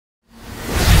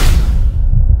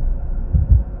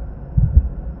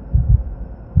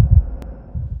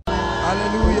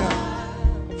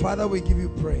Father, we give you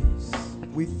praise.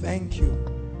 We thank you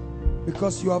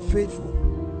because you are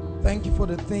faithful. Thank you for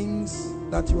the things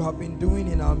that you have been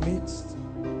doing in our midst.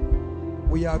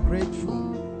 We are grateful.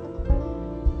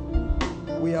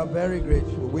 We are very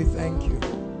grateful. We thank you.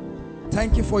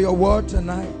 Thank you for your word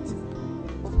tonight.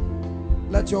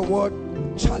 Let your word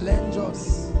challenge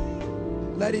us.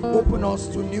 Let it open us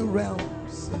to new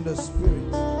realms in the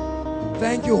spirit.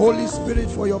 Thank you, Holy Spirit,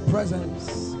 for your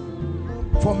presence,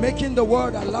 for making the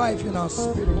word alive in our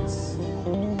spirits.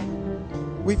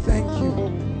 We thank you.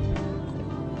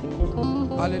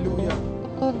 Hallelujah.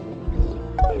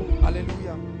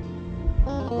 Hallelujah.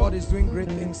 God is doing great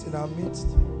things in our midst.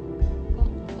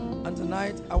 And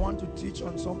tonight I want to teach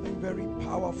on something very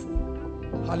powerful.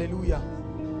 Hallelujah.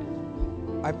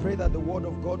 I pray that the word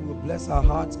of God will bless our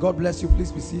hearts. God bless you.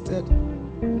 Please be seated.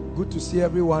 Good to see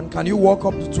everyone. Can you walk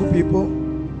up to two people?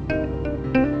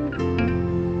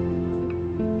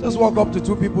 Just walk up to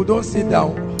two people. Don't sit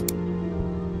down.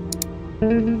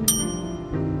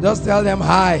 Just tell them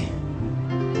hi.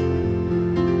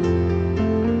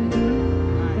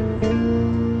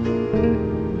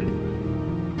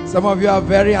 Some of you are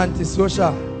very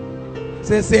antisocial.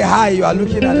 Say hi. You are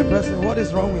looking at the person. What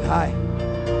is wrong with hi?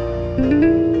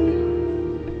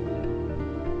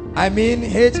 I mean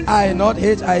H-I, not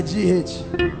H-I-G-H.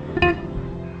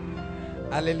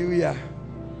 Hallelujah.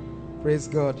 Praise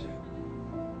God.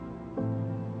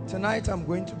 Tonight I'm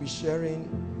going to be sharing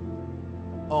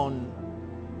on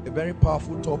a very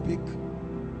powerful topic.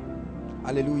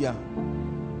 Hallelujah.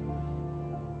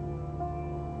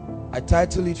 I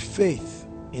title it Faith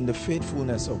in the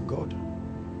Faithfulness of God.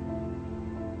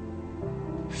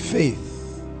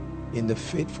 Faith in the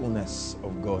faithfulness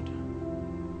of God.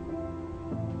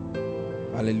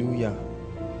 Hallelujah.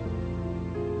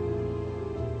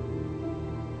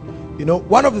 You know,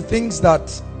 one of the things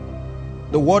that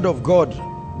the word of God,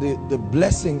 the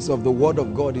blessings of the word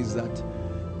of God is that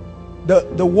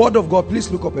the word of God,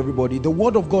 please look up everybody, the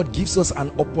word of God gives us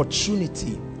an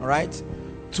opportunity, all right,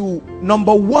 to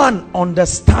number one,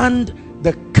 understand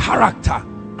the character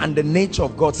and the nature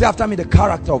of God. Say after me, the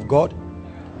character of God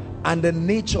and the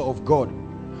nature of God.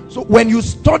 So when you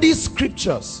study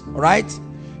scriptures, right,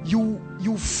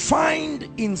 you find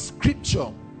in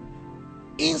scripture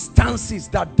instances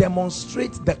that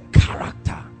demonstrate the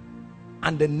character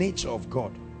and the nature of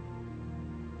God.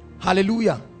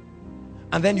 Hallelujah.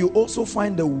 And then you also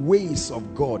find the ways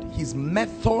of God, his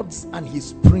methods and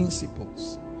his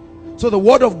principles. So the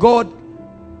word of God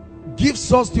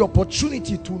gives us the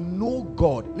opportunity to know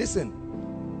God. Listen,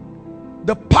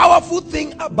 the powerful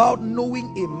thing about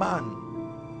knowing a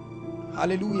man,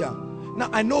 hallelujah. Now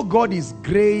I know God is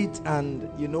great, and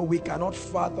you know we cannot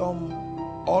fathom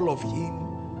all of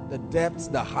him, the depths,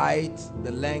 the height,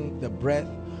 the length, the breadth.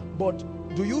 But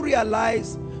do you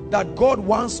realize that God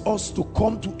wants us to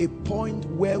come to a point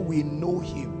where we know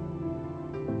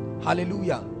him?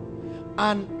 Hallelujah.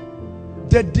 And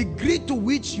the degree to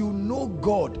which you know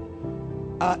God,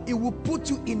 it will put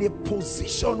you in a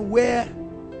position where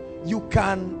you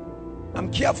can,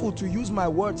 I'm careful to use my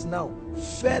words now,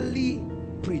 fairly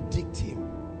predict him.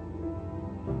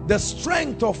 The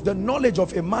strength of the knowledge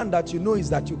of a man that you know is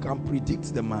that you can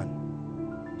predict the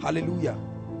man. Hallelujah.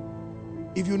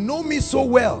 If you know me so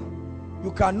well,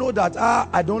 you can know that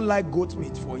I don't like goat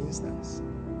meat, for instance.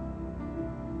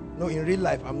 No, in real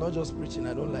life, I'm not just preaching,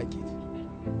 I don't like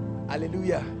it.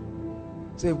 Hallelujah.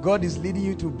 So if God is leading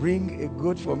you to bring a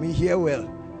goat for me, hear well.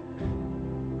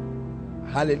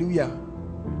 Hallelujah.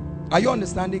 Are you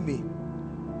understanding me?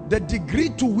 The degree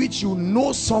to which you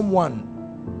know someone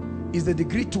is the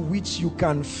degree to which you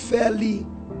can fairly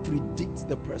predict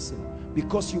the person,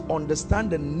 because you understand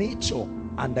the nature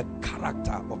and the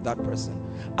character of that person.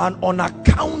 And on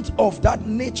account of that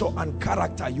nature and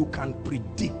character, you can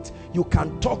predict, you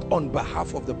can talk on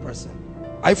behalf of the person.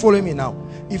 Are you following me now?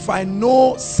 If I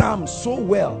know Sam so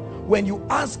well, when you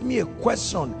ask me a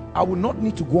question, I will not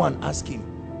need to go and ask him.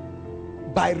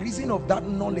 By reason of that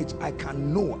knowledge, I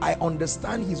can know, I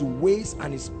understand his ways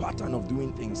and his pattern of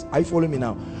doing things. Are you following me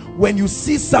now? When you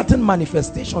see certain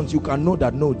manifestations, you can know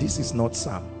that no, this is not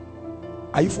Sam.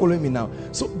 Are you following me now?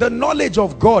 So the knowledge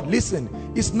of God, listen,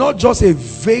 is not just a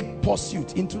vague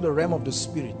pursuit into the realm of the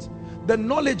spirit. The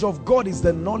knowledge of God is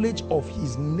the knowledge of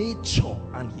his nature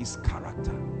and his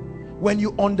character. When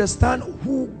you understand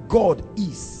who God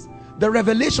is, the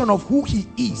revelation of who he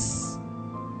is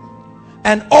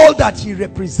and all that he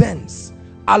represents,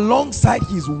 alongside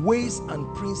his ways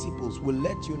and principles, will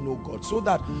let you know God, so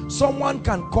that someone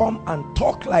can come and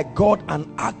talk like God and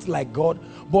act like God,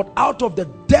 but out of the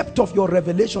depth of your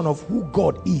revelation of who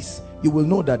God is, you will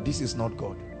know that this is not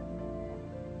God.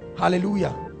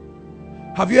 Hallelujah.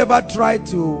 Have you ever tried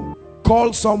to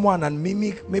call someone and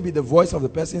mimic maybe the voice of the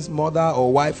person's mother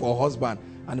or wife or husband,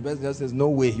 and the person just says, no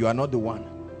way, you are not the one?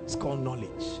 It's called knowledge.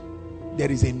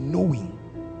 There is a knowing.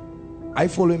 Are you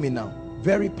following me now?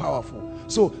 Very powerful.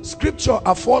 So scripture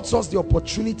affords us the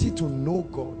opportunity to know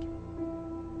God.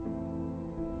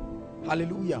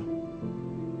 Hallelujah.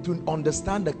 To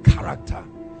understand the character,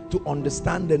 to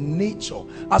understand the nature.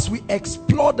 As we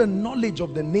explore the knowledge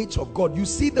of the nature of God, you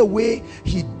see the way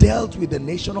he dealt with the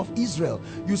nation of Israel.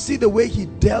 You see the way he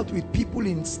dealt with people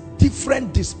in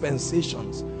different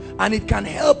dispensations. And it can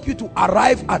help you to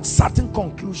arrive at certain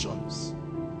conclusions.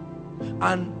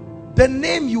 And the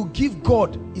name you give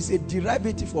God is a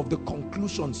derivative of the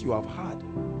conclusions you have had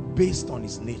based on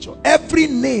his nature. Every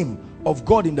name of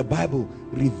God in the Bible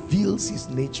reveals his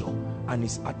nature and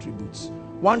his attributes.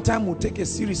 One time we'll take a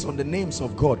series on the names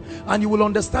of God, and you will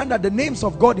understand that the names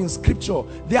of God in scripture,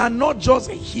 they are not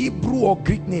just Hebrew or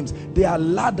Greek names. They are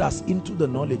ladders into the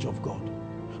knowledge of God.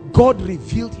 God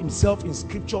revealed himself in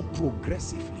scripture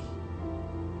progressively.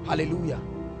 Hallelujah.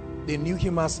 They knew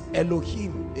him as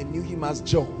Elohim. They knew him as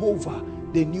Jehovah.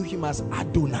 They knew him as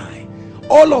Adonai.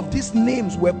 All of these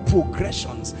names were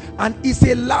progressions, and it's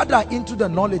a ladder into the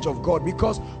knowledge of God,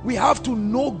 because we have to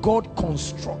know God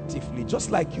constructively,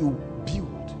 just like you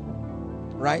build,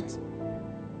 right?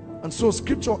 And so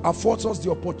scripture affords us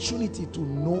the opportunity to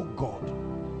know God.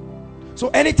 So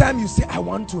anytime you say, I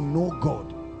want to know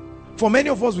God, for many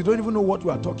of us, we don't even know what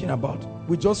we are talking about.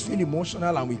 We just feel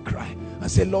emotional and we cry and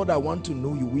say, Lord, I want to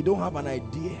know you. We don't have an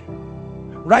idea.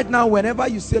 Right now, whenever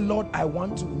you say, Lord, I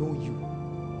want to know you,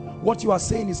 what you are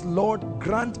saying is, Lord,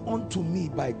 grant unto me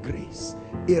by grace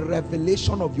a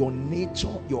revelation of your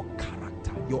nature, your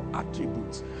character, your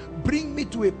attributes. Bring me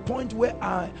to a point where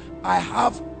I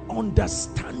have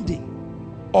understanding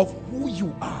of who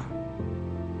you are.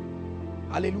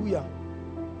 Hallelujah.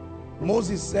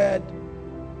 Moses said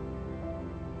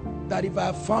that if I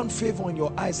have found favor in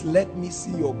your eyes, let me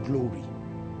see your glory.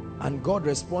 And God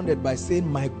responded by saying,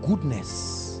 my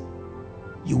goodness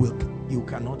you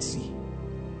cannot see.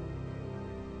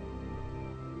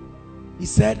 He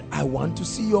said, I want to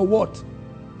see your what?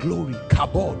 Glory,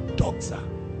 kabod, doxa.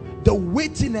 The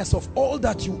weightiness of all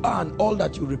that you are and all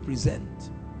that you represent.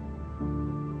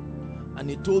 And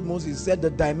he told Moses, he said,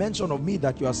 the dimension of me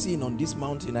that you are seeing on this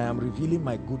mountain, I am revealing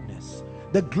my goodness.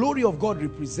 The glory of God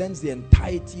represents the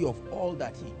entirety of all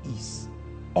that he is,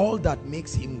 all that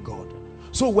makes him God.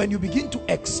 So when you begin to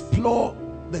explore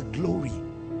the glory,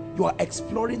 you are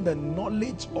exploring the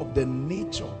knowledge of the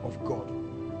nature of God.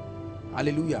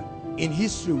 Hallelujah. In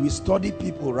history, we study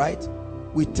people, right?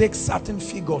 We take certain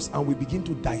figures and we begin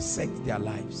to dissect their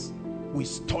lives. We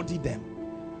study them.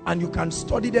 And you can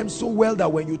study them so well that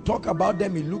when you talk about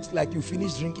them, it looks like you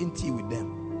finished drinking tea with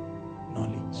them.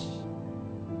 Knowledge.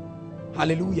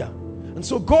 Hallelujah. And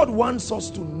so God wants us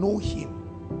to know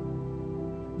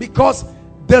him, because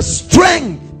the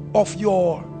strength of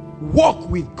your walk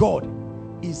with God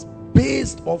is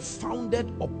based or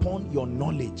founded upon your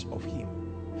knowledge of him.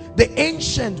 The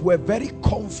ancients were very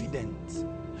confident,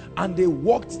 and they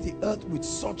walked the earth with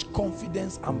such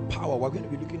confidence and power. We're going to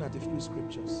be looking at a few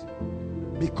scriptures,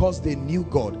 because they knew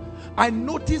God. I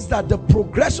noticed that the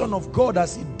progression of God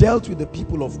as he dealt with the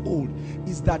people of old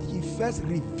is that he first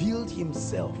revealed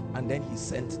himself and then he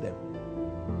sent them.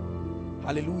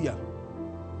 Hallelujah.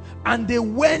 And they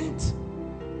went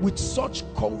with such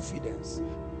confidence.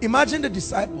 Imagine the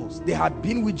disciples. They had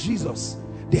been with Jesus.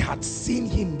 They had seen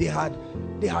him. They had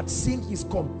seen his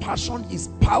compassion, his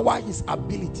power, his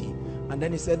ability. And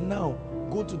then he said, now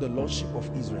go to the Lordship of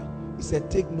Israel. He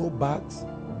said, take no bags,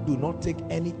 do not take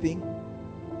anything.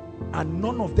 And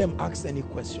none of them asked any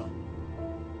question.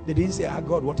 They didn't say,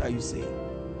 God, what are you saying?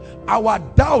 Our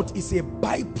doubt is a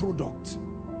byproduct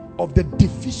of the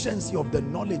deficiency of the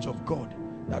knowledge of God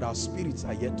that our spirits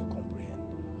are yet to comprehend.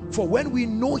 For when we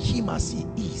know him as he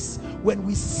is, when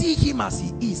we see him as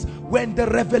he is, when the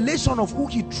revelation of who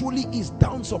he truly is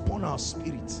downs upon our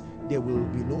spirits, there will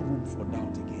be no room for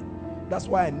doubt again. That's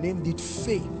why I named it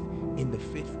faith in the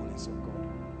faithfulness of God.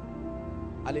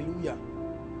 Hallelujah.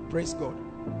 Praise God.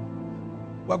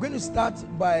 We're going to start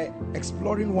by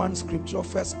exploring one scripture,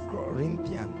 1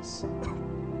 Corinthians.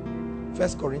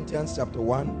 1 Corinthians chapter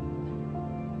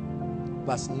 1,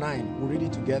 verse 9. We'll read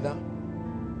it together.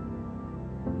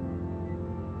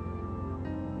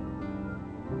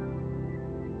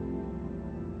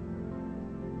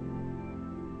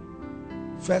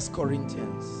 First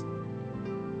Corinthians.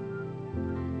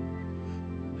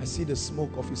 I see the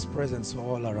smoke of his presence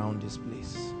all around this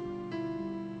place.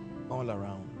 All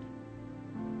around.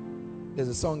 There's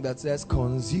a song that says,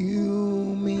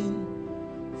 consuming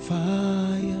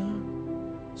fire,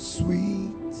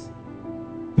 Sweet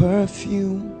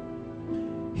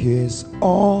perfume, his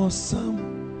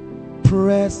awesome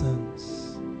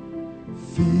presence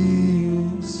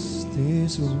fills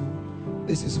this room.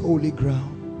 This is holy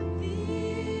ground.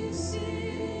 This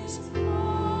is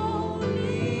holy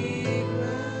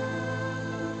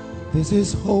ground. This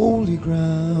is holy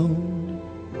ground.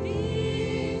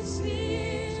 This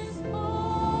is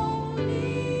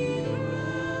holy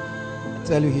ground. I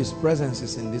tell you, his presence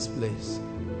is in this place.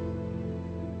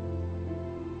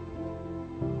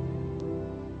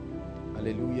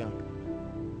 Hallelujah.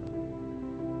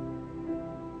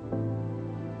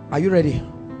 Are you ready?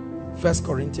 1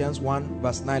 Corinthians 1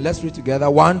 verse 9. Let's read together.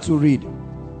 1, 2, read.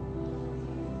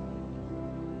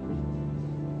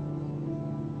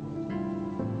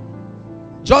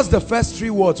 Just the first 3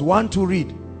 words. 1, 2,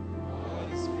 read.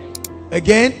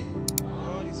 Again.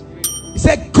 He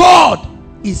said God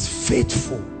is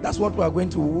faithful. That's what we are going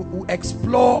to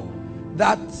explore.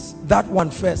 That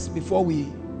one first before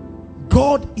we.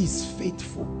 God is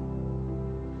faithful.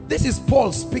 This is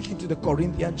Paul speaking to the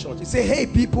Corinthian church. He said, hey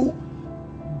people,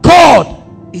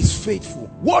 God is faithful.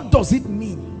 What does it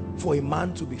mean for a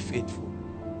man to be faithful?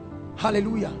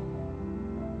 Hallelujah.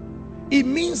 It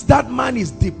means that man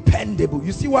is dependable.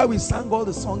 You see why we sang all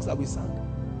the songs that we sang?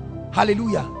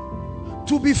 Hallelujah.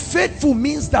 To be faithful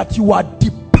means that you are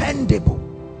dependable.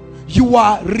 You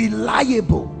are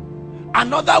reliable.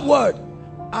 Another word,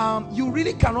 you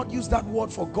really cannot use that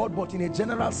word for God, but in a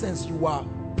general sense, you are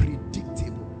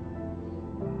predictable.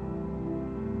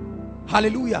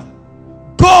 Hallelujah.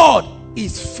 God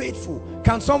is faithful.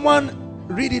 Can someone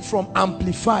read it from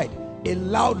Amplified? A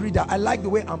loud reader. I like the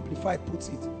way Amplified puts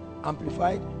it.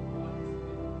 Amplified.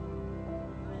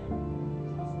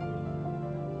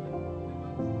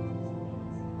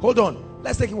 Hold on.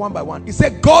 Let's take it one by one. It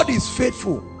said God is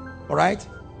faithful. All right.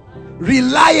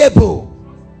 Reliable.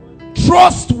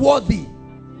 Trustworthy,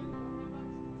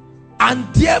 and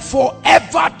therefore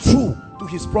ever true to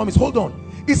his promise. Hold on.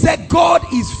 He said God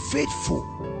is faithful,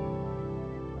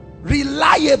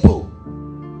 reliable.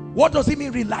 What does it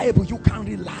mean, reliable? You can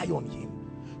rely on him.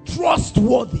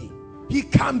 Trustworthy, he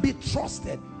can be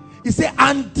trusted. He said,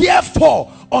 and therefore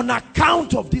on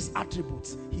account of these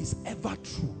attributes, he's ever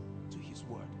true to his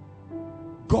word.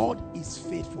 God is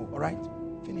faithful. All right,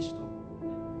 finished.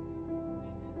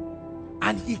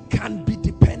 And he can be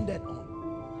depended on.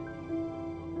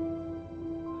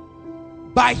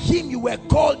 By him you were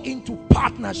called into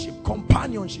partnership,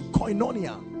 companionship,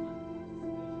 koinonia,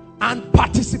 and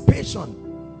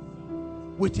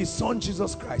participation with his son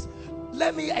Jesus Christ.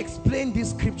 Let me explain this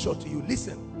scripture to you.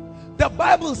 Listen, the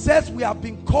Bible says we have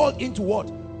been called into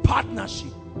what?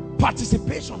 Partnership,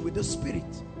 participation with the Spirit.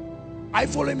 Are you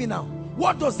following me now?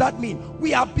 What does that mean? We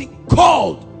have been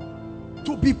called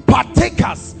to be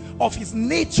partakers of his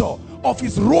nature, of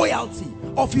his royalty,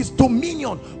 of his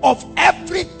dominion, of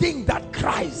everything that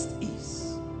Christ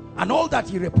is and all that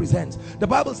he represents. The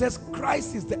Bible says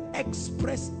Christ is the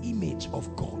express image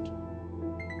of God,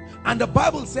 and the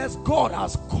Bible says God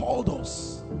has called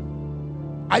us.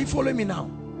 Are you following me now?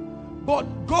 But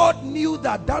God knew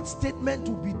that that statement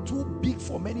would be too big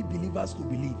for many believers to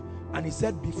believe, and he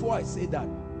said, before I say that,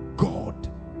 God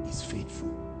is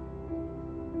faithful.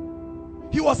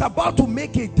 He was about to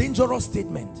make a dangerous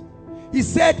statement. He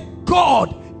said,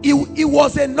 God, it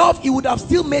was enough. It would have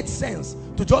still made sense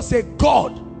to just say,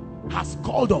 God has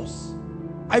called us.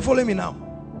 Are you following me now?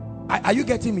 Are you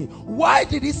getting me? Why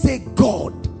did he say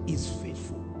God is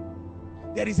faithful?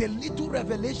 There is a little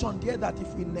revelation there that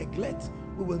if we neglect,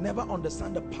 we will never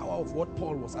understand the power of what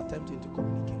Paul was attempting to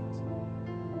communicate.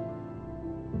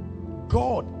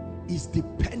 God is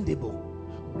dependable.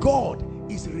 God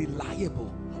is reliable.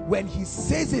 When he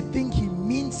says a thing, he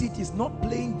means it. He's not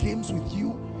playing games with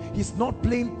you. He's not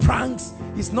playing pranks.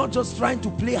 He's not just trying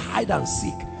to play hide and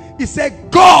seek. He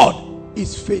said God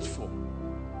is faithful.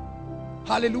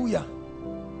 Hallelujah.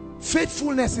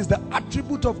 Faithfulness is the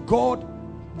attribute of God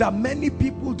that many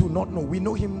people do not know. We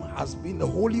know him as being the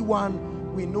Holy One.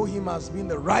 We know him as being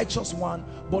the righteous one,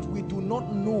 but we do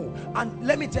not know. And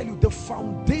let me tell you, the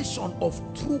foundation of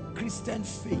true Christian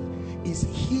faith is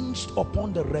hinged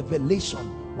upon the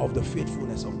revelation of the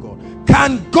faithfulness of God.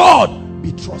 Can God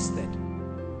be trusted?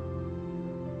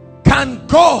 Can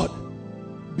God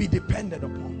be depended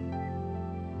upon?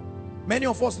 Many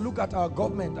of us look at our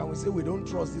government and we say we don't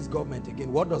trust this government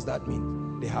again. What does that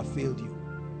mean? They have failed you.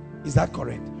 Is that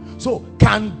correct? So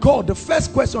can God, the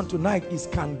first question tonight is,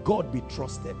 can God be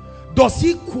trusted? Does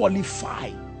he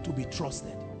qualify to be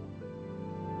trusted?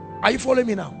 Are you following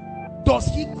me now? Does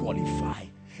he qualify?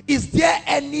 Is there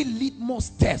any litmus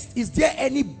test? Is there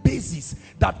any basis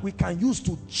that we can use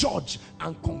to judge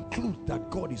and conclude that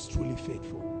God is truly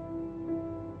faithful?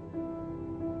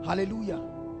 Hallelujah.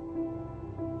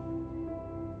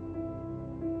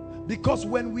 Because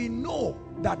when we know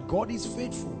that God is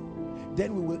faithful,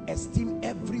 then we will esteem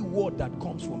every word that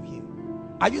comes from him.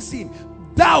 Are you seeing?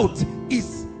 Doubt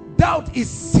is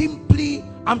simply,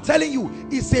 I'm telling you,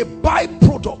 is a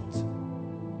byproduct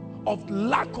of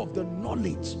lack of the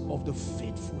knowledge of the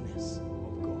faithfulness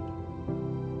of God.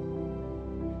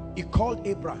 He called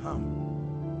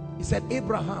Abraham. He said,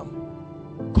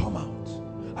 Abraham, come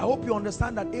out. I hope you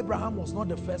understand that Abraham was not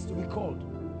the first to be called.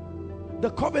 The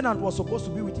covenant was supposed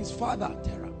to be with his father,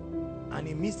 Terah, and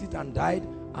he missed it and died,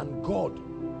 and God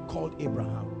called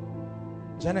Abraham.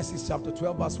 Genesis chapter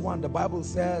 12 verse 1, the Bible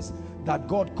says that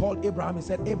God called Abraham. He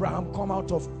said, Abraham, come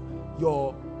out of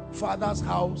your father's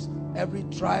house, every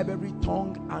tribe, every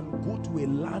tongue, and go to a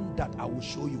land that I will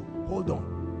show you. Hold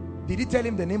on. Did he tell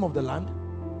him the name of the land?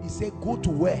 He said, go to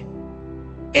where?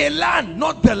 A land,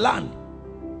 not the land.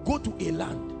 Go to a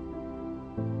land.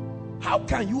 How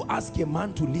can you ask a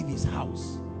man to leave his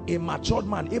house? A matured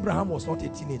man. Abraham was not a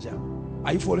teenager.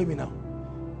 Are you following me now?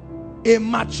 A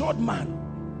matured man.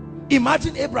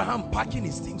 Imagine Abraham packing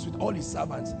his things with all his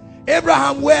servants.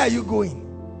 Abraham, where are you going?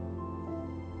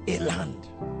 A land.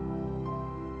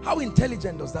 How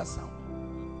intelligent does that sound?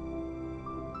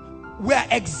 We are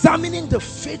examining the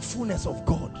faithfulness of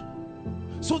God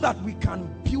so that we can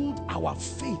build our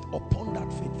faith upon that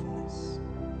faithfulness.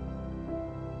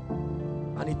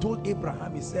 And he told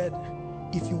Abraham, he said,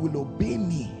 if you will obey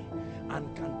me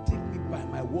and can take me by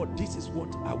my word, this is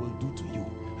what I will do to you.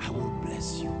 I will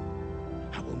bless you.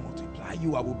 I will multiply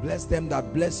you. I will bless them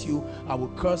that bless you. I will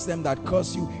curse them that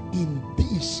curse you. In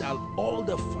thee shall all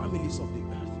the families of the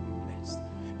earth be blessed.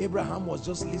 Abraham was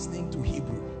just listening to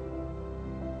Hebrew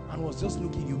and was just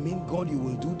looking, you mean God, you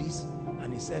will do this?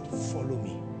 And he said, follow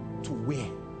me. To where?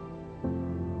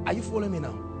 Are you following me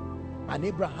now? And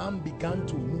Abraham began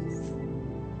to move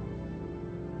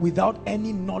without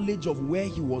any knowledge of where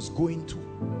he was going to.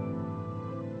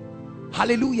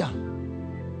 Hallelujah.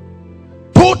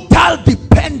 Total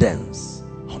dependence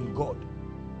on God.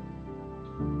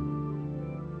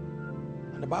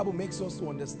 And the Bible makes us to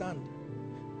understand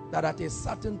that at a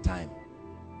certain time,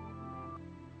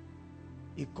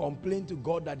 he complained to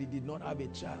God that he did not have a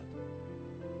child.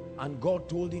 And God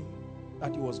told him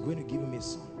that he was going to give him a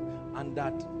son. And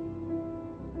that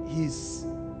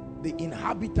the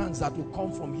inhabitants that will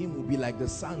come from him will be like the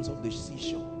sands of the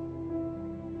seashore.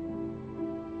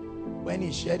 When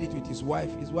he shared it with his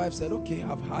wife said, okay,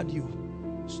 I've had you,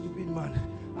 stupid man.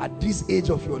 At this age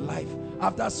of your life,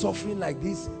 after suffering like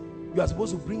this, you are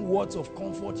supposed to bring words of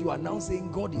comfort. You are now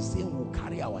saying God is saying we'll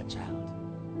carry our child.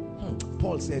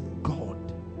 Paul said, God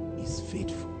is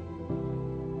faithful.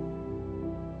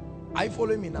 Are you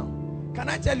following me now? Can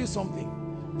I tell you something?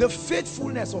 The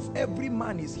faithfulness of every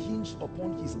man is hinged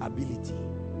upon his ability.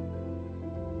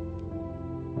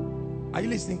 Are you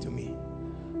listening to me?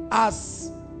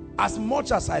 As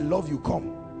much as I love you,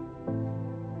 come.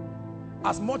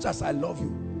 As much as I love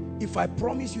you, if I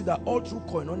promise you that all through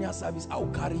Koinonia service, I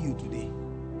will carry you today.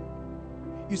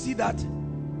 You see that?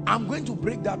 I'm going to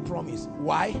break that promise.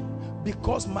 Why?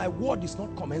 Because my word is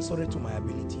not commensurate to my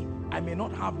ability. I may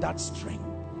not have that strength.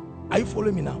 Are you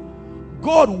following me now?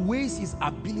 God weighs his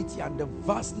ability and the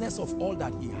vastness of all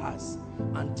that he has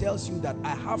and tells you that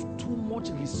I have too much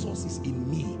resources in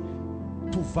me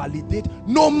to validate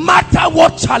no matter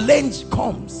what challenge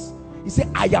comes. He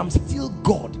said, I am still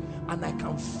God and I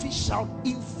can fish out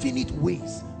infinite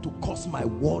ways to cause my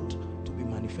word to be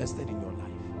manifested in your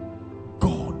life.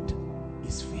 God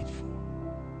is faithful.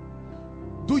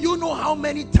 Do you know how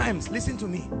many times, listen to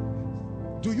me,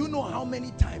 do you know how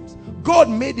many times God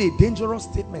made a dangerous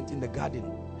statement in the garden?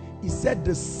 He said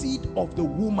the seed of the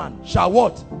woman shall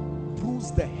what?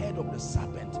 Bruise the head of the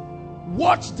serpent.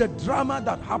 Watch the drama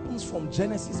that happens from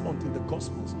Genesis until the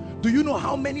Gospels. Do you know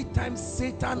how many times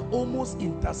Satan almost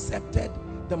intercepted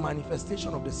the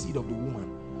manifestation of the seed of the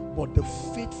woman? But the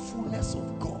faithfulness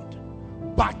of God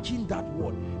backing that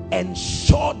word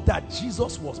ensured that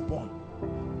Jesus was born.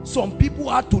 Some people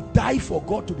had to die for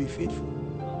God to be faithful.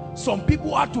 Some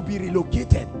people had to be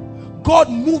relocated. God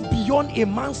moved beyond a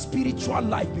man's spiritual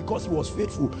life because he was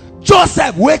faithful.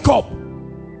 Joseph, wake up.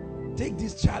 Take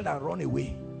this child and run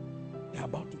away. They're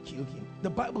about to kill him. The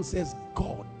Bible says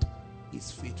God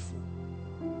is faithful.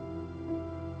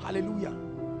 Hallelujah.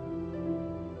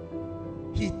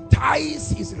 He ties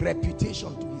his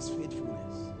reputation to his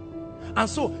faithfulness. And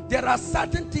so there are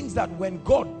certain things that when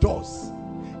God does,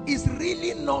 it's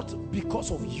really not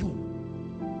because of you.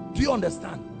 Do you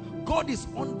understand? God is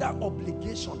under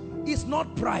obligation. It's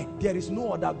not pride. There is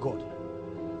no other God.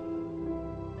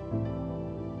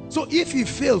 So if he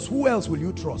fails, who else will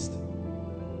you trust?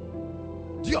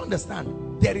 Do you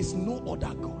understand? There is no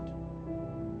other God.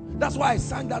 That's why I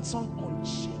sang that song,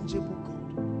 Unchangeable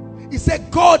God. He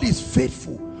said, God is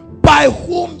faithful, by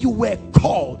whom you were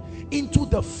called into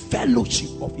the fellowship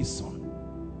of his Son.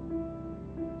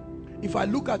 If I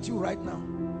look at you right now,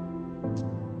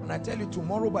 and I tell you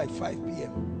tomorrow by 5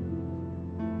 p.m.,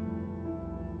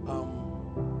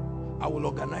 I will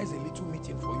organize a little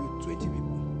meeting for you, 20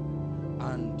 people,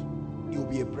 and it will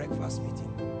be a breakfast meeting.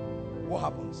 What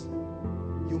happens?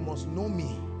 You must know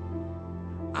me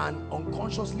and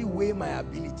unconsciously weigh my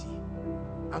ability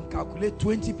and calculate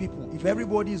 20 people. If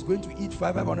everybody is going to eat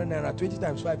 500 naira, 20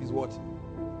 times 5 is what?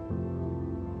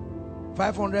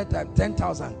 500 times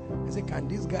 10,000. I say, can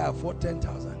this guy afford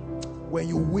 10,000? When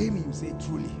you weigh me, you say,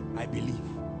 truly, I believe.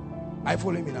 I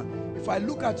follow me now. If I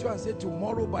look at you and say,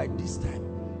 tomorrow by this time,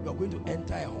 you're going to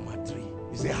enter a home at 3.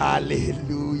 You say,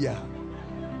 hallelujah.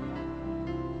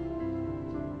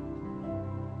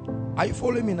 Are you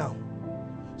following me now?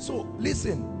 So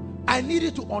listen, I need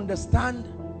you to understand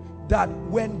that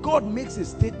when God makes a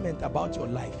statement about your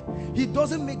life, he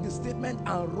doesn't make the statement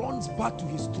and runs back to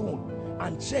his throne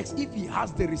and checks if he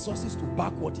has the resources to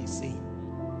back what he's saying.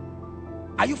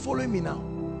 Are you following me now?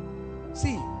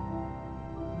 See,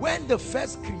 when the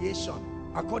first creation,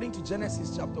 according to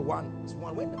Genesis chapter 1,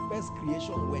 when the first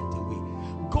creation went away,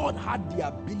 God had the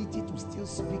ability to still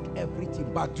speak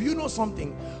everything back. Do you know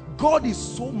something? God is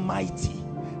so mighty.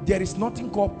 There is nothing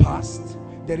called past.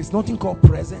 There is nothing called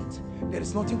present. There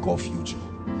is nothing called future.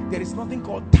 There is nothing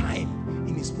called time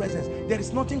in his presence. There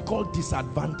is nothing called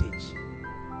disadvantage.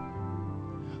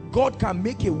 God can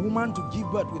make a woman to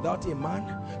give birth without a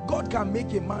man. God can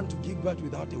make a man to give birth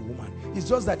without a woman. It's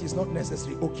just that it's not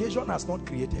necessary. Occasion has not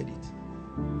created it.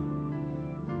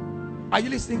 Are you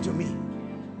listening to me?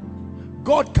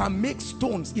 God can make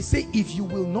stones. He said, if you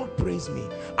will not praise me,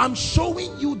 I'm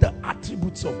showing you the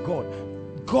attributes of God.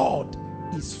 God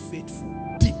is faithful,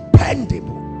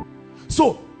 dependable.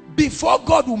 So before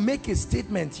God will make a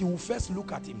statement, he will first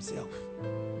look at himself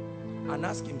and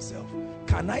ask himself,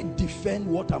 can I defend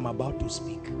what I'm about to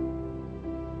speak?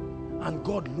 And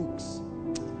God looks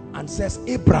and says,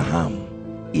 Abraham,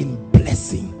 in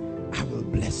blessing I will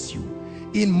bless you,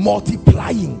 in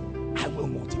multiplying I will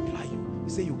multiply you. He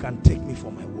said, you can take me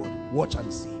for my word. Watch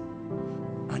and see.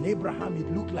 And Abraham,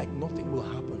 it looked like nothing will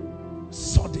happen.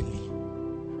 Suddenly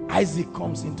Isaac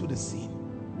comes into the scene,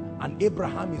 and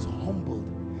Abraham is humbled,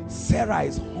 Sarah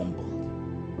is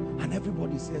humbled, and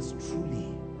everybody says, truly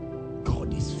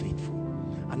God is faithful.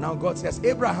 And now God says,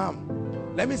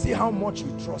 Abraham, let me see how much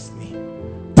you trust me.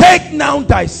 Take now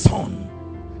thy son,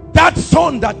 that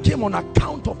son that came on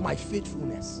account of my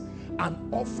faithfulness,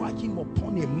 and offer him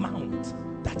upon a mount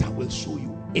that I will show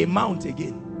you. A mount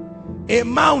again. A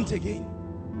mount again.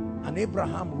 And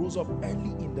Abraham rose up early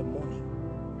in the morning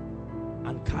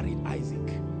and carried Isaac.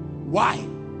 Why?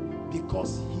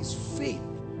 Because his faith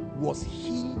was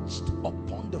hinged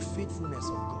upon the faithfulness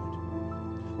of God.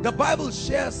 The Bible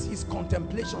shares his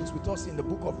contemplations with us in the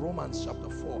book of Romans chapter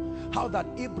 4. How that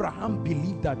Abraham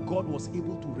believed that God was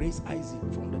able to raise Isaac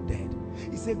from the dead.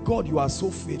 He said, God, you are so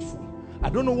faithful. I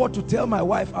don't know what to tell my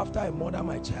wife after I murder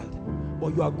my child,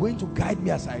 but you are going to guide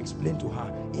me as I explain to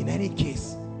her. In any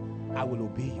case, I will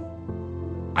obey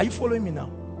you. Are you following me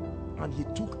now? And he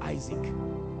took Isaac.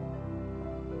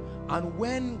 And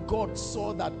when God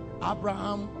saw that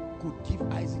Abraham could give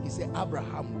Isaac, he said,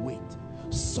 Abraham, wait.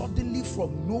 Suddenly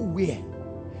from nowhere,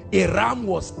 a ram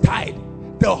was tied.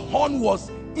 The horn was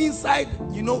inside,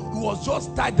 you know, it was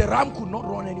just tied. The ram could not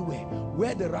run anywhere.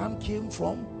 Where the ram came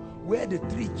from, where the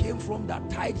tree came from that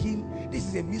tied him, this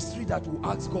is a mystery that we'll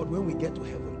ask God when we get to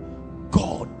heaven.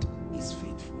 God is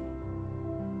faithful.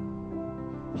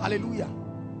 Hallelujah.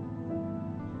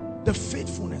 The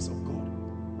faithfulness of God.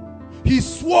 He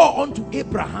swore unto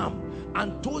Abraham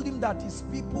and told him that his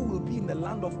people will be in the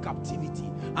land of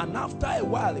captivity, and after a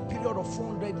while, a period of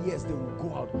 400 years, they will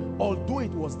go out. Although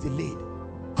it was delayed,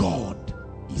 God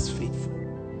is faithful.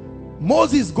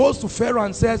 Moses goes to Pharaoh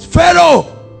and says, Pharaoh,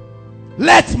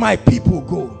 let my people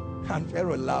go. And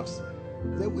Pharaoh laughs.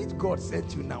 He said, which God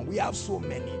sent you now? We have so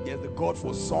many. There's the God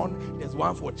for son, there's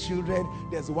one for children,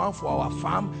 there's one for our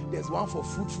farm, there's one for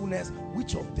fruitfulness.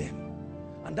 Which of them?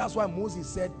 And that's why Moses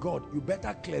said, God, you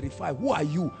better clarify. Who are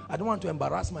you? I don't want to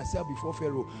embarrass myself before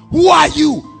Pharaoh. Who are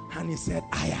you? And he said,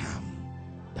 I am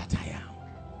that I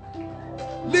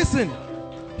am. Listen,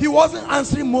 he wasn't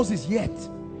answering Moses yet.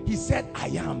 He said, I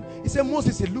am. He said,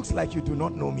 Moses, it looks like you do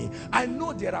not know me. I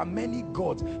know there are many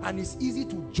gods, and it's easy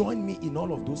to join me in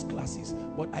all of those classes,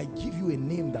 but I give you a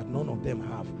name that none of them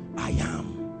have. I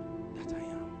am that I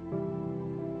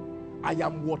am. I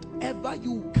am whatever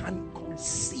you can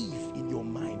conceive in your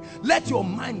mind. Let your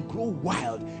mind grow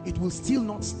wild. It will still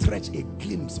not stretch a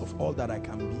glimpse of all that I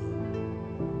can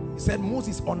be. He said,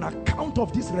 Moses, on account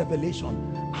of this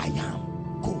revelation, I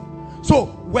am. Go. So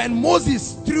when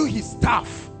Moses threw his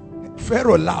staff,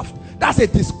 Pharaoh laughed. That's a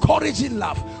discouraging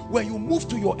laugh. When you move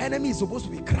to your enemy, it's supposed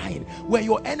to be crying. When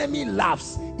your enemy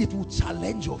laughs, it will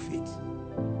challenge your faith.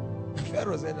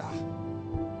 Pharaoh said,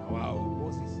 wow,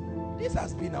 Moses, this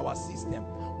has been our system.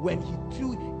 When he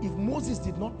threw, if Moses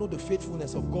did not know the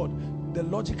faithfulness of God, the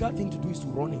logical thing to do is to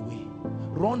run away.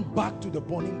 Run back to the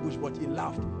burning bush, but he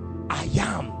laughed. I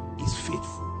am is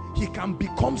faithful. He can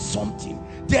become something.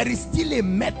 There is still a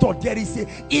method. There is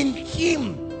in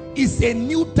him is a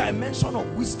new dimension of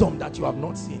wisdom that you have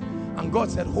not seen. And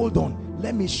God said, hold on,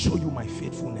 let me show you my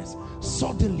faithfulness.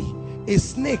 Suddenly, a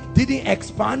snake didn't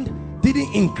expand,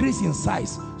 didn't increase in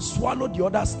size, swallowed the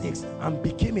other snakes and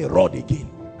became a rod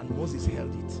again. And Moses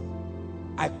held it.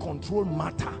 I control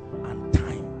matter and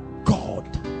time. God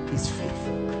is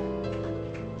faithful.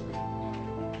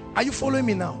 Are you following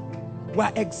me now?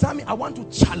 We're examining. I want to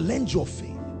challenge your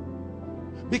faith,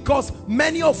 because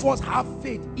many of us have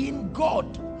faith in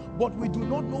God, but we do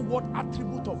not know what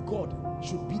attribute of God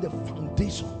should be the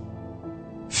foundation.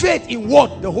 Faith in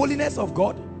what? The holiness of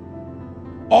God,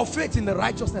 or faith in the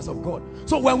righteousness of God?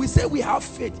 So when we say we have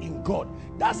faith in God,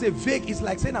 that's a vague, it's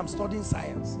like saying I'm studying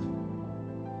science.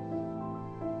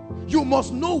 You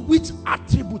must know which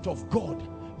attribute of God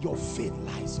your faith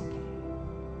lies upon.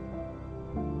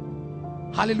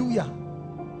 Hallelujah.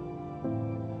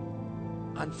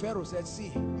 And Pharaoh said,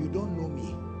 see, you don't know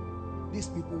me. These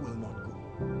people will not go.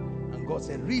 And God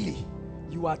said, really?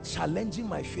 You are challenging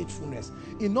my faithfulness.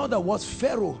 In other words,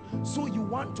 Pharaoh, so you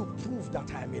want to prove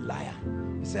that I am a liar.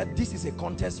 He said, this is a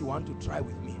contest you want to try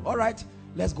with me. All right,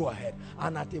 let's go ahead.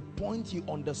 And at a point, he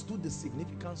understood the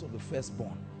significance of the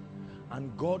firstborn.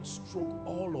 And God struck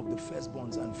all of the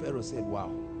firstborns, and Pharaoh said,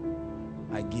 wow,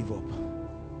 I give up.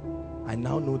 I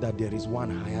now know that there is one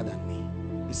higher than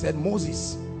me. He said,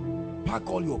 Moses, pack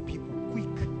all your people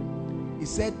quick. He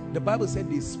said, the Bible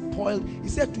said they spoiled. He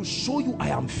said, to show you I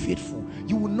am faithful,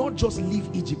 you will not just leave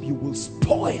Egypt, you will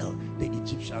spoil the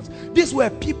Egyptians. These were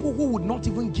people who would not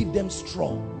even give them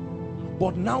straw,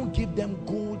 but now give them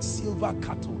gold, silver,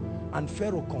 cattle. And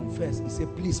Pharaoh confessed. He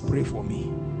said, please pray for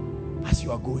me as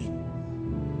you are going.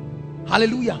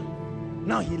 Hallelujah.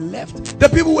 Now he left. The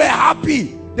people were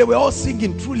happy. They were all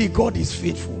singing, truly God is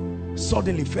faithful.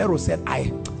 Suddenly Pharaoh said,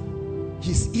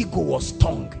 his ego was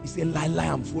stung. He said, lie,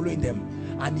 I'm following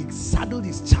them. And he saddled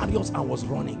his chariots and was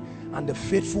running. And the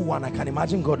faithful one, I can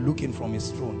imagine God looking from his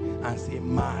throne and say,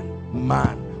 man,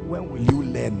 when will you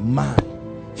learn? Man,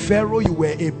 Pharaoh, you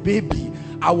were a baby.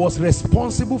 I was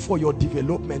responsible for your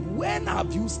development. When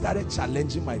have you started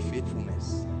challenging my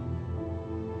faithfulness?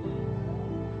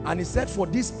 And he said, for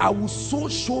this I will so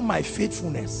show my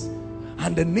faithfulness.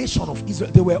 And the nation of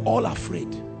Israel, they were all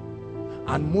afraid.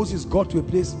 And Moses got to a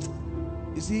place.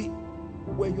 You see,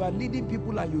 when you are leading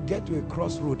people and you get to a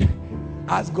crossroad,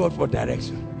 ask God for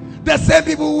direction. The same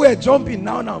people who were jumping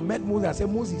now met Moses and said,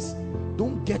 Moses,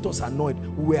 don't get us annoyed.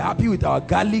 We were happy with our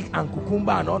garlic and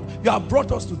cucumber and all. You have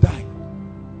brought us to die.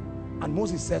 And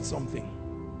Moses said something.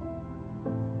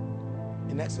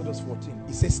 In Exodus 14,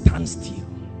 he said, stand still.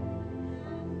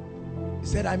 He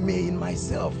said, I may in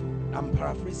myself, I'm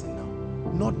paraphrasing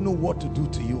now, not know what to do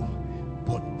to you,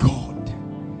 but God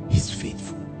is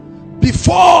faithful.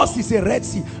 Before us is a Red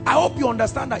Sea. I hope you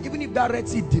understand that even if that Red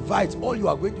Sea divides, all you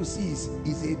are going to see is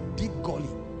a deep gully.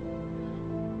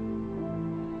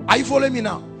 Are you following me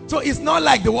now? So it's not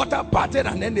like the water parted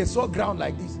and then they saw ground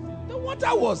like this. The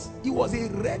water was a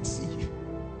Red Sea.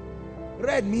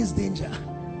 Red means danger.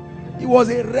 It was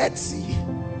a Red Sea.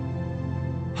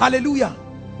 Hallelujah.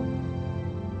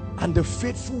 And the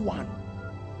faithful one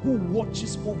who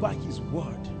watches over his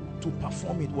word to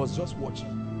perform it was just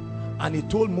watching. And he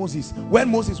told Moses, when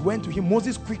Moses went to him,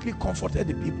 Moses quickly comforted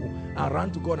the people and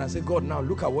ran to God and said, God, now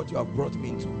look at what you have brought me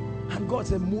into. And God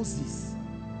said, Moses,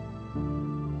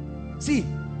 see,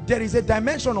 there is a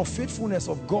dimension of faithfulness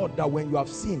of God that when you have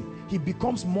seen, he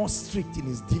becomes more strict in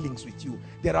his dealings with you.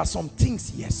 There are some things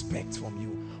he expects from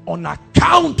you on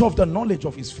account of the knowledge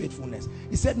of his faithfulness.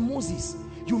 He said, Moses,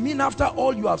 you mean after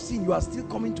all you have seen, you are still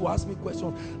coming to ask me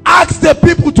questions? Ask the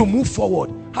people to move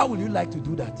forward. How will you like to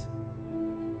do that?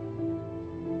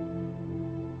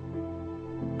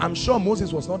 I'm sure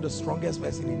Moses was not the strongest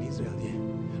person in Israel here.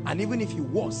 And even if he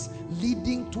was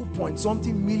leading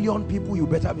 2-point-something million people, you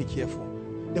better be careful.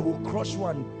 They will crush you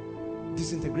and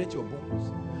disintegrate your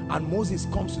bones. And Moses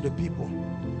comes to the people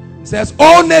and says,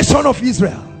 "O nation of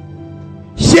Israel,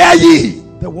 hear ye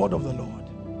the word of the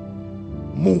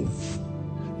Lord. Move."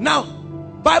 Now,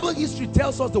 Bible history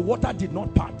tells us the water did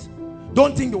not part.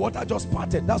 Don't think the water just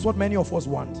parted. That's what many of us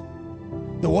want.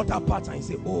 The water parts and you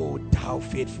say, "Oh, thou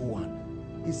faithful one."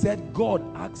 He said, "God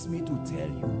asked me to tell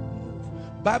you,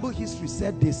 move." Bible history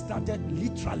said they started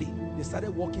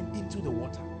walking into the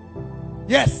water.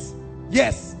 Yes,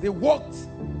 they walked,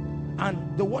 and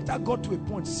the water got to a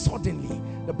point. Suddenly,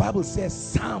 the Bible says,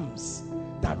 Psalms,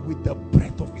 that with the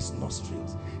breath of his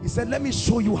nostrils, he said, "Let me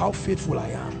show you how faithful I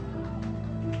am."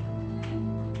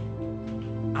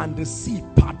 And the sea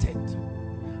parted,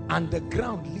 and the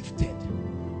ground lifted,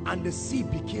 and the sea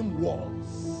became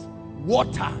walls,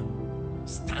 water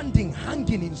standing,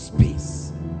 hanging in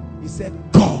space. He said,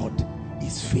 "God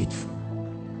is faithful."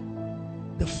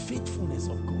 The faithfulness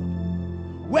of God.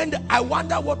 I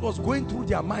wonder what was going through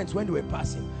their minds when they were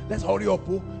passing. Let's hurry up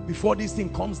before this thing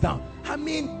comes down. I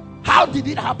mean, how did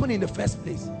it happen in the first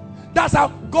place? That's how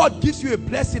God gives you a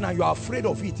blessing and you are afraid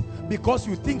of it because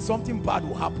you think something bad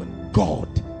will happen. God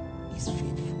is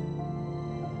faithful.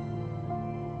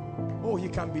 Oh, he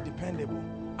can be dependable.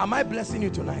 Am I blessing you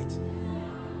tonight?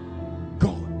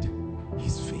 God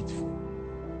is faithful.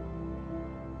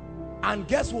 And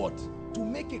guess what? To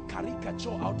make a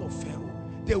caricature out of Pharaoh,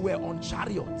 they were on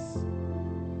chariots.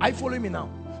 Are you following me now?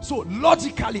 So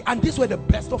logically, and these were the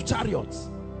best of chariots,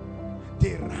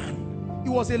 they ran. It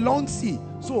was a long sea.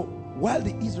 So while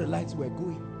the Israelites were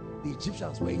going, the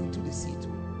Egyptians were into the sea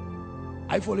too.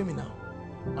 Are you following me now?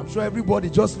 I'm sure everybody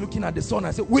just looking at the sun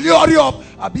and say, "Will you hurry up?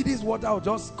 I'll be this water will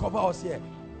just cover us here."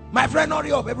 My friend,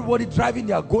 hurry up. Everybody driving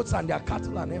their goats and their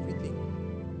cattle and everything.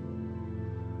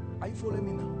 Are you following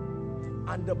me now?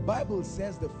 And the Bible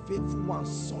says the faithful one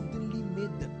suddenly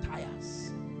made the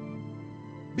tires.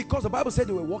 Because the Bible said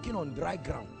they were walking on dry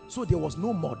ground, so there was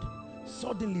no mud.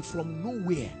 Suddenly from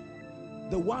nowhere,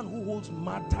 the one who holds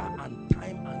matter and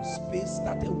time and space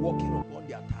started walking upon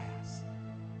their tires.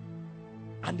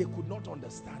 And they could not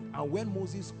understand. And when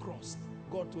Moses crossed,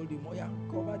 God told him, "Oh yeah,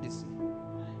 cover the sea."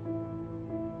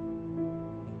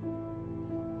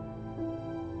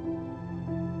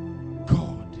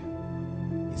 God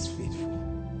is faithful.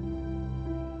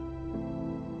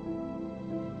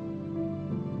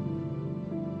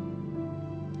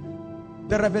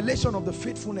 The revelation of the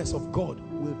faithfulness of God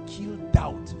will kill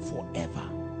doubt forever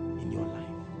in your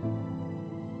life.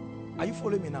 Are you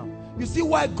following me now? You see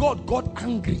why God got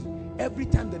angry every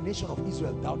time the nation of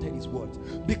Israel doubted his words?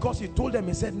 Because he told them,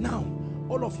 he said, "Now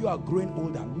all of you are growing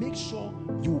older. Make sure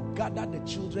you gather the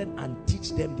children and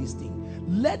teach them this thing.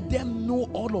 Let them know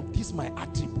all of these my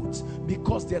attributes,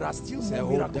 because there are still more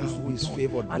miracles to be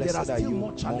done, and there are still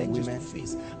more challenges to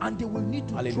face, and they will need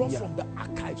to draw from the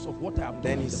archives of what I have done."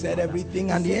 Then he said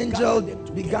everything, and the angel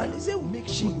began. He said, "Make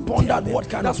sure you pondered what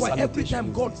kind of salutation." That's why every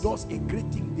time God does a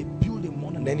great thing, they build a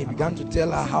monument. And then he began to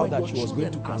tell her how that she was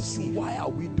going to conceive. Why are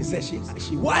we doing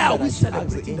this? Why are we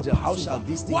celebrating the Passover? How shall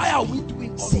this thing? Why are we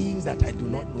doing seeing that I do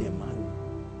not know?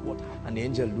 And the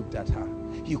angel looked at her.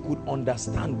 He could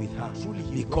understand with her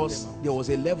because there was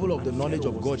a level of the knowledge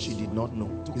of God she did not know.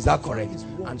 Is that correct?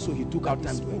 And so he took out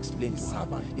time to explain to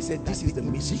her. He said, "This is the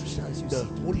mystery. The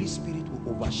Holy Spirit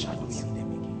will overshadow you,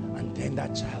 and then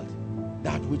that child,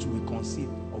 that which will conceive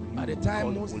of you." At the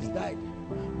time Moses died,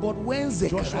 but when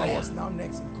Zechariah was now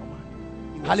next in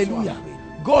command, hallelujah,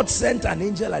 God sent an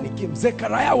angel and he came.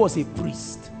 Zechariah was a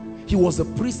priest. He was a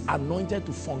priest anointed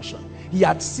to function. He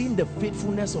had seen the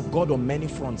faithfulness of God on many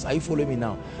fronts. Are you following me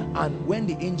now? And when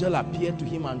the angel appeared to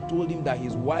him and told him that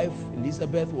his wife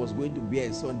Elizabeth was going to bear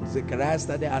a son, Zechariah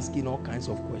started asking all kinds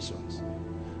of questions.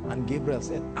 And Gabriel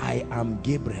said, "I am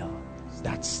Gabriel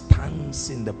that stands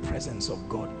in the presence of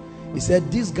God." He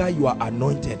said, "This guy, you are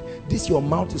anointed. This your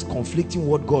mouth is conflicting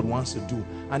what God wants to do.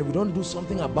 And if we don't do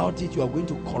something about it, you are going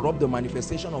to corrupt the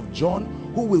manifestation of John,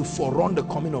 who will forerun the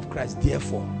coming of Christ.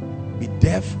 Therefore, be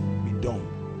deaf, be dumb."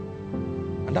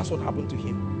 And that's what happened to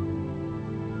him.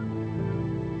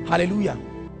 Hallelujah.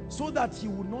 So that he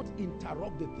would not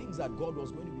interrupt the things that God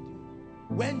was going to be doing.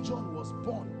 When John was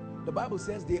born, the Bible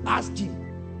says they asked him,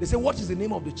 they said, "What is the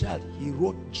name of the child?" He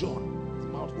wrote John. His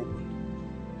mouth opened.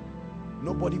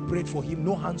 Nobody prayed for him.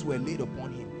 No hands were laid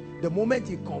upon him. The moment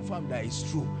he confirmed that it's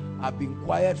true, "I've been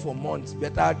quiet for months.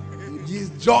 Better, this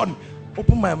John,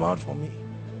 open my mouth for me."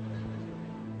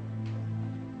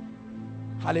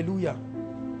 Hallelujah.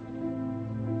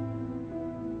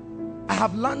 I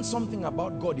have learned something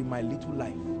about God in my little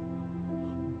life.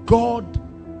 God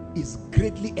is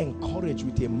greatly encouraged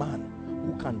with a man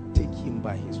who can take him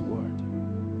by his word.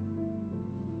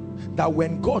 That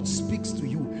when God speaks to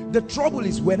you, the trouble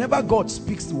is whenever God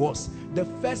speaks to us, the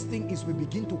first thing is we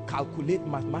begin to calculate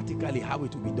mathematically how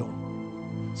it will be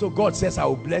done. So God says, I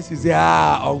will bless you. Say,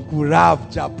 Uncle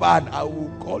Rav, Japan, I will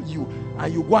call you.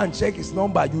 And you go and check his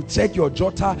number. You check your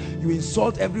jotter. You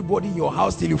insult everybody in your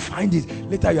house till you find it.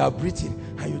 Later you are breathing.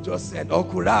 And you just said,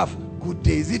 Uncle Rav, good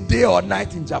day. Is it day or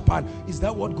night in Japan? Is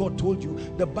that what God told you?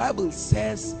 The Bible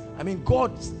says, I mean,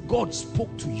 God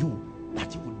spoke to you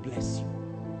that he would bless you.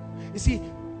 You see,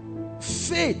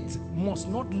 faith must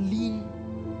not lean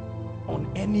on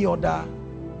any other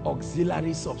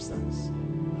auxiliary substance.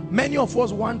 Many of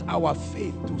us want our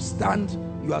faith to stand.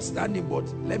 You are standing, but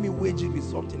let me wage it with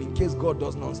something in case God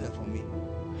does nonsense for me.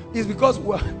 It's because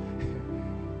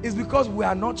we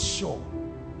are not sure.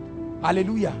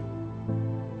 Hallelujah.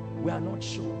 We are not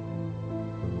sure.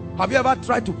 Have you ever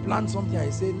tried to plan something and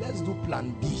you say, let's do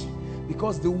plan B?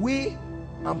 Because the way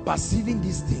I'm perceiving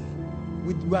this thing,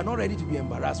 we are not ready to be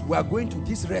embarrassed. We are going to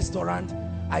this restaurant.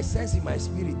 I sense in my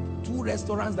spirit, 2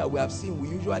 restaurants that we have seen we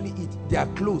usually eat, they are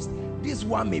closed. This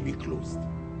one may be closed.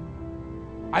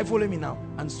 I follow me now.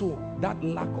 And so that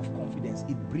lack of confidence,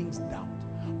 it brings doubt.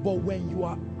 But when you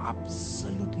are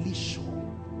absolutely sure,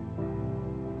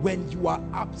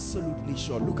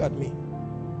 look at me.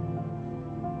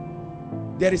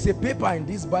 There is a paper in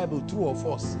this Bible, true or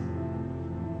false?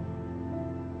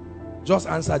 Just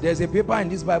answer. There's a paper in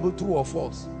this Bible, true or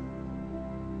false?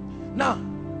 Now,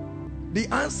 the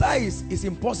answer is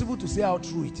impossible to say how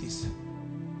true it is.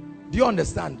 Do you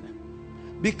understand?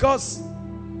 Because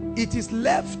it is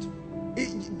left, it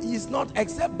is not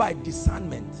except by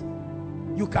discernment.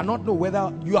 You cannot know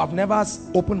whether, you have never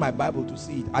opened my Bible to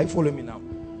see it. I follow me now.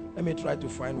 Let me try to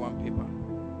find one paper.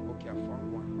 Okay, I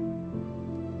found one.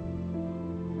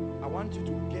 I want you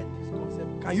to get this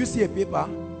concept. Can you see a paper?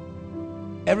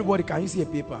 Everybody, can you see a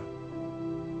paper?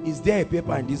 Is there a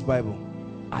paper in this Bible?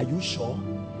 Are you sure?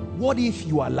 What if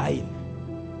you are lying?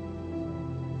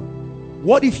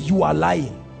 What if you are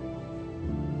lying?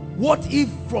 What if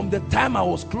from the time I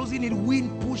was closing it,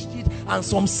 wind pushed it and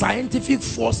some scientific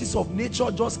forces of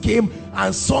nature just came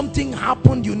and something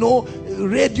happened, you know,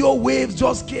 radio waves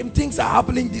just came, things are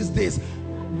happening these days.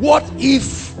 What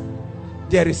if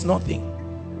there is nothing?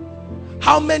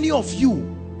 How many of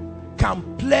you can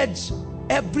pledge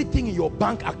everything in your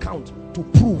bank account to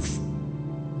prove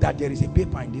that there is a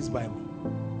paper in this Bible?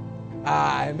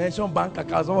 I mentioned bank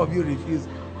account, some of you refuse.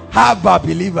 Harbor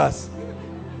believers.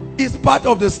 It's part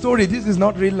of the story. This is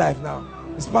not real life now.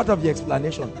 It's part of the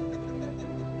explanation.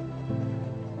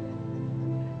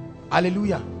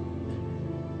 Hallelujah.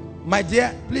 My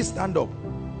dear, please stand up.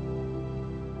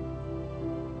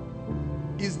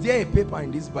 Is there a paper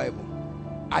in this Bible?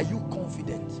 Are you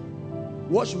confident?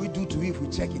 What should we do to it if we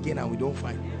check again and we don't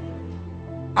find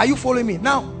it? Are you following me?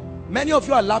 Now, many of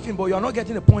you are laughing, but you are not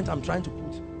getting the point I'm trying to put.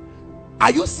 Are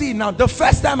you seeing now? The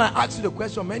first time I asked you the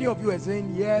question, many of you are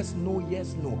saying yes, no,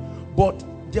 yes, no. But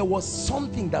there was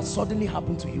something that suddenly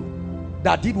happened to you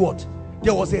that did what?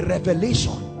 There was a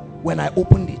revelation when I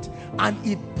opened it, and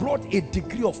it brought a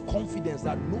degree of confidence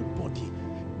that nobody.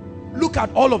 Look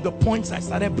at all of the points I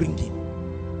started bringing.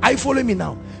 Are you following me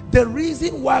now? The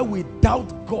reason why we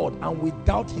doubt God and we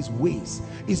doubt his ways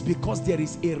is because there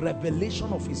is a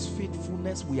revelation of his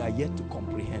faithfulness we are yet to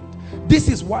comprehend. This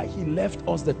is why he left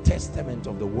us the testament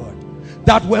of the word,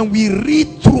 that when we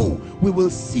read through, we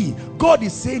will see. God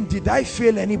is saying, did I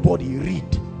fail anybody?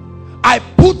 Read. I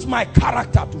put my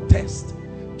character to test.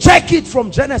 Check it from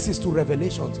Genesis to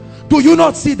Revelations. Do you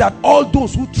not see that all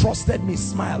those who trusted me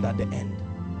smiled at the end?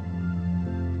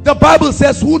 The Bible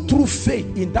says, who through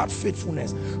faith in that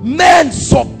faithfulness, men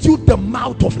subdued the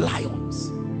mouth of lions.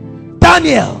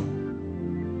 Daniel,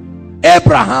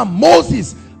 Abraham,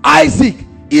 Moses, Isaac,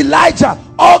 Elijah,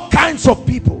 all kinds of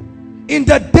people. In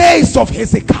the days of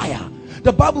Hezekiah,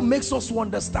 the Bible makes us to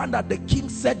understand that the king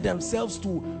set themselves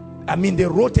to, they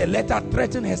wrote a letter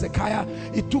threatening Hezekiah.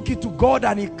 He took it to God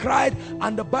and he cried,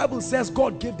 and the Bible says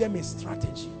God gave them a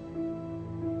strategy.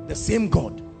 The same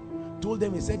God told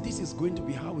them, he said, this is going to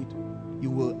be how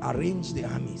you will arrange the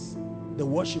armies. The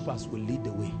worshippers will lead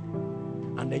the way,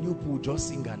 and then you people will just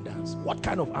sing and dance. What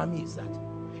kind of army is that?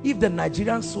 If the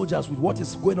Nigerian soldiers, with what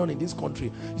is going on in this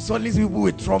country, suddenly people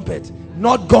with trumpet,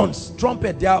 not guns,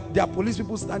 trumpet, there are police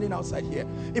people standing outside here.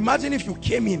 Imagine if you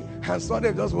came in and saw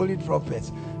them just holding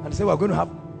trumpets and say, we're going to have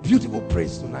beautiful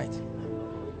praise tonight.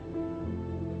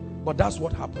 But that's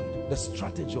what happened, the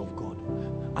strategy of God.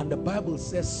 And the Bible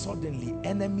says suddenly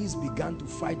enemies began to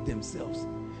fight themselves.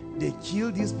 They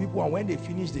killed these people, and when they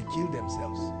finished, they killed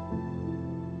themselves.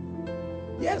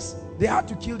 Yes, they had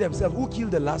to kill themselves. Who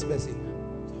killed the last person?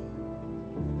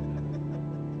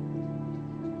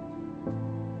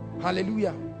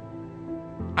 Hallelujah.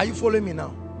 Are you following me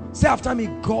now? Say after me,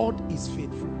 God is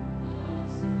faithful.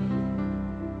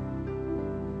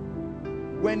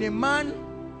 When a man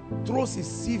throws his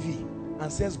CV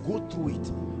and says, go through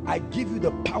it, I give you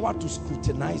the power to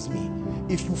scrutinize me.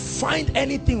 If you find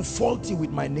anything faulty with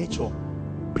my nature,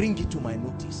 bring it to my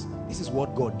notice. This is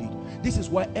what God did. This is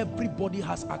why everybody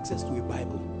has access to a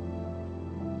Bible.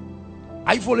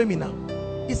 Are you following me now?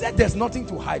 He said there's nothing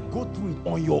to hide. Go through it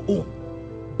on your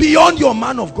own, beyond your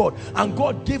man of God. And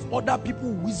God gave other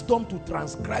people wisdom to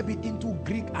transcribe it into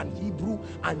Greek and Hebrew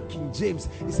and King James.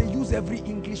 He said use every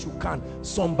English you can.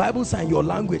 Some Bibles are in your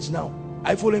language now.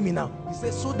 Are you following me now? He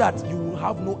says so that you will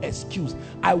have no excuse.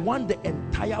 I want the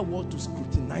entire world to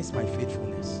scrutinize my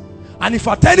faithfulness. And if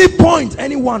at any point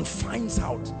anyone finds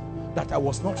out that I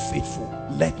was not faithful,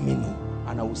 let me know,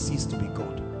 and I will cease to be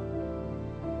God.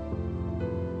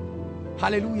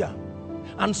 Hallelujah.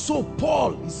 And so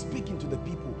Paul is speaking to the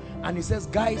people, and he says,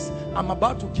 guys, I'm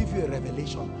about to give you a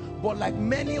revelation. But like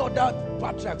many other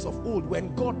patriarchs of old,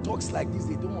 when God talks like this,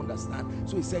 they don't understand.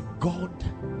 So he said, God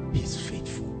is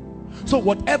faithful. So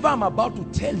whatever I'm about to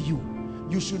tell you,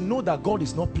 you should know that God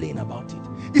is not playing about it.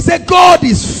 He said, God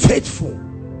is faithful,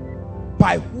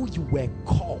 by who you were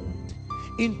called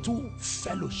into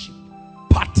fellowship,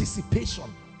 participation,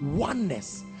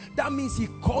 oneness. That means he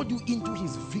called you into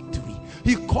his victory.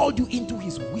 He called you into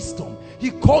his wisdom.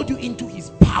 He called you into his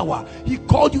power. He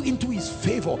called you into his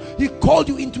favor. He called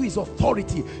you into his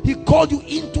authority. He called you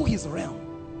into his realm.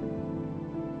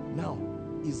 Now,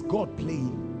 is God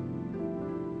playing?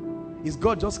 Is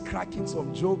God just cracking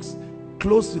some jokes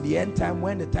close to the end time,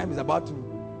 when the time is about to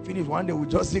finish? One day we'll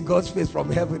just see God's face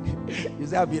from heaven. You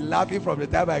say, I've been laughing from the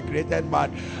time I created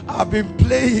man. I've been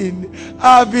playing.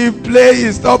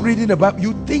 Stop reading the Bible.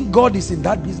 You think God is in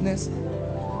that business?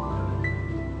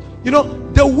 You know,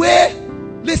 the way,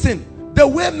 listen, the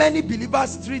way many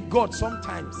believers treat God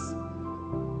sometimes,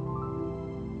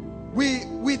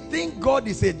 we think God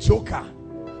is a joker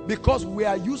because we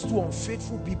are used to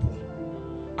unfaithful people.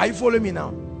 Are you following me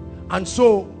now? And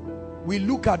so we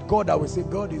look at God and we say,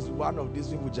 God is one of these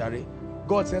people, Jare.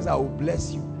 God says, I will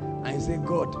bless you. And you say,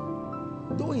 God,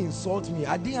 don't insult me.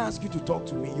 I didn't ask you to talk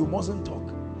to me. You mustn't talk.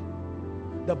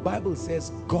 The Bible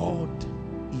says God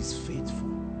is faithful.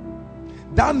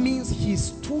 That means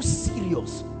he's too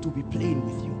serious to be playing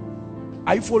with you.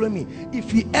 Are you following me? If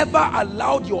he ever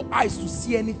allowed your eyes to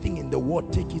see anything in the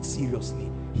world, take it seriously.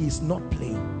 He is not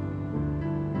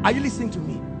playing. Are you listening to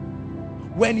me?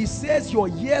 When he says your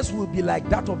years will be like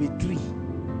that of a tree,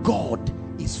 God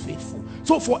is faithful.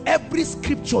 So for every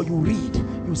scripture you read,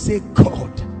 you say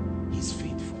God is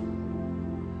faithful.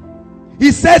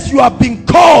 He says you have been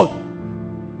called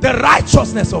the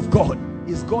righteousness of God.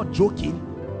 Is God joking?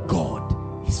 God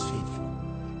is faithful.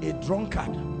 A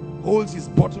drunkard holds his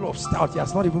bottle of stout. He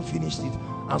has not even finished it,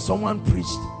 and someone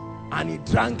preached and he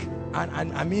drank,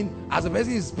 and I mean, as the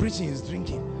person is preaching, he's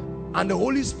drinking, and the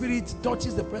Holy Spirit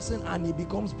touches the person and he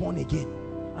becomes born again.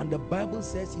 And the Bible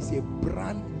says he's a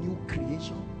brand new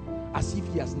creation, as if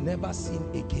he has never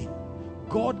sinned again.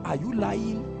 God, are you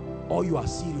lying or you are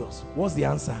serious? What's the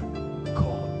answer?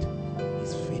 God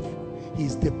is faithful. He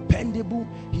is dependable.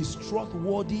 He's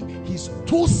trustworthy. He's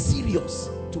too serious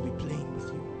to be playing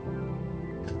with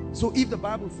you. So if the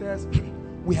Bible says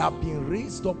we have been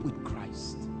raised up with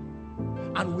Christ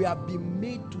and we have been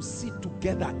made to sit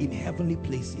together in heavenly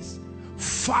places,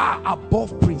 far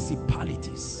above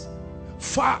principalities,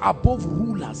 far above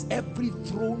rulers, every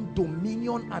throne,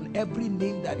 dominion, and every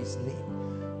name that is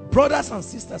named. Brothers and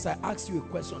sisters, I ask you a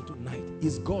question tonight.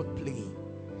 Is God playing?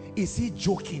 Is he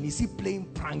joking? Is he playing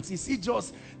pranks? Is he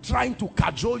just trying to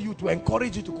cajole you, to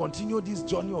encourage you to continue this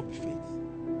journey of faith?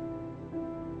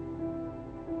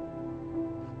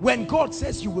 When God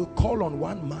says you will call on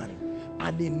one man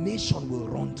and a nation will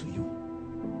run to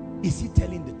you, is he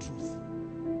telling the truth?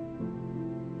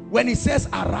 When he says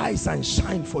arise and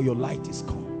shine, for your light is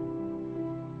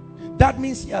come, that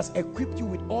means he has equipped you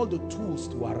with all the tools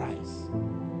to arise.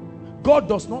 God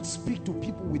does not speak to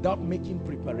people without making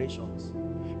preparations.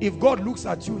 If God looks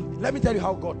at you, let me tell you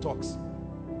how God talks.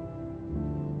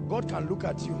 God can look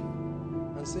at you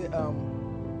and say,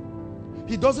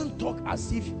 he doesn't talk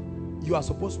as if you are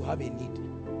supposed to have a need.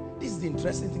 This is the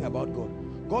interesting thing about God.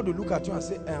 God will look at you and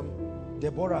say,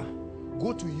 Deborah,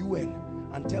 go to UN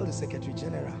and tell the Secretary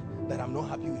General that I'm not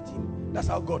happy with him. That's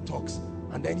how God talks.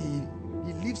 And then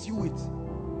he leaves you with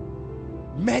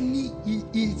many,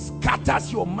 he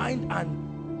scatters your mind and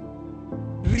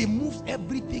removes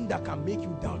everything that can make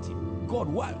you doubt him. God,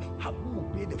 why? Who will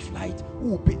pay the flight? Who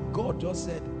will pay? God just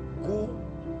said, go.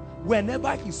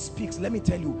 Whenever he speaks, let me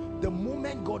tell you, the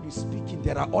moment God is speaking,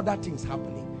 there are other things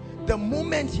happening. The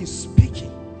moment he's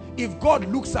speaking, if God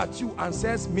looks at you and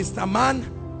says, Mr. Man,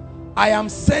 I am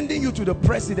sending you to the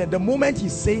president, the moment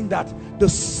he's saying that, the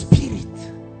Spirit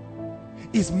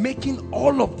is making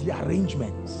all of the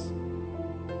arrangements.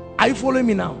 Are you following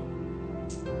me now?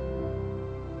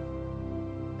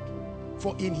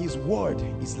 For in his word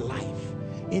is life.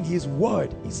 In his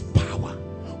word is power.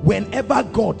 Whenever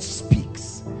God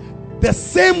speaks, the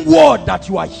same word that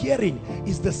you are hearing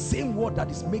is the same word that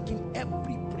is making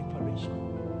every preparation.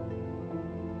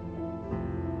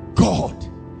 God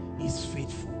is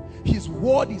faithful. His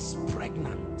word is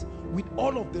pregnant with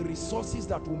all of the resources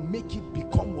that will make it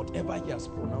become whatever he has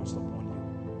pronounced upon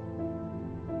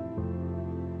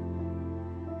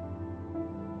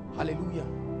you. Hallelujah.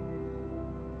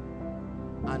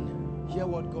 And hear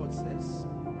what God says.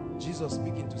 Jesus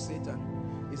speaking to Satan.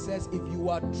 He says, if you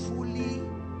are truly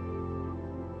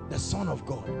the Son of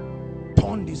God,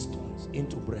 turn these stones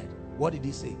into bread. What did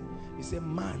he say? He said,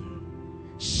 man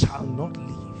shall not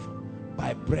live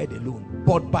by bread alone,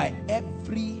 but by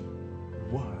every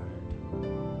word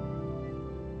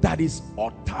that is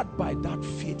uttered by that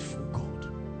faithful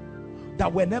God.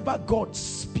 That whenever God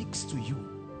speaks to you,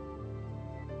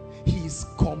 he is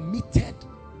committed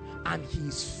and he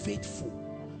is faithful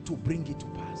to bring it to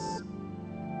pass.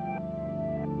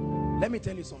 Let me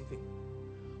tell you something.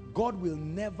 God will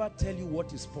never tell you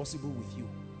what is possible with you,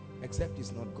 except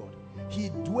it's not God. He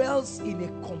dwells in a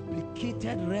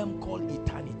complicated realm called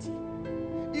eternity.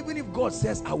 Even if God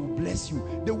says, I will bless you,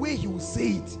 the way he will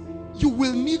say it, you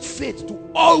will need faith to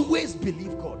always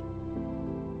believe God.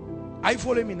 Are you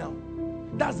following me now?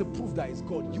 That's the proof that it's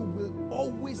God. You will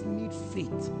always need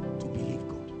faith to believe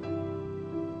God.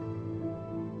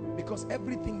 Because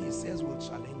everything he says will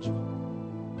challenge you.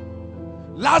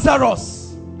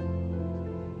 Lazarus,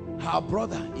 her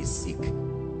brother, is sick.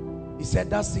 He said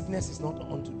that sickness is not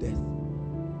unto death.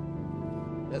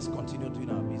 Let's continue doing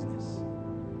our business.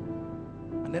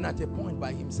 And then at a point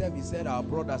by himself, he said, our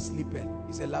brother sleepeth.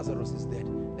 He said, Lazarus is dead.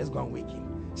 Let's go and wake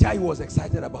him. See how he was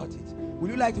excited about it.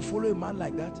 Would you like to follow a man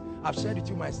like that? I've shared with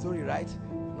you my story, right?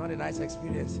 Not a nice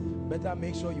experience. Better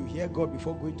make sure you hear God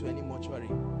before going to any mortuary.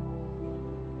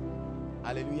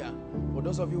 Hallelujah. For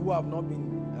those of you who have not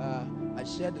been, I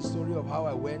shared the story of how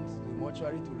I went to the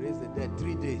mortuary to raise the dead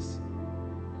 3 days.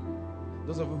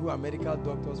 Those of you who are medical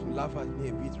doctors will laugh at me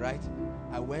a bit, right?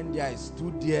 I went there, I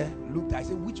stood there, looked, I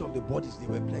said, which of the bodies? There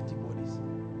were plenty bodies.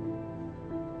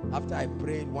 After I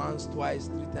prayed once, twice,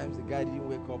 3 times, the guy didn't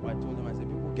wake up. I told him, I said,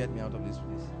 people, get me out of this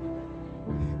place.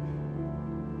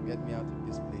 Get me out of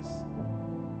this place.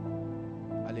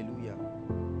 Hallelujah.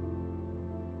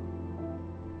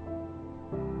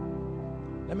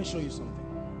 Let me show you something.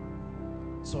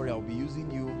 Sorry, I'll be using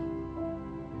you.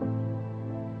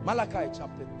 Malachi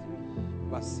chapter 3,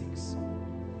 verse 6.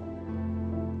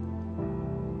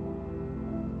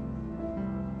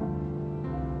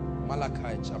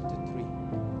 Malachi chapter 3.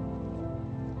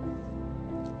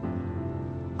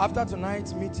 After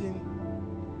tonight's meeting,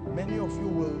 many of you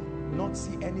will not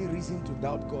see any reason to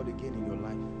doubt God again in your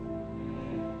life.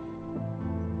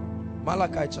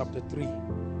 Malachi chapter 3.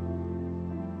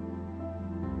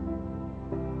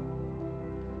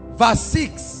 Verse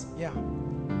 6. Yeah.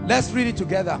 Let's read it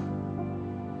together.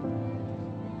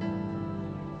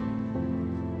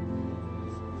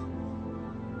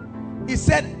 He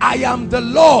said, I am the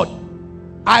Lord.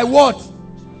 I what?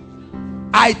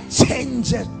 I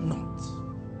change it not.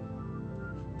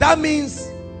 That means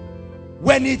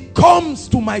when it comes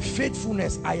to my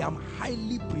faithfulness, I am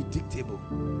highly predictable.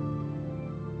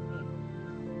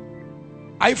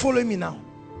 Are you following me now?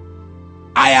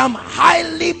 I am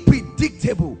highly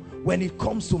predictable when it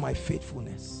comes to my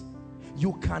faithfulness.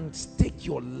 You can stake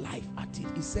your life at it.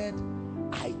 He said,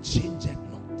 I change it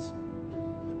not.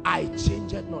 I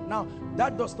change it not. Now,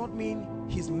 that does not mean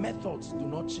his methods do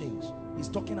not change. He's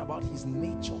talking about his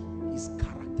nature, his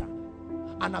character.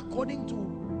 And according to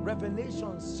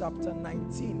Revelations chapter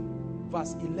 19,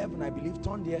 verse 11, I believe,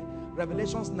 turn there.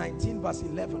 Revelations 19, verse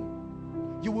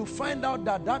 11. You will find out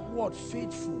that that word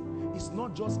faithful is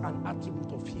not just an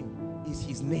attribute of him. It's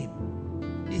his name.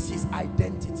 It's his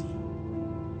identity.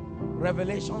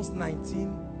 Revelations 19.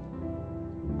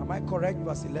 Am I correct?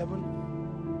 Verse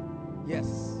 11.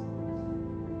 Yes.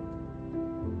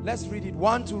 Let's read it.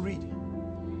 One to read.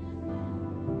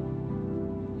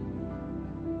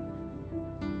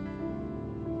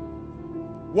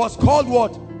 Was called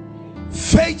what?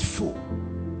 Faithful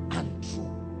and true.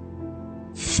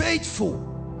 Faithful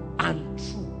and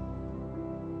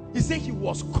true. He said he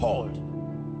was called.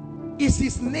 is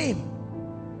his name,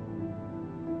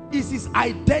 is his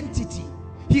identity.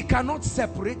 He cannot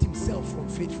separate himself from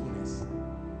faithfulness.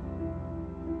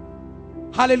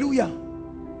 Hallelujah.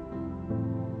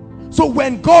 So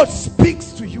when God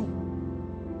speaks to you,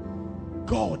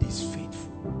 God is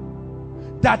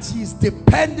faithful. That he is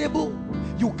dependable.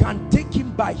 You can take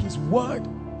him by his word.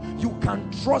 You can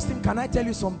trust him. Can I tell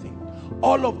you something?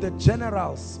 All of the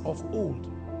generals of old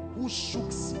who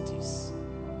shook cities,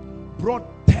 brought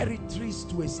territories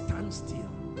to a standstill,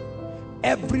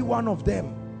 every one of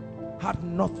them had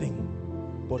nothing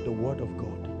but the word of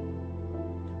God.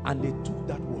 And they took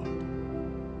that word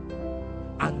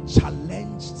and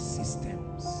challenged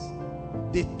systems.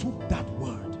 They took that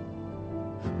word.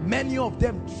 Many of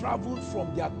them traveled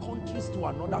from their countries to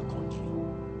another country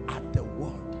at the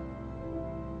word.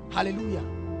 Hallelujah.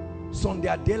 Sunday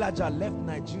Adelaja left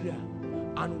Nigeria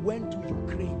and went to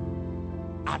Ukraine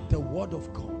at the word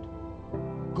of God.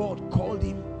 God called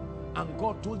him and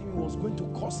God told him he was going to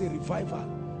cause a revival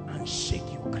and shake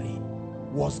Ukraine.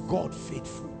 Was God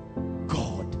faithful?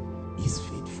 God is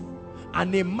faithful.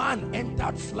 And a man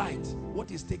entered flight.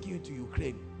 What is taking you to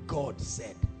Ukraine? God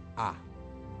said.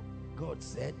 God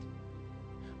said.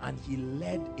 And he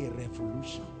led a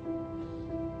revolution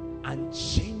and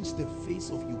changed the face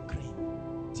of Ukraine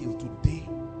till today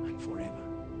and forever.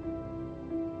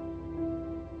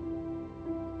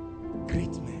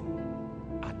 Great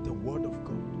men at the word of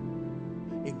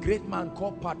God. A great man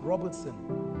called Pat Robertson,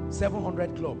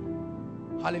 700 Club.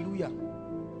 Hallelujah.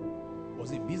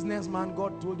 Was a businessman.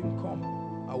 God told him, come,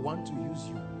 I want to use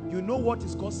you. You know what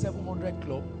is called 700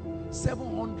 Club?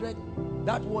 700,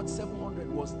 that word 700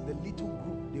 was the little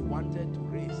group they wanted to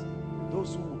raise.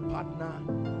 Those who would partner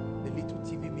the little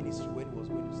TV ministry when he was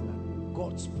going to start.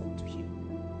 God spoke to him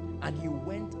and he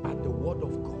went at the word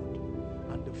of God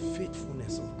and the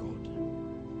faithfulness of God.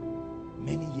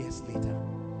 Many years later,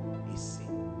 he's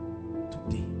seen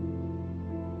today.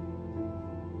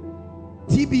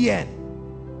 TBN.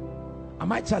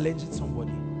 Am I challenging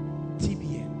somebody?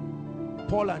 TBN.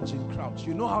 Paul and Jim Crouch.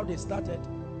 You know how they started?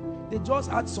 They just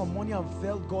had some money and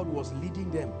felt God was leading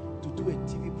them to do a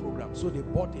TV program. So they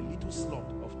bought a little slot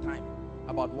of time,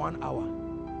 about 1 hour.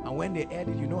 And when they aired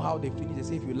it, you know how they finished? They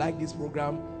say, if you like this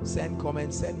program, send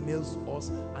comments, send mails to us.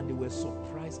 And they were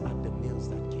surprised at the mails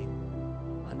that came.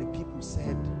 And the people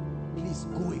said, please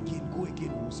go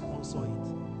again, we'll sponsor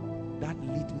it. That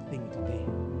little thing today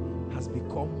has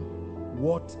become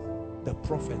what the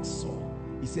prophet saw.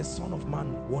 He says, Son of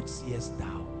man, what seest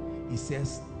thou? He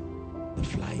says, the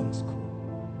flying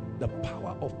scroll, the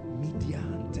power of media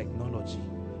and technology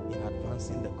in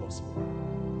advancing the gospel.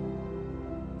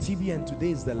 TBN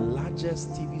today is the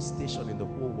largest TV station in the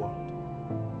whole world,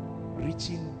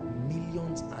 reaching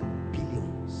millions and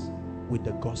billions with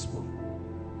the gospel,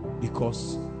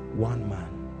 because one man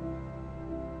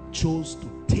chose to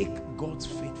take God's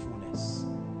faithfulness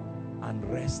and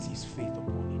rest his faith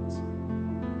upon it.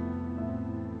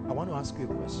 I want to ask you a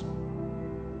question.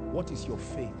 What is your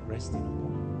faith resting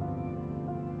upon?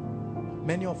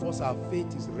 Many of us, our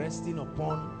faith is resting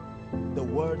upon the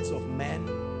words of men.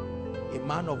 A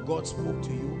man of God spoke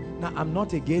to you. Now, I'm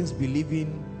not against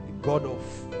believing the God of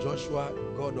JoShUa,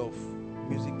 God of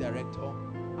music director.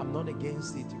 I'm not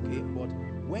against it, okay? But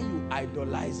when you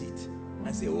idolize it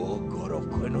and say, oh, God of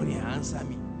Koinonia, answer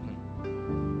me.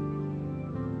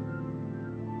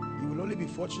 You will only be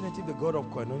fortunate if the God of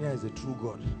Koinonia is the true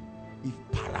God. If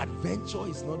peradventure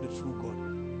is not the true God,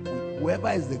 whoever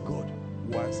is the God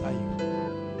will answer you.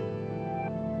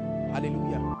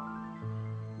 Hallelujah.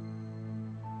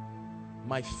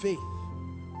 My faith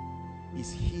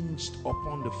is hinged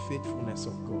upon the faithfulness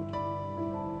of God.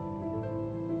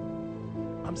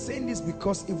 I'm saying this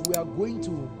because if we are going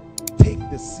to take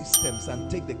the systems and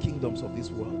take the kingdoms of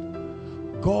this world,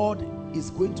 God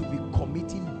is going to be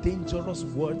committing dangerous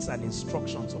words and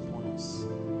instructions upon us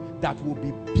that will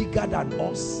be bigger than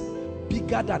us,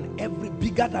 bigger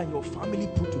than your family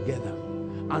put together.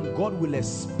 And God will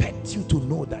expect you to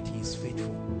know that he is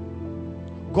faithful.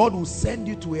 God will send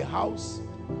you to a house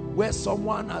where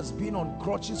someone has been on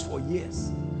crutches for years,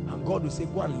 and God will say,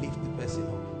 go and lift the person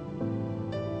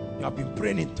up. You have been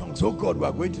praying in tongues. Oh God, we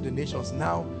are going to the nations.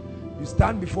 Now you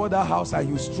stand before that house and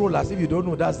you stroll as if you don't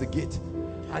know that's the gate,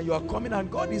 and you are coming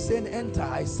and God is saying, enter,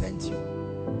 I sent you.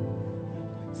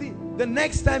 See, the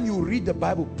next time you read the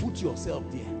Bible, put yourself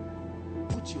there.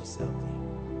 Put yourself there.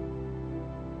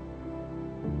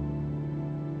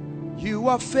 You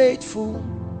are faithful,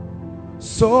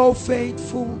 so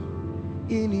faithful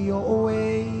in your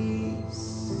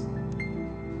ways.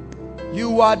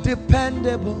 You are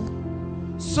dependable,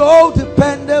 so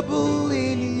dependable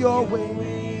in your way.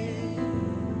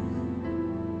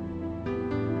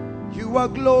 You are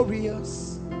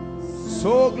glorious,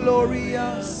 so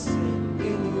glorious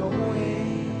in your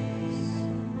ways.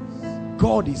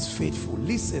 God is faithful.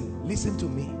 Listen, listen to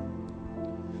me.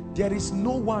 There is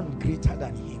no one greater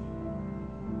than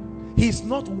him. He is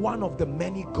not one of the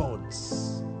many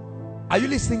gods. Are you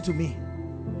listening to me?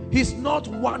 He's not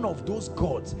one of those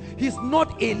gods. He's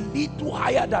not a little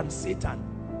higher than Satan.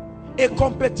 A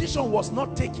competition was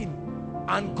not taken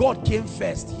and God came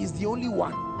first. He's the only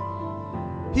one.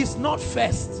 He's not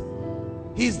first.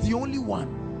 He's the only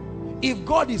one. If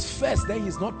God is first, then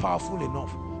he's not powerful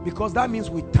enough, because that means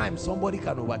with time somebody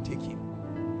can overtake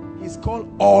him. He's called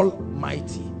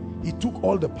Almighty. He took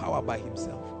all the power by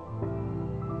himself.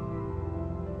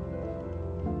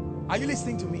 Are you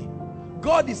listening to me?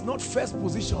 God is not first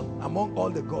position among all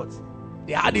the gods.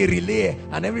 They had a relay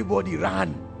and everybody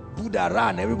ran. Buddha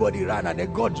ran, everybody ran, and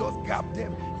then God just grabbed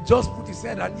them. He just put his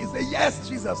head and he said, yes,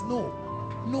 Jesus. No,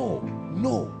 no,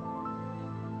 no.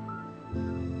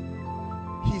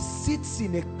 He sits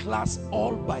in a class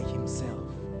all by himself.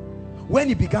 When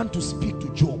he began to speak to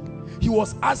Job, he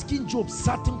was asking Job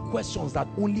certain questions that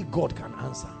only God can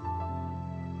answer.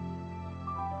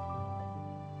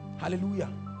 Hallelujah.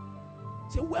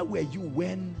 So where were you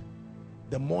when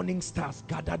the morning stars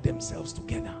gathered themselves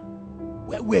together?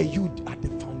 Where were you at the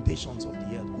foundations of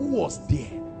the earth? Who was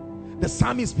there? The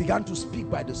psalmist began to speak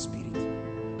by the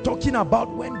Spirit, talking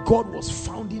about when God was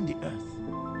founding the earth.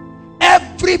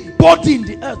 Everybody in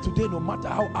the earth today, no matter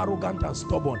how arrogant and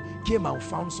stubborn, came and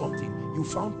found something. You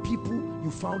found people,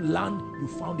 you found land, you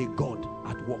found a God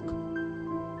at work.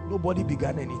 Nobody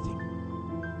began anything.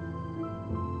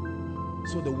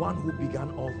 So the one who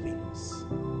began all things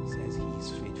says he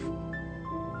is faithful.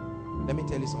 Let me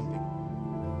tell you something.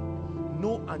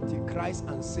 No Antichrist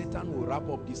and Satan will wrap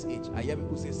up this age. I hear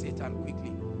people say Satan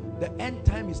quickly. The end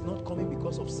time is not coming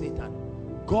because of Satan.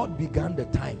 God began the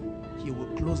time. He will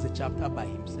close the chapter by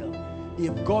himself.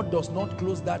 If God does not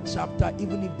close that chapter,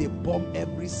 even if they bomb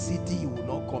every city, he will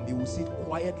not come. He will sit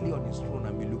quietly on his throne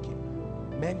and be looking.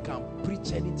 Men can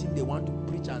preach anything they want to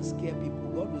preach and scare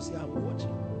people. God will say, I'm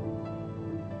watching.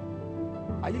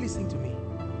 Are you listening to me?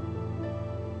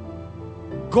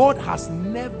 God has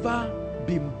never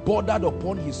been bothered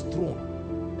upon his throne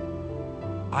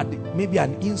at maybe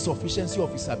an insufficiency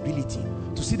of his ability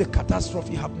to see the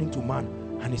catastrophe happening to man,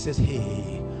 and he says,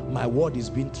 hey, my word is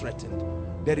being threatened.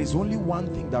 There is only one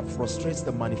thing that frustrates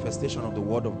the manifestation of the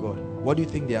word of God. What do you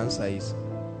think the answer is?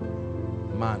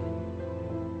 Man.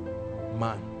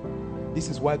 Man. This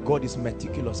is why God is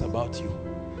meticulous about you.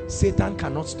 Satan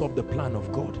cannot stop the plan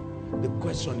of God. The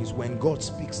question is, when God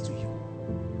speaks to you,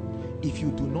 if you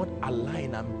do not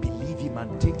align and believe him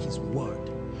and take his word,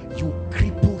 you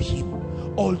cripple him,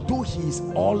 although he is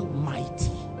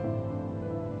almighty.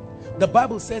 The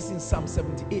Bible says in Psalm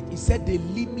 78, it said they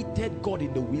limited God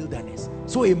in the wilderness.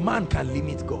 So a man can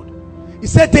limit God. He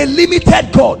said they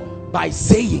limited God by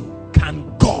saying,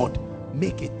 can God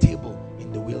make a table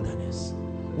in the wilderness?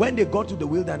 When they got to the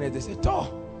wilderness, they said,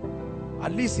 oh,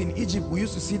 at least in Egypt we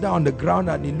used to sit down on the ground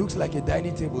and it looks like a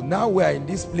dining table. Now we are in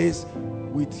this place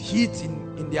with heat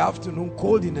in the afternoon,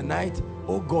 cold in the night.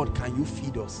 Oh God, can you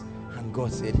feed us? And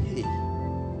God said, hey,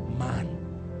 man.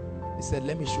 He said,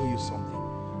 let me show you something.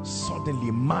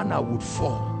 Suddenly manna would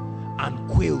fall and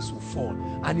quails would fall.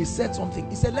 And he said something.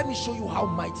 He said, let me show you how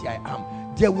mighty I am.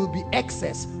 There will be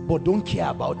excess, but don't care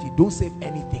about it. Don't save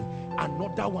anything.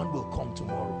 Another one will come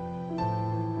tomorrow.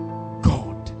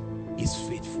 God is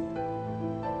faithful.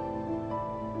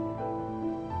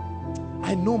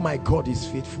 I know my God is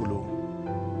faithful. Oh,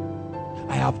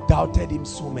 I have doubted him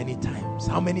so many times.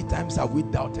 How many times have we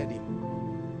doubted him?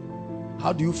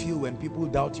 How do you feel when people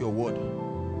doubt your word?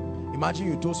 Imagine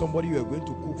you told somebody you are going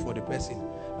to cook for the person,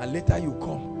 and later you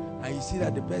come and you see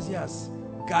that the person has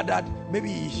gathered,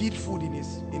 maybe he hid food in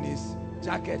his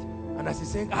jacket, and as he's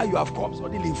saying, you have come,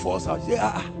 suddenly he falls out. You say,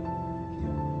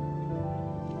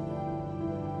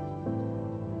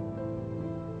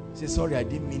 Say, sorry, I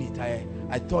didn't mean it.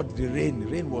 I thought the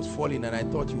rain was falling and I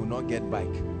thought you would not get back.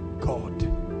 God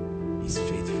is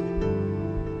faithful.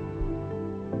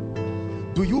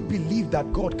 Do you believe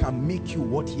that God can make you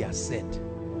what he has said?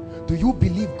 Do you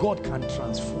believe God can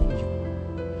transform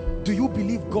you? Do you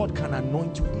believe God can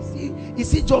anoint you?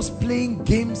 Is he just playing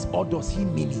games, or does he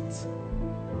mean it?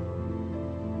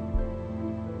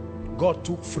 God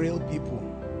took frail people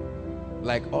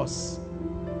like us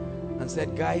and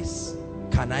said, guys,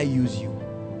 can I use you?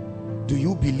 Do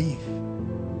you believe?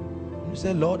 You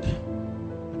say, Lord,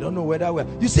 I don't know whether we're...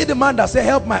 You see the man that said,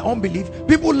 help my unbelief.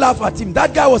 People laugh at him.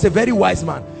 That guy was a very wise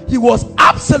man. He was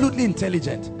absolutely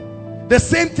intelligent. The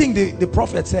same thing the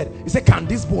prophet said. He said, can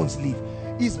these bones live?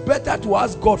 It's better to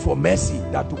ask God for mercy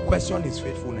than to question his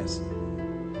faithfulness.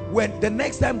 When the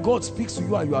next time God speaks to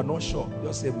you and you are not sure,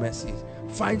 just say mercy.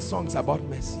 Find songs about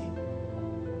mercy.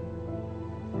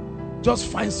 Just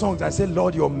find songs and say,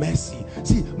 Lord, your mercy.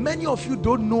 See, many of you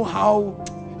don't know how,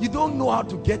 you don't know how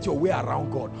to get your way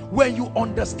around God. When you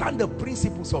understand the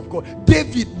principles of God,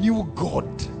 David knew God.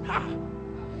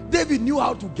 David knew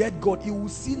how to get God. He will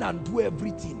sin and do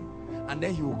everything, and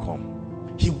then he will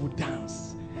come. He will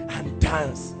dance and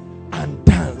dance and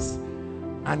dance,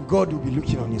 and God will be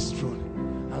looking on his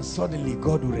throne, and suddenly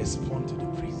God will respond to the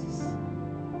praises.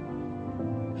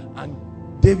 And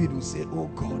David will say, oh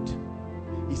God,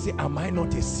 he said, am I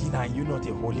not a sinner and you not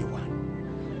a holy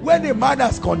one? When a man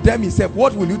has condemned himself,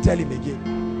 what will you tell him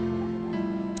again?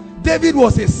 David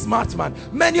was a smart man.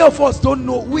 Many of us don't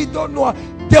know. We don't know.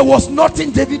 There was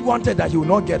nothing David wanted that he would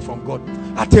not get from God.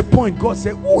 At a point, God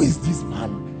said, who is this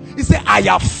man? He said, I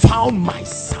have found my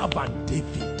servant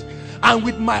David, and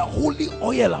with my holy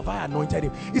oil have I anointed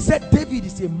him. He said, David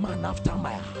is a man after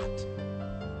my heart.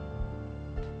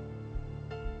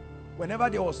 Whenever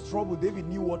there was trouble, David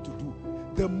knew what to do.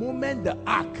 The moment the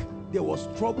ark, there was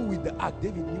trouble with the ark,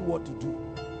 David knew what to do.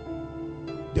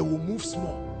 They will move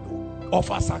small,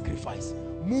 offer sacrifice.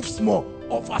 Move small,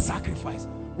 offer sacrifice.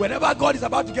 Whenever God is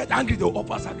about to get angry, they will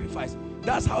offer sacrifice.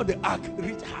 That's how the ark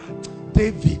reached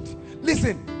David.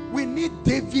 Listen, we need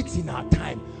Davids in our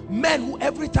time. Men who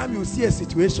every time you see a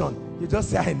situation, you just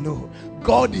say, I know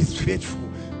God is faithful.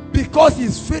 Because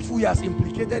he's faithful, he has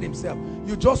implicated himself.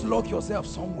 You just lock yourself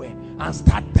somewhere and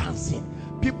start dancing.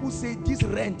 People say, this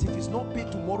rent, if it's not paid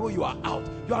tomorrow, you are out.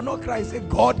 You are not crying. Say,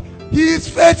 God, he is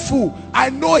faithful. I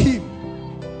know him.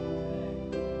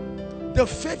 The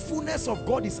faithfulness of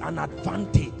God is an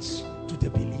advantage to the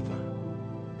believer.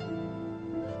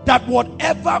 That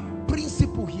whatever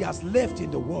principle he has left in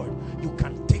the world, you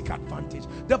can take advantage.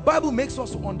 The Bible makes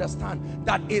us to understand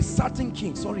that a certain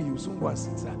king, sorry, you soon go and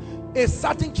sit there. A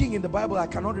certain king in the Bible, I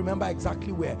cannot remember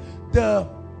exactly where,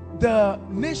 the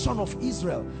nation of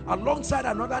Israel alongside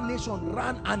another nation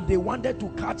ran and they wanted to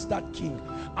catch that king.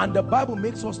 And the Bible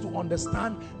makes us to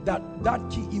understand that that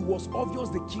king, it was obvious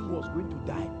the king was going to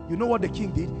die. You know what the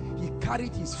king did? He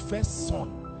carried his first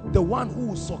son, the one who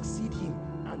would succeed him,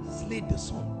 and slayed the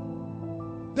son.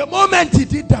 The moment he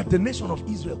did that, the nation of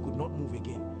Israel could not move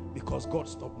again, because God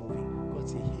stopped moving. God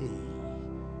said, hey,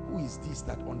 who is this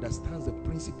that understands the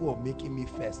principle of making me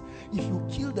first? If you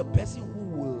kill the person who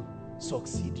will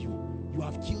succeed you, you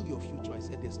have killed your future. I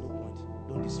said, there's no point.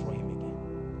 Don't destroy him again.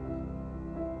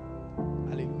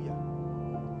 Hallelujah.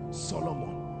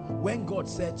 Solomon, when God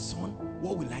said, son,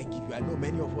 what will I give you? I know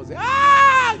many of us say,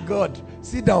 God,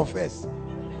 sit down first.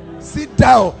 Sit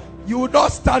down. You will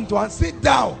not stand to and sit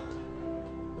down.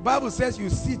 The Bible says you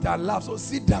sit and laugh, so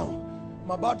sit down.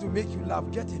 I'm about to make you laugh.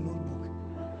 Get a notebook.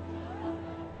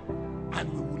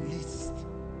 And we will list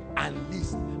and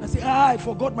list and say, I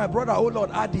forgot my brother. Oh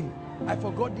Lord, add him. I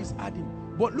forgot this, add him.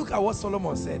 But look at what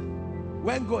Solomon said.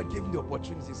 When God gave him the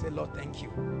opportunity, he said, Lord, thank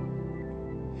you.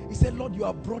 He said, Lord, you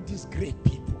have brought these great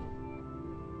people.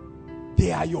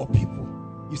 They are your people.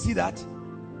 You see that?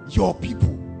 Your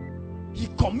people. He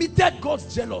committed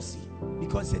God's jealousy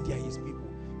because he said, they are his people.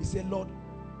 He said, Lord,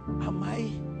 am I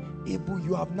able?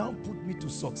 You have now put me to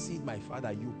succeed my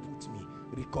father. You put me,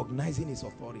 recognizing his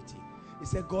authority. He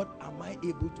said, God, am I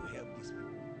able to help these people?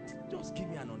 Just give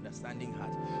me an understanding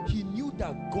heart. He knew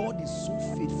that God is so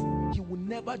faithful. He will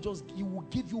never just, he will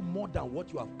give you more than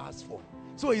what you have asked for.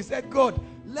 So he said, God,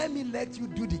 let me let you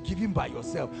do the giving by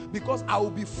yourself, because I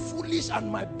will be foolish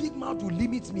and my big mouth will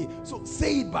limit me. So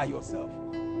say it by yourself.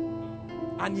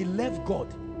 And he left God.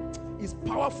 It's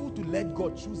powerful to let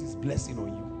God choose his blessing on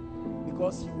you,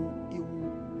 because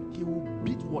he will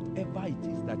beat whatever it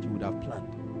is that you would have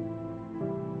planned.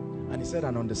 And he said,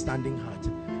 an understanding heart.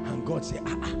 And God said,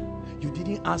 you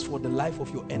didn't ask for the life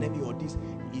of your enemy or this.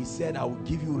 He said, I will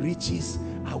give you riches,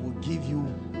 I will give you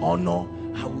honor,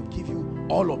 I will give you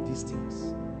all of these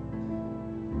things.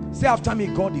 Say after me,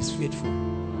 God is faithful.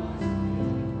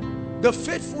 The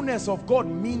faithfulness of God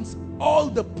means all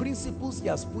the principles he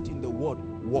has put in the word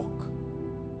work.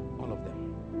 All of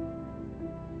them.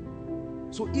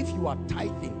 So if you are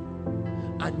tithing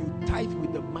and you tithe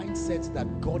with the mindset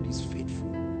that God is faithful,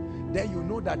 then you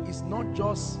know that it's not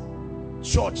just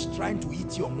church trying to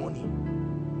eat your money.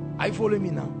 Are you following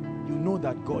me now? You know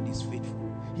that God is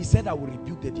faithful. He said, I will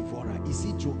rebuke the devourer. Is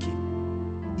he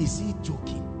joking? Is he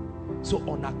joking? So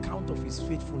on account of his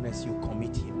faithfulness, you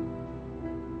commit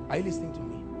him. Are you listening to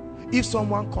me? If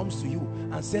someone comes to you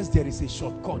and says there is a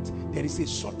shortcut, there is a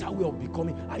shorter way of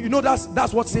becoming, and you know that's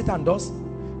what Satan does.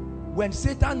 When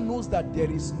Satan knows that there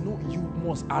is no, you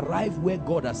must arrive where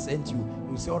God has sent you,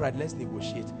 he will say, all right, let's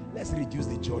negotiate. Let's reduce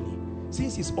the journey.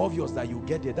 Since it's obvious that you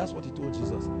get there, that's what he told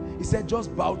Jesus. He said,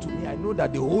 just bow to me. I know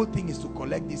that the whole thing is to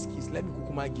collect these keys. Let me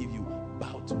kukuma give you.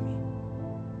 Bow to me.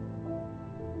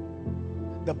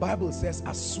 The Bible says,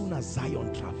 as soon as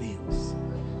Zion travails,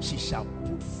 she shall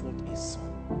put forth a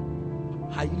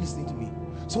son. Are you listening to me?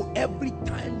 So every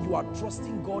time you are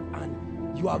trusting God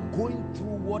and you are going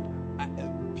through what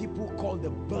people call the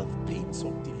birth pains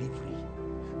of delivery,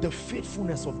 the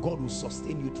faithfulness of God will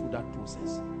sustain you through that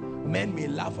process. Men may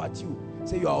laugh at you,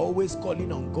 say you are always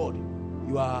calling on God,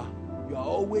 you are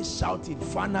always shouting,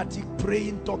 fanatic,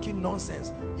 praying, talking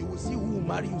nonsense. You will see who will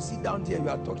marry you. Sit down there, you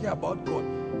are talking about God.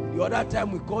 The other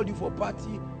time we called you for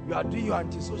party, you are doing your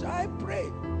antisocial. I pray,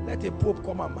 let a pope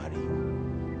come and marry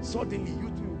you. Suddenly you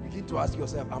too begin to ask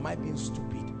yourself, am I being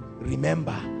stupid?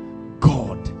 Remember,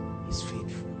 God is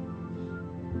faithful.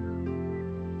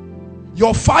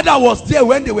 Your father was there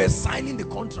when they were signing the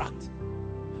contract,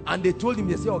 and they told him,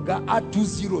 they say, oh God, add 2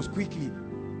 zeros quickly,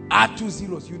 add 2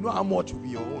 zeros, you know how much will be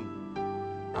your own.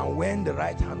 And when the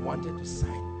right hand wanted to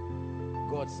sign,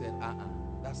 God said,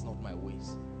 that's not my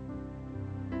ways.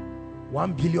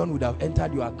 1 billion would have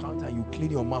entered your account and you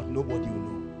clean your mouth, nobody will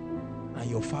know. And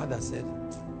your father said,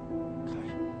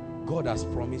 God has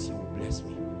promised he will bless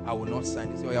me, I will not sign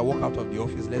it. He said, oh yeah, walk out of the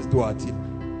office, let's do our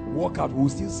thing. Walk out, we will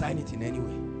still sign it in any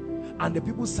way. And the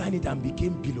people signed it and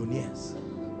became billionaires.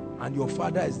 And your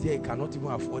father is there, he cannot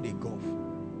even afford a golf.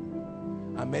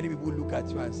 And many people look at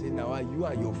you and say, now you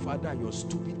are your father and your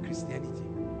stupid Christianity.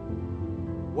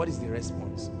 What is the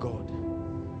response? God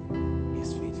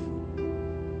is faithful.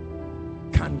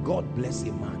 Can God bless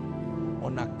a man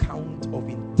on account of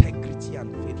integrity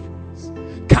and faithfulness?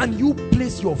 Can you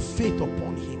place your faith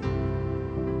upon him?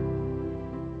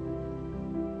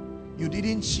 You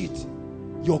didn't cheat.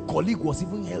 Your colleague was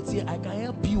even healthy. I can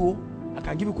help you. I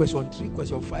can give you question 3,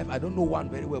 question 5. I don't know one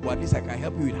very well, but at least I can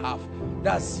help you with half.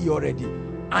 That's C already.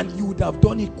 And you would have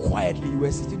done it quietly. You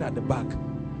were sitting at the back.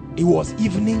 It was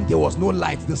evening. There was no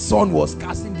light. The sun was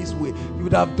casting this way. You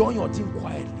would have done your thing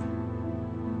quietly.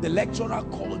 The lecturer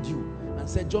called you and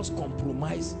said, just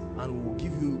compromise and we'll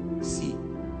give you C.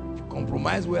 If you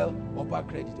compromise well, upper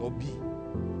credit or B.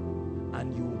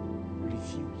 And you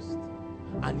refused.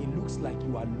 And it looks like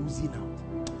you are losing out.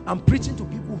 I'm preaching to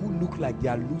people who look like they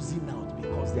are losing out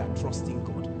because they are trusting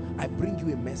God. I bring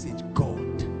you a message.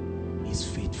 God is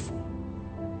faithful.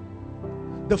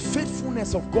 The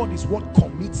faithfulness of God is what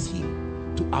commits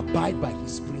him to abide by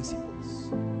his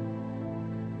principles.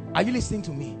 Are you listening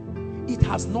to me? It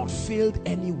has not failed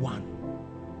anyone.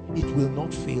 It will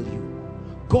not fail you.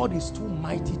 God is too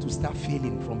mighty to start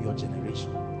failing from your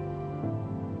generation.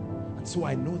 And so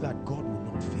I know that God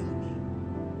will not fail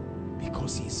me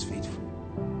because he is faithful.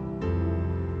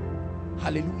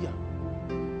 Hallelujah.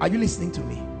 Are you listening to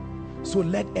me? So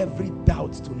let every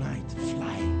doubt tonight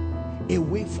fly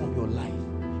away from your life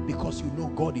because you know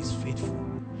God is faithful.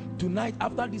 Tonight,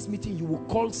 after this meeting, you will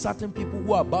call certain people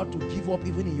who are about to give up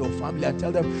even in your family and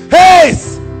tell them, hey,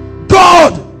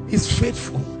 God is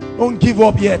faithful. Don't give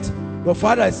up yet. Your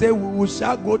father say, we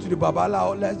shall go to the Babala,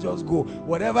 or let's just go.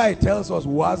 Whatever he tells us,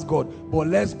 we'll ask God, but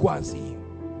let's go and see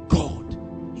him. God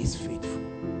is faithful.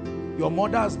 Your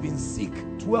mother has been sick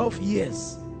 12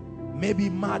 years, maybe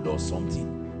mad or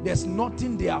something. There's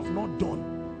nothing they have not done.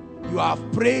 You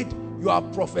have prayed, you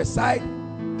have prophesied.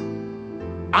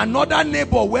 Another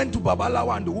neighbor went to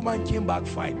Babalawa and the woman came back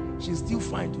fine. She's still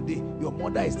fine today. Your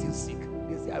mother is still sick.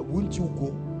 They say, won't you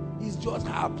go? It's just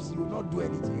herbs. You will not do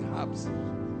anything. Herbs.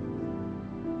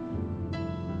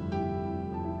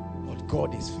 But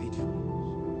God is faithful.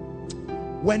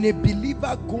 When a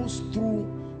believer goes through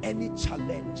any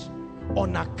challenge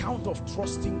on account of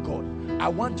trusting God, I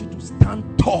want you to stand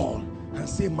tall and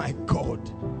say, my God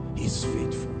is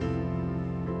faithful.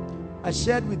 I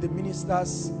shared with the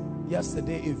ministers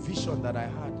yesterday a vision that I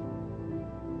had.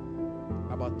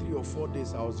 About 3 or 4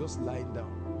 days I was just lying down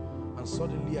and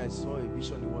suddenly I saw a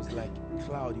vision. It was like a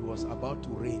cloud. It was about to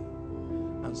rain,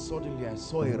 and suddenly I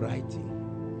saw a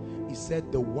writing. He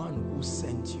said, the one who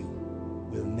sent you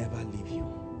will never leave you.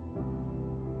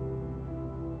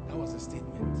 That was the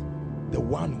statement. The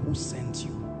one who sent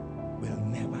you will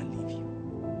never leave you.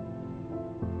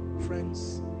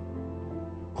 Friends,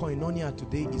 Koinonia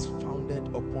today is founded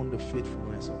upon the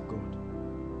faithfulness of God.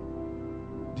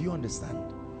 Do you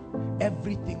understand?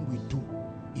 Everything we do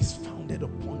is founded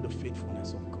upon the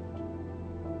faithfulness of God.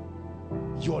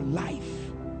 Your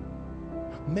life,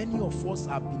 many of us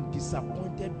have been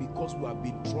disappointed because we have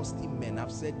been trusting men. I've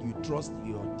said you trust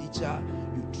your teacher,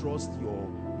 you trust your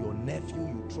nephew,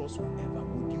 you trust whoever.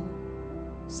 Would you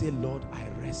Say, Lord, I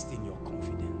rest in your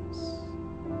confidence.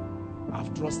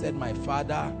 I've trusted my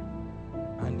father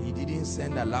and he didn't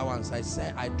send allowance. I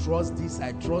said, I trust this,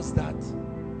 I trust that.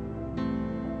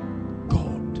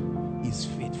 God is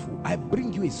faithful. I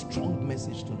bring you a strong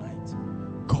message tonight.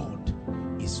 God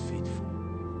is faithful.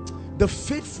 The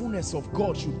faithfulness of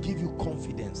God should give you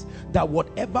confidence that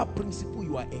whatever principle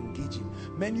you are engaging,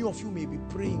 many of you may be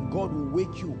praying, God will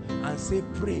wake you and say,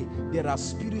 pray. There are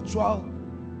spiritual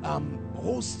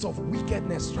hosts of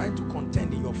wickedness trying to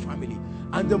contend in your family.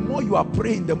 And the more you are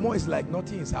praying, the more it's like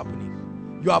nothing is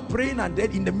happening. You are praying and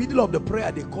then in the middle of the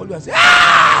prayer, they call you and say,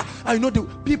 ah! I know the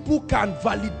people can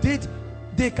validate,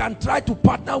 they can try to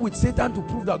partner with Satan to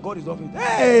prove that God is not faithful.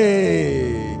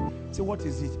 Hey! Say, what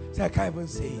is it? Say, I can't even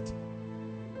say it.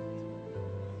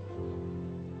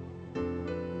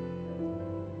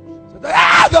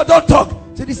 Don't talk.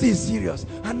 So this is serious.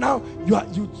 And now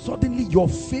you suddenly your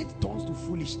faith turns to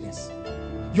foolishness.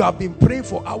 You have been praying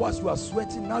for hours, you are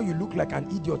sweating, now you look like an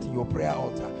idiot in your prayer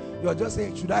altar. You are just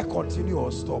saying, should I continue or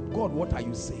stop? God, what are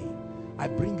you saying? I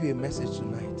bring you a message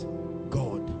tonight.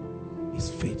 God is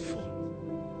faithful.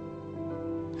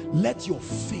 Let your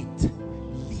faith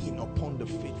lean upon the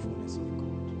faithfulness of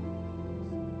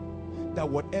God. That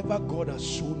whatever God has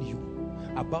shown you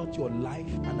about your life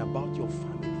and about your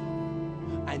family,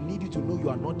 I need you to know you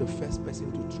are not the first person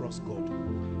to trust God.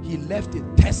 He left a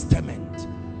testament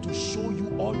to show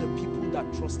you all the people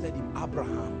that trusted in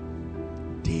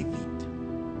Abraham, David.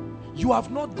 You have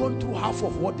not gone through half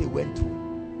of what they went through.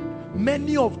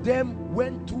 Many of them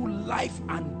went through life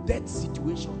and death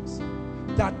situations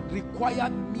that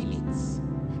required minutes.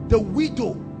 The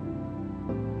widow,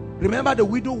 remember the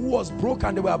widow who was broke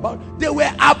and they were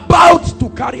about to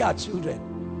carry her children.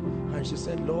 And she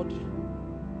said, Lord,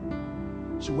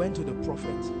 she went to the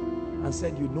prophet and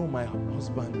said, you know my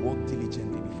husband worked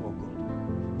diligently before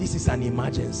God. This is an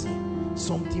emergency.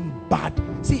 Something bad.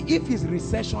 See, if his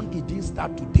recession, it didn't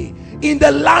start today. In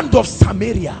the land of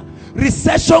Samaria,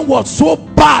 recession was so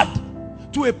bad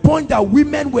to a point that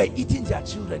women were eating their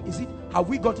children. Have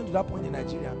we gotten to that point in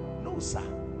Nigeria? No, sir.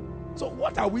 So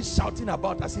what are we shouting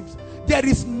about as if there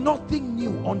is nothing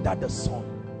new under the sun?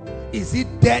 Is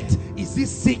it death? Is it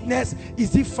sickness?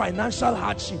 Is it financial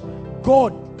hardship?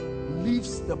 God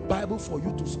leaves the Bible for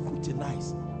you to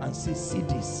scrutinize and say, see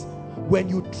this. When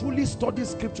you truly study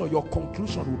scripture, your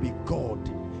conclusion will be God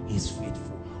is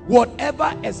faithful.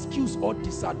 Whatever excuse or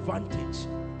disadvantage,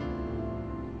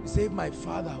 you say, if my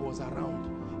father was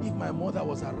around, if my mother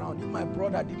was around, if my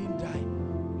brother didn't die,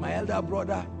 my elder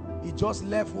brother, he just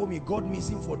left home, he got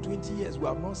missing for 20 years, we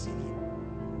have not seen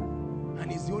him.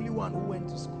 And he's the only one who went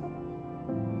to school.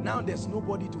 Now there's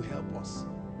nobody to help us.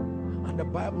 And the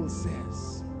Bible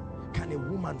says, can a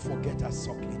woman forget her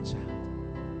suckling child?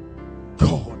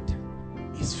 God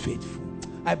is faithful.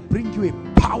 I bring you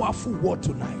a powerful word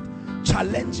tonight,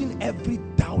 challenging every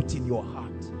doubt in your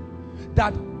heart,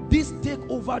 that this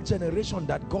takeover generation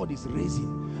that God is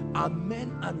raising are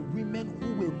men and women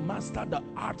who will master the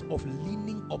art of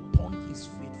leaning upon his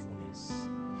faithfulness.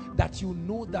 That you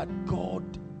know that God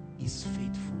is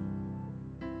faithful.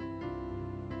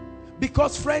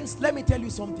 Because friends, let me tell you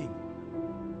something.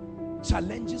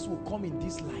 Challenges will come in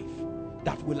this life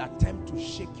that will attempt to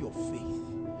shake your faith.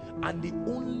 And the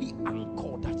only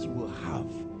anchor that you will have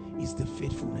is the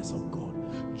faithfulness of God.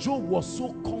 Job was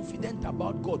so confident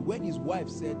about God when his wife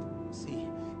said, see,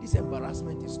 this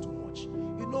embarrassment is too much.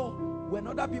 You know, when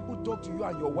other people talk to you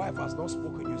and your wife has not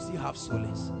spoken, you still have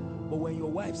solace. But when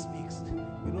your wife speaks,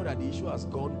 you know that the issue has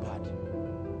gone bad.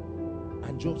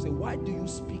 And Job said, why do you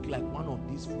speak like one of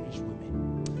these foolish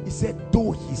women? He said,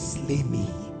 though he slay me,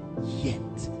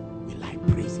 yet will I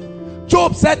praise him.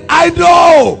 Job said, I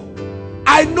know,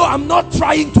 I'm not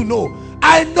trying to know.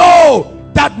 I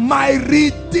know that my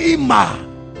Redeemer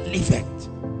liveth.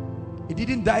 He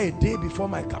didn't die a day before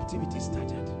my captivity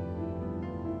started.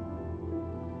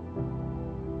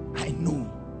 I know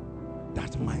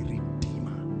that my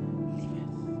Redeemer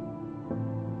liveth.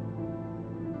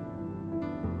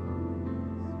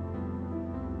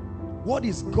 What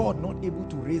is God not able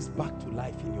to raise back to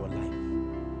life in your life?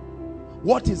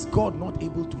 What is God not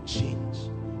able to change?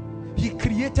 He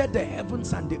created the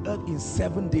heavens and the earth in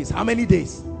 7 days. How many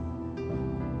days?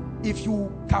 If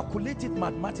you calculate it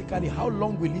mathematically, how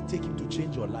long will it take him to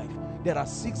change your life? There are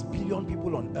 6 billion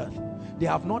people on earth. They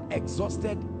have not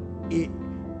exhausted a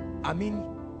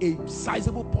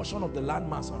sizable portion of the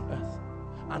landmass on earth.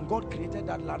 And God created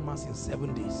that landmass in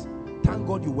 7 days. Thank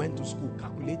God you went to school.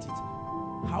 Calculate it.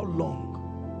 How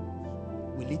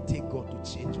long will it take God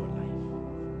to change your life?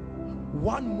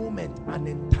 One moment, an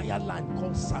entire land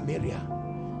called Samaria,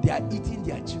 they are eating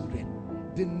their children.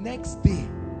 The next day,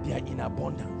 they are in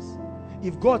abundance.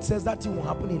 If God says that thing will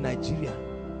happen in Nigeria,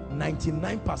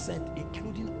 99%,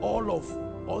 including all of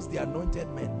us, the anointed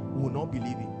men, will not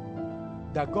believe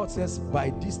it. That God says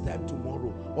by this time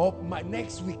tomorrow or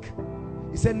next week,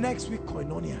 he said next week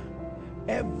koinonia,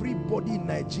 everybody in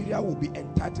Nigeria will be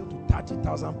entitled to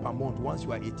 30,000 per month once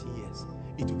you are 18 years.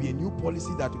 It will be a new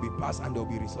policy that will be passed and there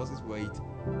will be resources for it.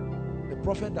 The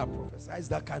prophet that prophesies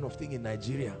that kind of thing in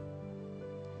Nigeria,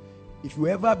 if you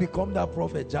ever become that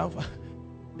prophet, Janfa,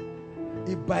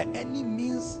 if by any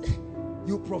means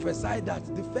you prophesy that,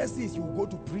 the first thing is you go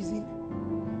to prison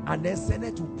and then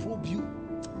Senate will probe you,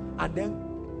 and then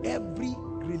every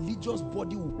religious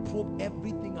body will probe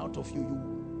everything out of you.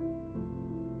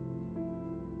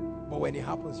 But when it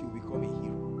happens, you become a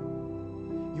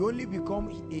hero. You only become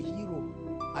a hero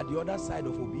at the other side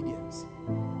of obedience,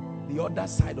 the other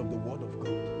side of the word of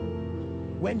God.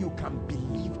 When you can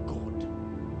believe God,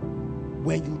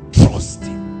 when you trust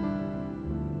him.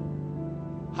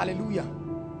 Hallelujah.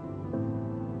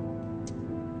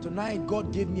 Tonight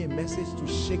God gave me a message to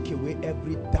shake away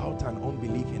every doubt and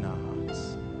unbelief in our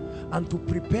hearts, and to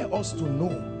prepare us to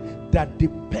know that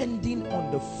depending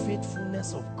on the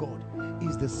faithfulness of God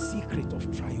is the secret of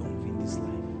triumph in this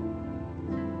life.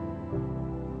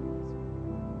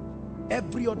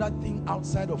 Every other thing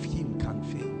outside of him can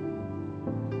fail.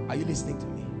 Are you listening to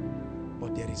me?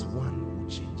 But there is one who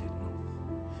changeth not.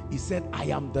 He said, I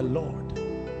am the Lord,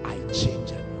 I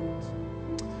change it not.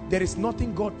 There is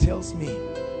nothing God tells me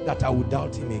that I will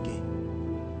doubt him again.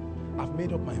 I've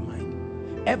made up my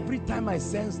mind. Every time I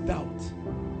sense doubt,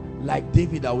 like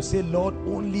David, I will say, Lord,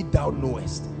 only thou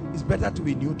knowest. It's better to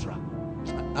be neutral.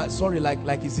 Sorry, like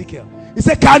Ezekiel. He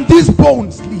said, can these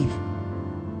bones live?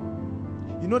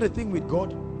 You know the thing with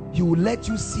God, he will let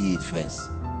you see it first.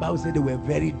 Bible said they were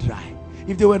very dry.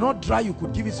 If they were not dry, you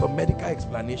could give it some medical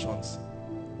explanations.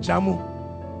 Jamu,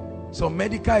 some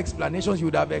medical explanations, you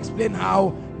would have explained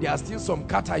how there are still some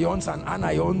cations and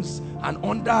anions, and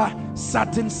under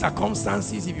certain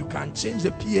circumstances, if you can change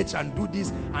the pH and do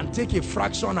this and take a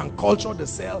fraction and culture the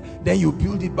cell, then you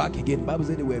build it back again. Bible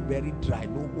said they were very dry,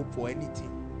 no hope for anything.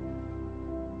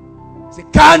 Say,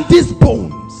 can these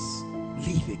bones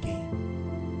live again?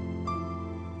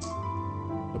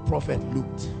 The prophet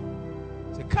looked.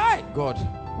 Say, kai, God,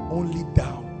 only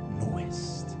thou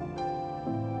knowest.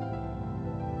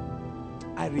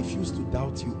 I refuse to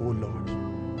doubt you, oh Lord.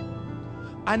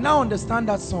 I now understand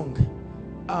that song.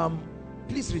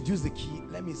 Please reduce the key.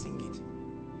 Let me sing it.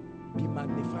 Be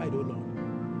magnified, oh Lord.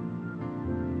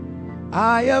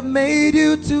 I have made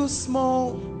you too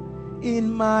small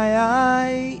in my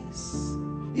eyes.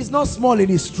 It's not small in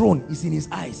his throne, it's in his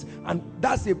eyes. And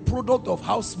that's a product of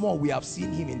how small we have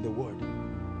seen him in the word.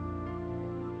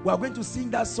 We are going to sing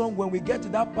that song. When we get to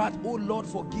that part, oh Lord,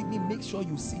 forgive me, make sure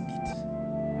you sing it.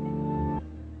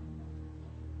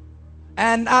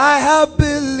 And I have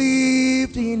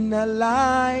believed in a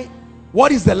lie.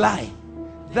 What is the lie?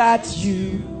 That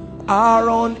you are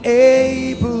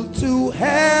unable to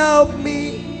help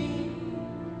me.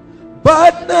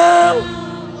 But now,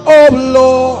 oh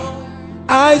Lord,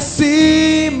 I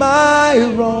see my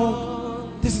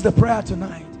wrong. This is the prayer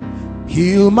tonight.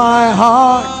 Heal my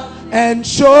heart and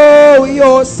show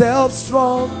yourself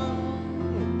strong.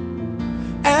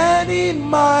 And in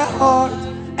my heart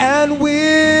and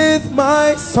with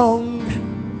my song,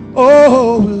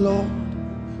 oh Lord,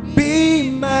 be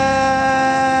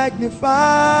magnified.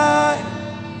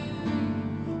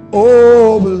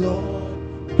 Oh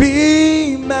Lord,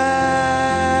 be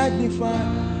magnified.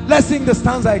 Let's sing the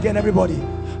stanza again, everybody.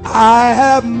 I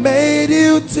have made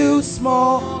you too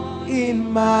small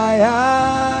in my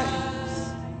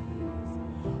eyes.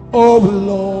 Oh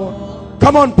Lord,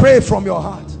 come on, pray from your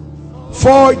heart.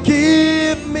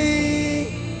 Forgive me.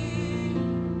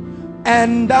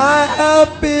 And I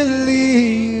have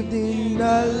believed in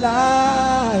a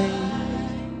lie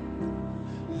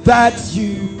that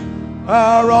you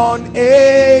are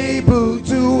unable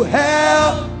to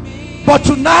help me. But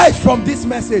tonight from this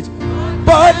message,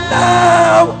 but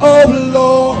now, oh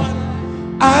Lord,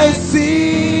 I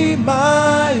see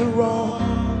my wrong.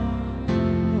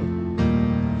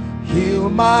 Heal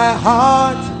my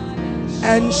heart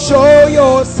and show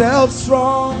yourself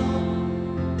strong.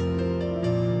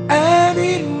 And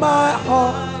in my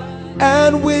heart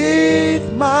and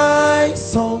with my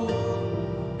song,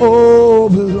 oh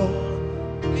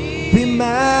Lord, be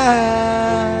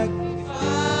magnified.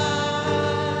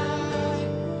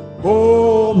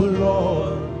 Oh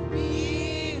Lord,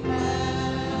 be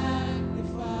magnified.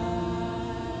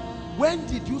 When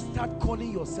did you start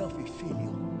calling yourself a failure?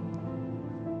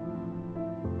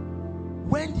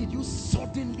 When did you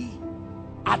suddenly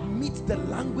admit the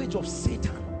language of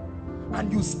Satan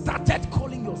and you started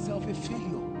calling yourself a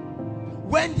failure?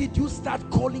 When did you start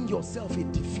calling yourself a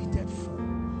defeated fool?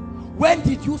 When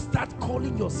did you start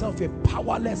calling yourself a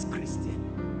powerless Christian?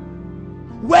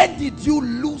 When did you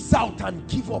lose out and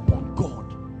give up on God?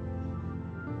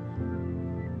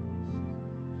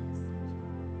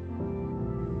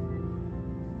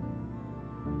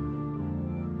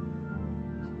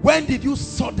 When did you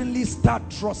suddenly start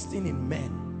trusting in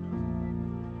men?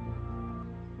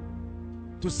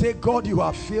 To say, God, you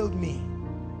have failed me.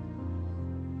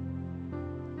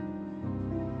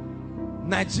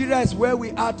 Nigeria is where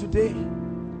we are today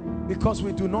because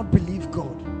we do not believe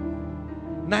God.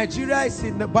 Nigeria is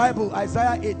in the Bible,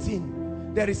 Isaiah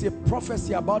 18. There is a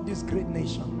prophecy about this great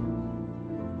nation.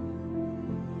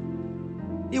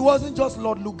 It wasn't just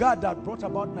Lord Lugard that brought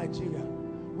about Nigeria.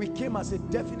 We came as a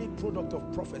definite product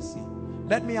of prophecy.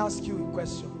 Let me ask you a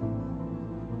question.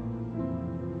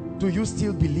 Do you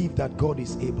still believe that God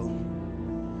is able?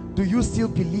 Do you still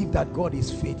believe that God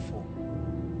is faithful?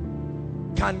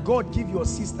 Can God give your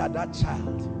sister that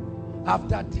child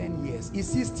after 10 years?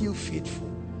 Is he still faithful?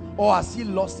 Or has he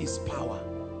lost his power?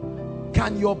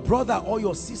 Can your brother or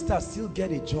your sister still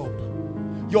get a job?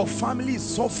 Your family is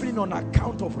suffering on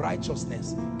account of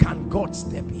righteousness. Can God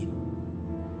step in?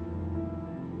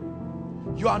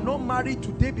 You are not married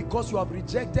today because you have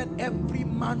rejected every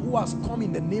man who has come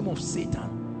in the name of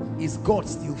Satan. Is God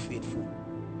still faithful?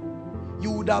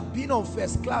 You would have been on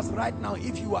first class right now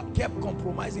if you were kept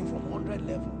compromising from 100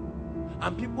 level.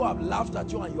 And people have laughed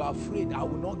at you and you are afraid, I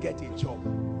will not get a job.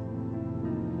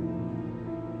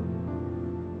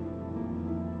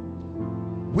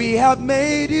 We have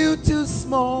made you too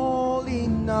small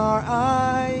in our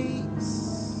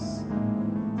eyes,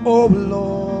 oh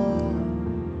Lord.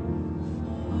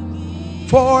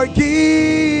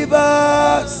 Forgive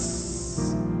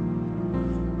us,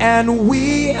 and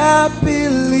we have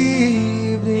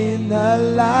believed in a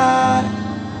lie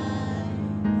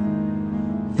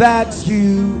that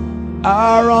you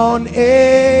are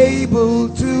unable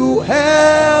to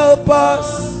help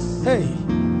us. Hey,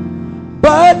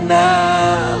 but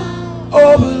now,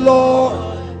 oh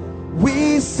Lord,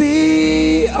 we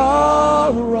see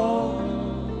our wrong.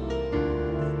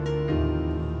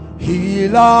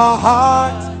 Heal our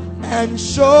hearts and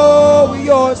show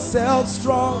yourself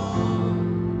strong.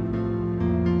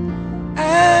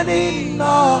 And in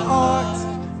our hearts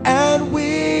and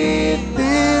with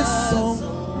this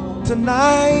song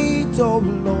tonight, oh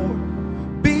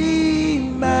Lord, be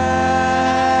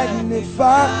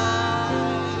magnified.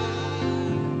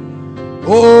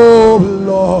 Oh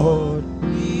Lord,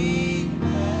 be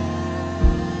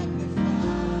magnified.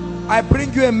 I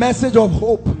bring you a message of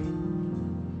hope.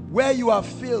 Where you have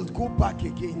failed, go back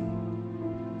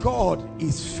again. God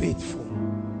is faithful.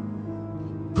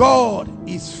 God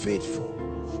is faithful.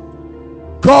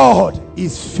 God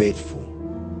is faithful.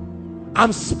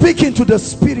 I'm speaking to the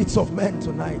spirits of men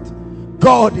tonight.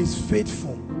 God is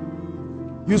faithful.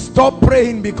 You stopped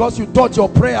praying because you thought your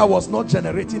prayer was not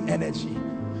generating energy.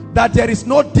 That there is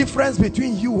no difference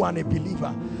between you and a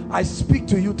believer. I speak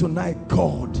to you tonight.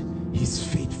 God is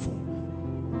faithful.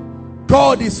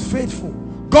 God is faithful.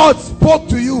 God spoke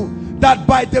to you that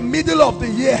by the middle of the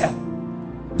year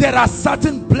there are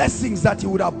certain blessings that he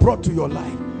would have brought to your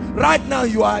life. Right now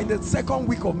you are in the second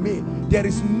week of May. There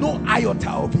is no iota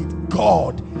of it.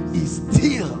 God is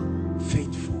still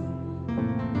faithful.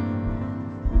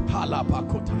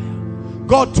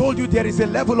 God told you there is a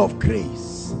level of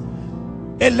grace,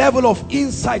 a level of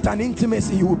insight and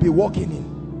intimacy you will be walking in.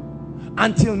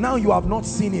 Until now you have not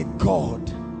seen it.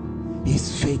 God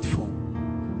is faithful.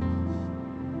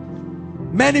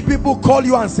 Many people call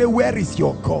you and say, where is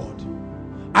your God?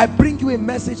 I bring you a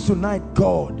message tonight.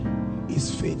 God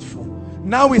is faithful.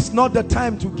 Now is not the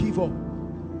time to give up.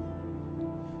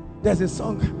 There's a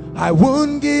song, I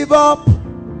won't give up,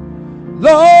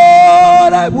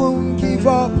 Lord, I won't give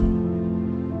up.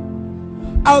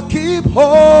 I'll keep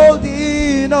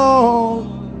holding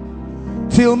on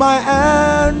till my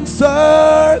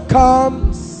answer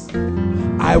comes.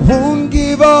 I won't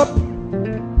give up,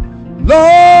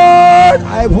 Lord,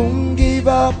 I won't give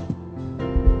up.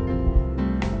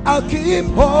 I'll keep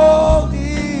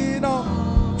holding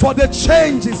on, for the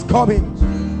change is coming.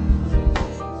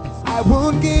 I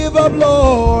won't give up,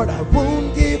 Lord, I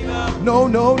won't give up. No,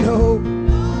 no, no,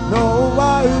 no,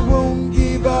 I won't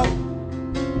give up.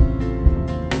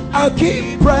 I'll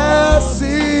keep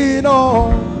pressing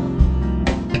on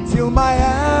till my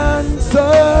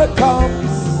answer comes.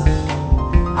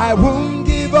 I won't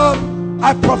give up.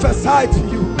 I prophesy to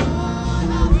you,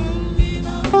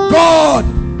 God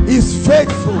is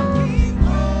faithful.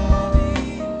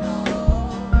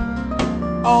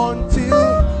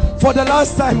 until, for the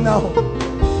last time now,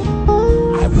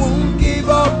 I won't give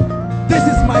up. This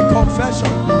is my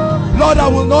confession. Lord, I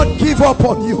will not give up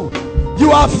on you.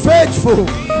 You are faithful.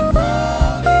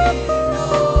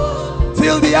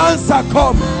 Till the answer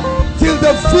comes, till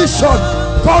the vision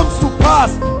comes to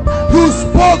pass. You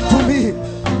spoke to me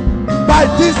by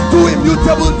these two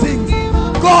immutable things.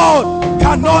 God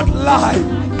cannot lie.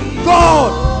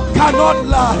 God cannot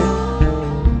lie.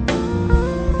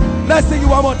 Let's sing it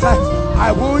one more time.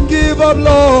 I won't give up,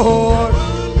 Lord.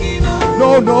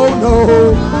 No, no,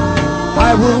 no.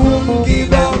 I won't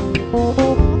give up.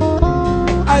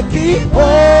 I keep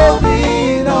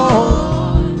holding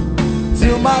on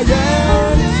till my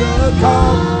answer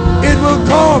comes. It will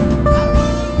come.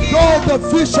 Though the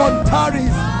vision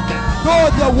tarries, though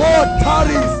the word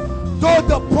tarries, though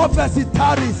the prophecy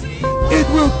tarries, it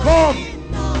will come.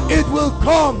 It will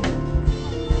come.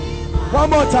 One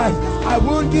more time. I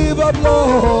won't give up,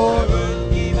 Lord.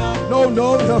 No,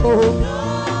 no, no.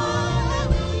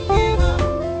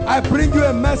 I bring you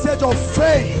a message of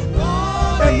faith,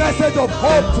 a message of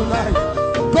hope tonight.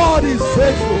 God is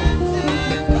faithful.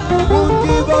 I won't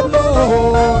give up,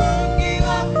 Lord.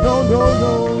 No, no,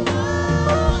 no.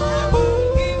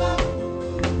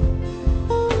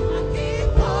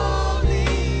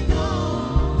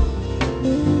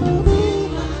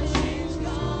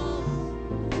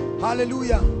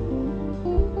 Hallelujah.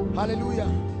 Hallelujah.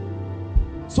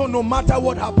 So no matter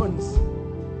what happens,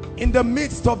 in the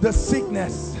midst of the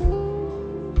sickness,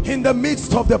 in the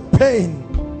midst of the pain,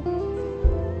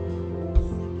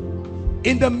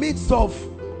 in the midst of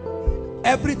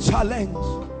every challenge,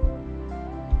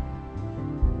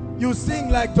 you sing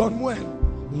like Don Juan.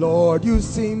 Lord, you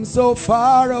seem so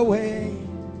far away,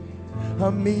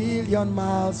 1,000,000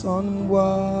 miles on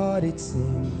what it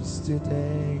seems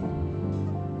today.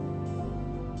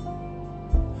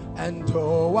 And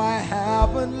though I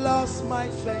haven't lost my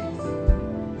faith,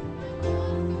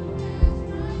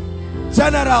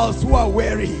 generals who are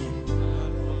weary,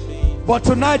 but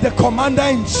tonight the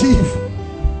commander-in-chief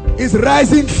is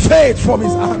rising faith from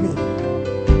his army.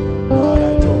 But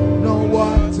I don't know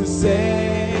what to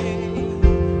say,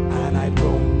 and I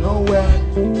don't know where.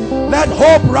 Let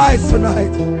hope rise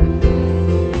tonight.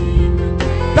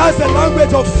 That's the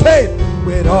language of faith.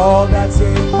 With all that's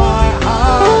in my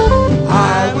heart,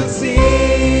 I will sing,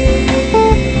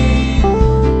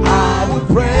 I will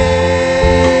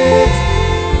praise.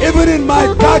 Even in my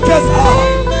darkest hour,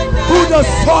 through the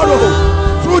sorrow,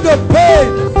 through the pain,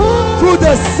 through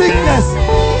the sickness,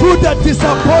 through the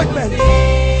disappointment,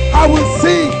 I will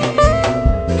sing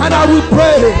and I will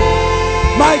pray.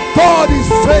 My God is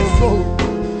faithful,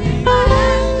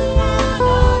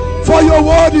 for your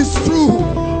word is true.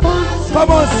 Come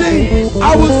on, sing.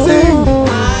 I will sing.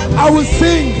 I will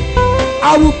sing.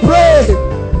 I will pray.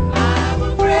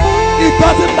 It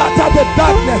doesn't matter the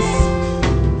darkness,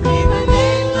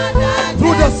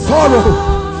 through the sorrow,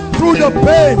 through the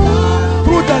pain,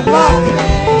 through the lack,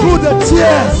 through the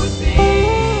tears.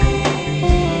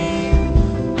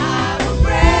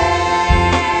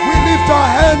 We lift our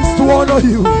hands to honor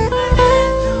you.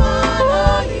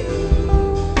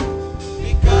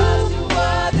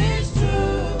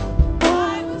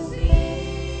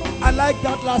 I like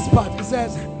that last part. It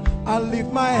says, I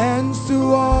lift my hands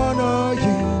to honor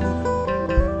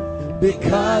you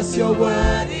because your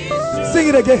word is true. Sing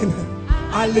it again.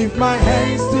 I lift my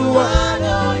hands to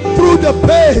honor you through the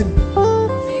pain.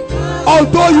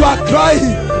 Although you are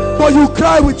crying, but you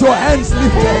cry with your hands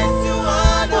lifted.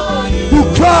 You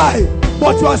cry,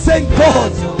 but you are saying,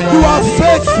 God, you are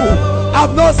faithful.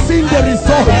 I've not seen the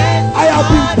result. I have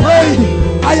been praying.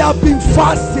 I have been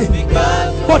fasting.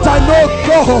 But I know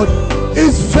God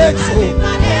is faithful.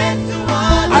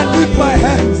 I lift my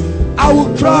hands. I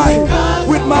will cry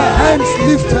with my hands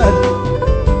lifted.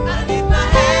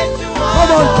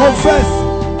 Come on, confess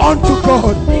unto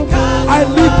God. I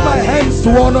lift my hands to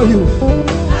honor you.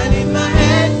 I lift my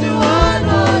hands to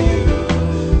honor you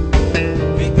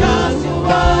because your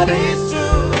word is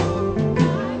true.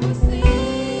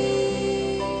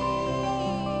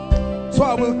 So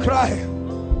I will cry,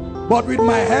 but with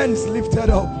my hands lifted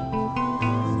up.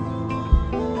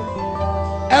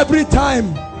 Every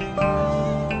time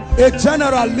a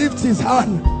general lifts his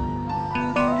hand,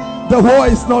 the war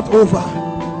is not over.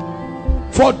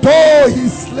 For though he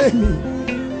slay me,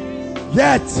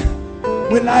 yet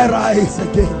will I rise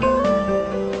again.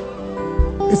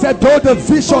 He said, though the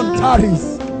vision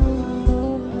tarries,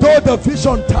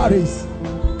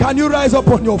 can you rise up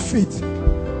on your feet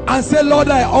and say, Lord,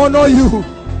 I honor you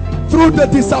through the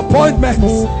disappointments.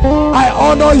 I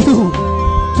honor you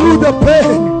through the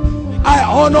pain. I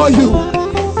honor you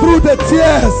through Through the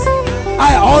tears,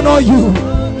 I honor you.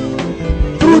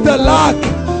 Through the lack,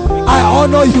 I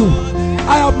honor you.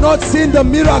 I have not seen the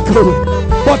miracle,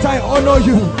 but I honor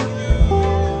you.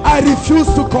 I refuse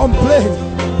to complain.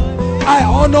 I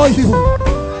honor you.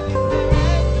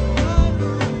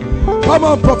 Come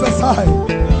on, prophesy.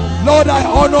 Lord, I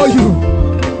honor you.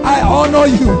 I honor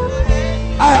you.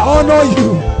 I honor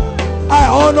you. I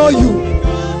honor you.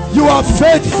 You are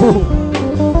faithful.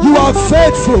 You are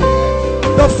faithful.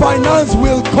 The finance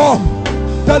will come.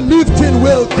 The lifting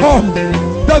will come.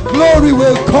 The glory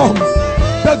will come.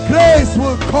 The grace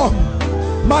will come.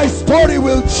 My story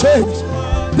will change.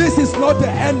 This is not the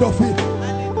end of it.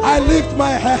 I lift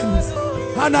my hands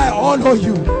and I honor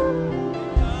you.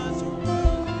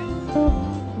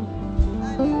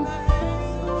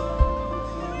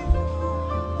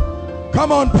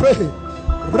 Come on, pray.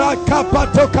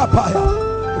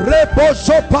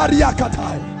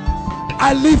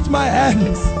 I lift my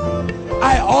hands.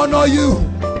 I honor you.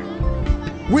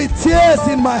 With tears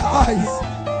in my eyes,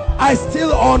 I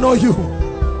still honor you.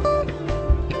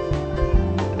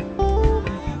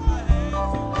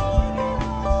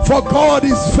 For God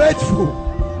is faithful.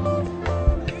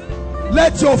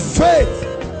 Let your faith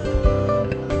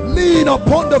lean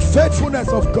upon the faithfulness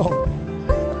of God.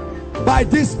 By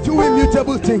these two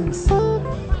immutable things,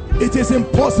 it is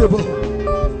impossible.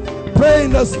 Pray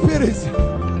in the spirit.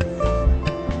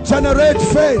 Generate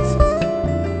faith.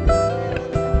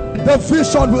 The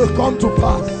vision will come to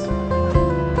pass.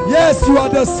 Yes, you are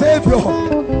the Savior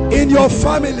in your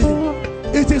family.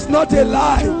 It is not a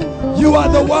lie. You are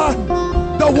the one.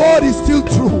 The word is still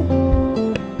true.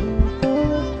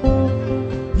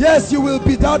 Yes, you will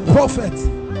be that prophet.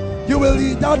 You will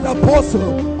be that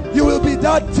apostle. You will be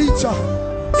that teacher.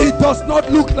 It does not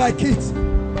look like it.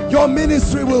 Your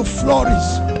ministry will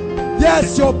flourish.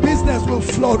 Yes, your business will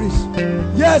flourish.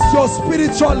 Yes, your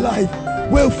spiritual life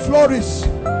will flourish.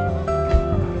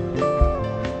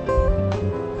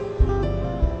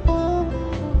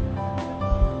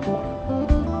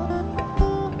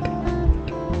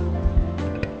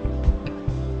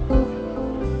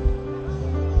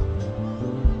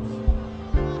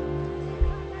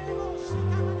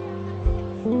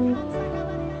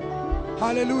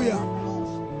 Hallelujah.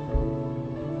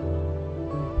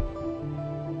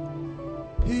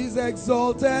 He's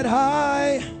exalted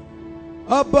high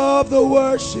above the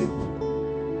worship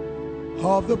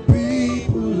of the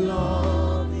people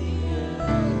of the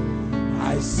earth.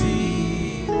 I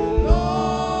see the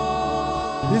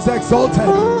Lord. He's exalted.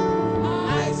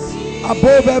 I see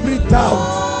above every doubt,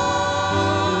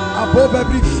 above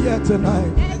every fear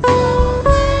tonight.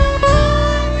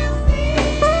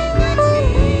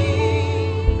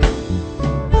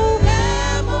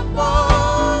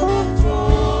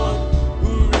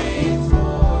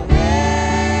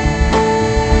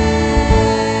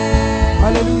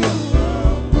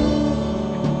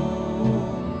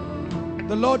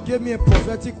 The Lord gave me a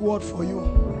prophetic word for you.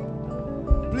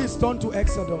 Please turn to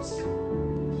Exodus.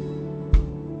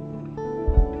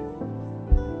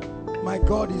 My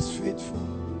God is faithful.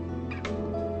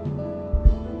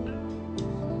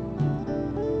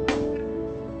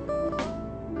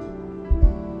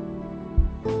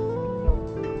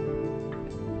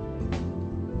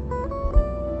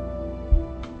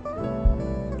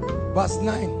 Verse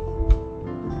 9.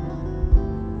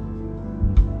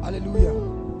 Hallelujah.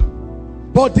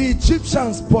 But the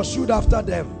Egyptians pursued after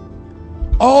them,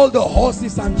 all the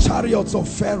horses and chariots of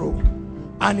Pharaoh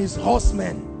and his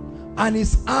horsemen and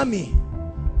his army,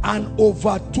 and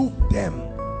overtook them,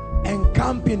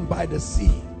 encamping by the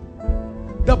sea.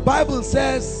 The Bible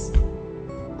says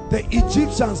the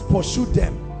Egyptians pursued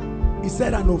them. He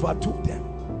said, and overtook them,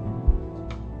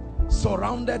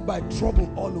 surrounded by trouble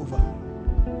all over.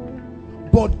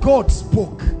 But God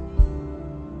spoke.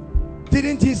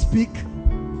 Didn't he speak?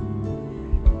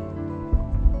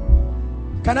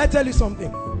 Can I tell you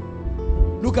something?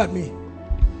 Look at me.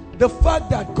 The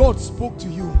fact that God spoke to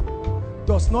you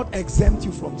does not exempt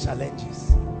you from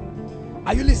challenges.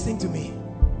 Are you listening to me?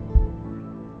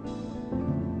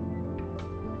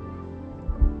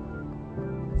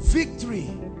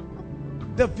 Victory,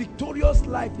 the victorious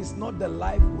life is not the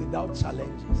life without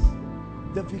challenges.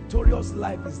 The victorious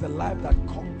life is the life that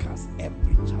conquers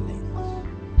every challenge.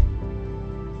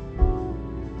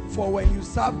 For when you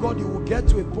serve God, you will get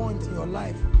to a point in your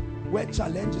life where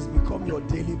challenges become your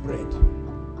daily bread.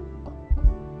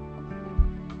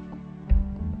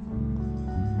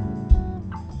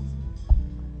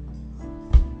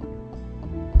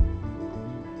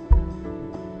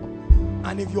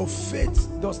 And if your faith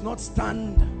does not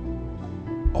stand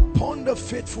upon the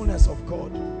faithfulness of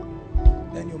God,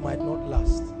 then you might not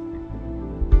last.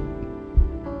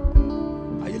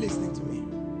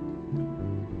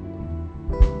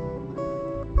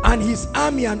 and his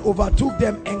army and overtook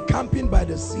them, encamping by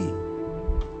the sea.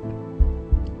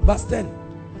 Verse 10.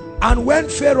 And when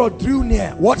Pharaoh drew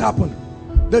near, what happened?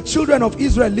 The children of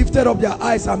Israel lifted up their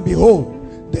eyes, and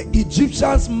behold, the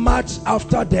Egyptians marched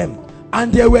after them,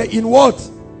 and they were in what?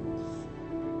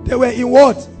 They were in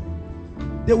what?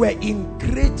 They were in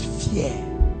great fear.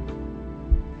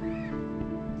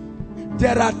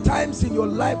 There are times in your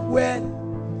life where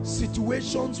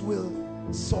situations will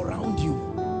surround you,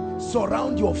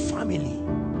 surround your family.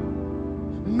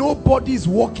 Nobody is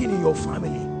walking in your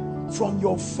family, from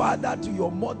your father to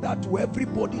your mother to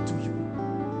everybody to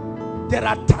you. There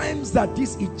are times that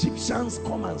these Egyptians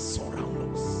come and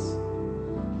surround us,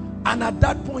 and at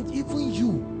that point even you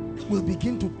will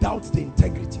begin to doubt the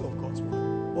integrity of God's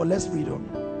word. But let's read on.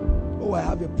 Oh, I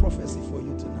have a prophecy for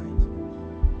you tonight.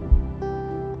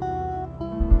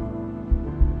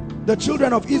 The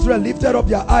children of Israel lifted up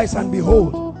their eyes, and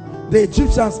behold, the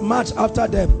Egyptians marched after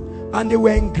them, and they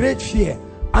were in great fear.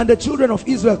 And the children of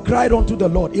Israel cried unto the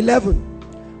Lord.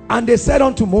 11. And they said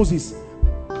unto Moses,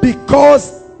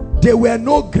 because there were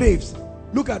no graves.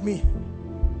 Look at me.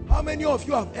 How many of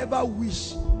you have ever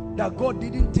wished that God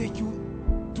didn't take you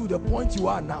to the point you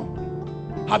are now?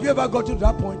 Have you ever got to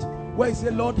that point where you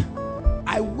say, Lord,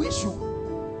 I wish you,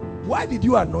 why did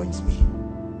you anoint me?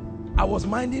 I was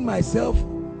minding myself.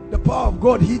 The power of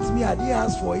God hits me. I didn't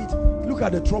ask for it. Look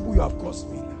at the trouble you have caused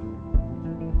me now.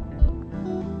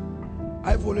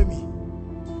 I follow me.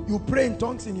 You pray in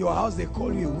tongues in your house, they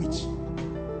call you a witch.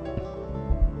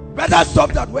 Better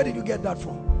stop that. Where did you get that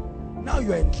from? Now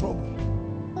you are in trouble.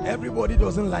 Everybody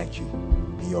doesn't like you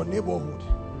in your neighborhood.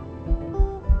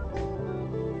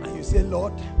 And you say,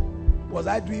 Lord, was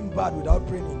I doing bad without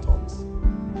praying in tongues?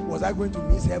 Was I going to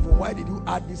miss heaven? Why did you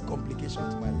add this complication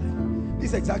to my life?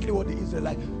 This is exactly what the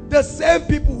Israelites, the same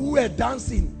people who were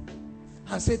dancing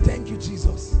and say, thank you,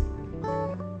 Jesus.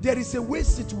 There is a way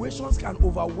situations can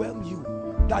overwhelm you,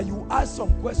 that you ask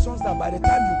some questions that by the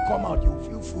time you come out, you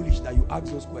feel foolish that you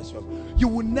ask those questions. You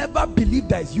will never believe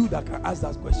that it's you that can ask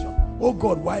that question. Oh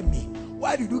God, why me?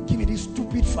 Why did you give me this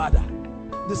stupid father?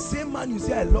 The same man you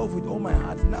say I love with all my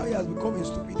heart, now he has become a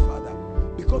stupid father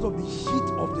because of the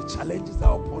heat of the challenges that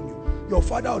are upon you. Your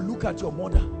father will look at your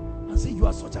mother and say, you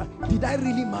are such a, did I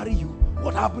really marry you?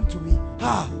 What happened to me?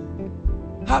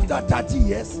 After 30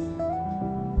 years.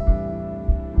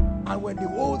 And when the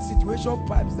whole situation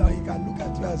pipes down, he can look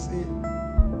at you and say,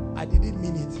 I didn't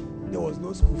mean it. There was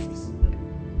no school fees.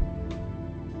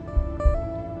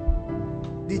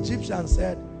 The Egyptians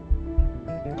said,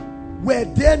 were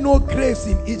there no graves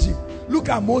in Egypt? Look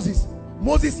at Moses.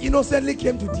 Moses innocently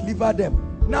came to deliver them.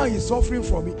 Now he's suffering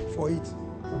from it, for it.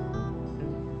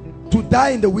 To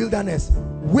die in the wilderness.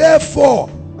 Wherefore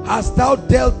hast thou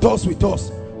dealt thus with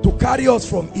us, to carry us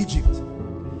from Egypt?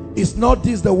 Is not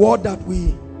this the word that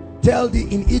we tell thee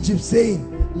in Egypt,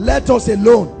 saying, let us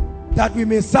alone, that we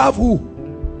may serve who?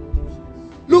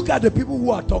 Look at the people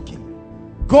who are talking.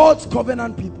 God's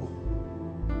covenant people.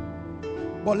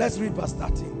 But let's read verse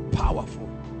 13. Powerful.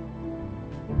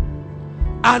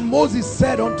 And Moses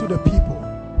said unto the people,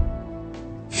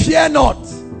 fear not.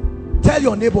 Tell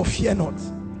your neighbor, fear not.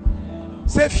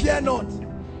 Say, fear not.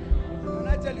 When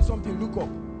I tell you something, look up.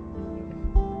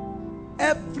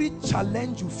 Every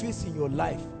challenge you face in your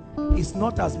life is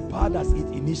not as bad as it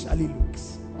initially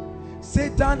looks.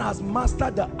 Satan has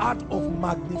mastered the art of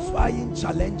magnifying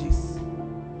challenges.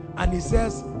 And he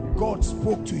says, God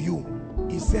spoke to you.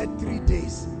 He said 3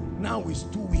 days. Now it's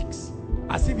 2 weeks.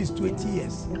 As if it's 20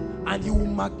 years. And he will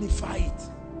magnify it.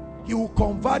 He will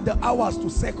convert the hours to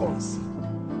seconds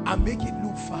and make it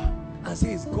look far. And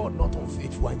say, is God not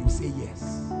unfaithful? And you say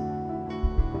yes.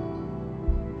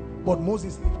 But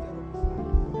Moses lifted up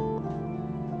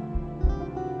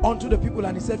unto the people,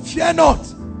 and he said, fear not,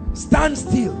 stand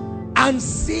still and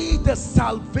see the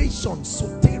salvation,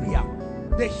 soteria,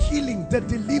 the healing, the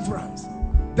deliverance,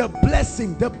 the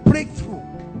blessing, the breakthrough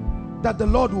that the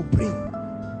Lord will bring.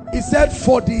 He said,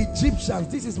 for the Egyptians,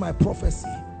 this is my prophecy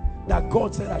that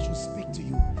God said I should speak to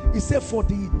you. He said, for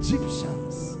the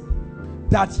Egyptians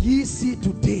that ye see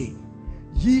today,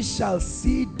 ye shall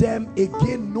see them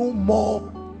again no more.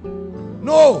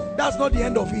 No, that's not the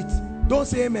end of it. Don't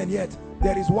say amen yet.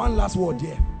 There is one last word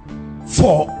here.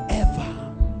 Forever.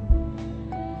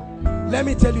 Let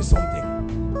me tell you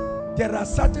something. There are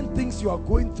certain things you are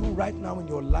going through right now in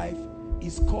your life.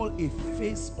 It's called a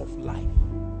phase of life.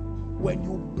 When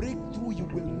you break through, you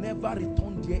will never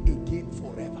return there again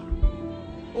forever.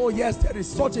 Oh yes, there is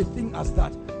such a thing as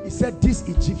that. He said, these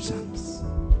Egyptians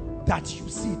that you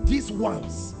see, these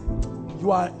ones,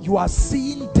 you are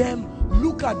seeing them.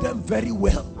 Look at them very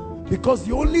well, because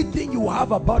the only thing you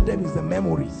have about them is the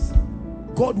memories.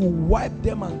 God will wipe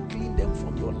them and clean them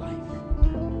from your life.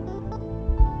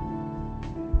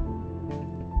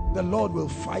 The Lord will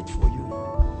fight for you.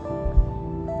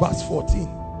 Verse 14.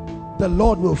 The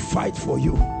Lord will fight for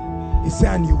you. He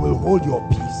said, and you will hold your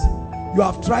peace. You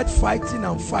have tried fighting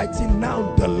and fighting.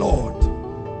 Now the Lord.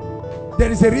 There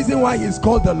is a reason why he is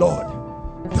called the Lord.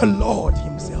 The Lord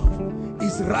himself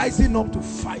is rising up to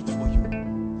fight for you.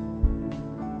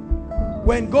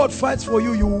 When God fights for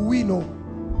you, you will win. Oh,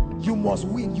 you must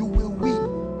win. You will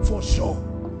win for sure.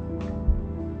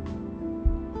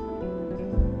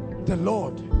 The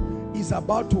Lord is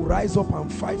about to rise up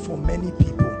and fight for many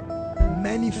people,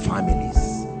 many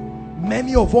families,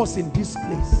 many of us in this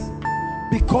place,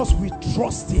 because we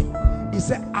trust him. He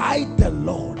said, I the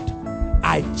Lord,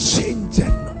 I change it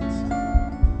not.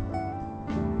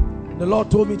 The Lord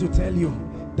told me to tell you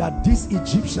that these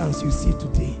Egyptians you see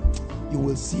today, you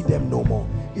will see them no more.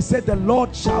 He said, the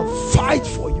Lord shall fight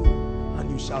for you and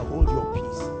you shall hold your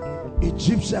peace.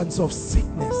 Egyptians of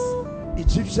sickness,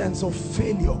 Egyptians of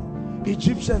failure,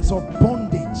 Egyptians of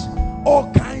bondage,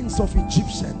 all kinds of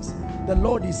Egyptians. The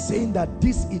Lord is saying that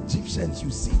these Egyptians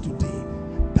you see today,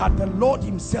 that the Lord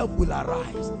himself will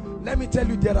arise. Let me tell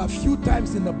you, there are few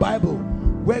times in the Bible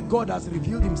where God has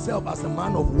revealed himself as a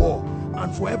man of war,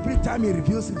 and for every time he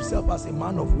reveals himself as a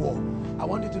man of war, I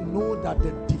want you to know that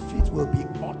the defeat will be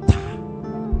utter,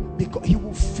 because he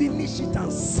will finish it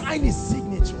and sign his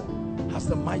signature as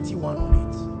the mighty one on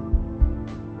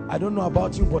it. I don't know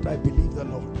about you, but I believe the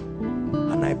Lord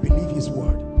and I believe his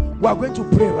word. We are going to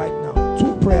pray right now.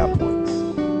 2 prayer points.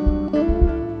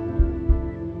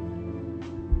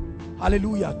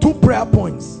 Hallelujah. 2 prayer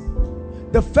points.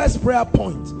 The first prayer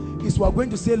point is we are going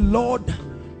to say, Lord,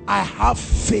 I have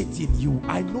faith in you.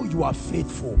 I know you are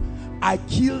faithful. I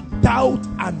kill doubt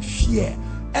and fear.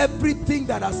 Everything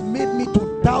that has made me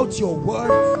to doubt your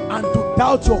word and to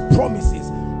doubt your promises,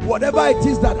 whatever it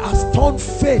is that has turned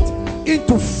faith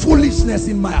into foolishness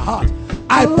in my heart,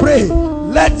 I pray,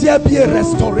 let there be a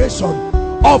restoration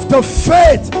of the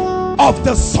faith of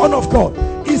the Son of God.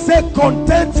 He said,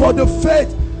 contend for the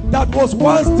faith that was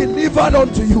once delivered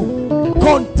unto you.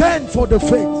 Contend for the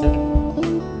faith.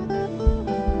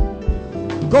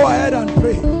 Go ahead and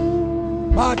pray.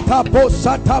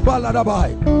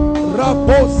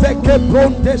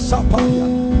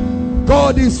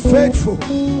 God is faithful.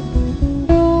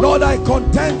 Lord, I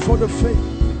contend for the faith.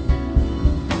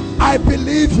 I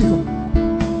believe you.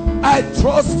 I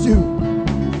trust you.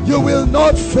 You will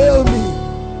not fail me.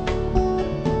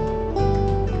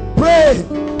 Pray.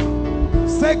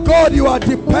 Say, God, you are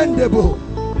dependable.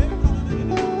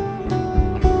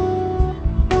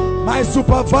 My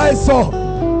supervisor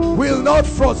will not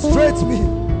frustrate me.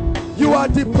 You are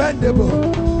dependable.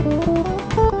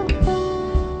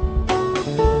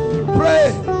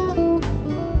 Pray.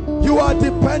 You are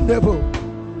dependable.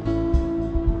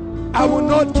 I will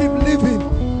not keep living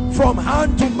from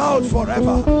hand to mouth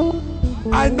forever.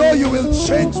 I know you will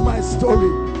change my story.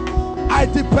 I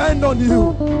depend on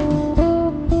you.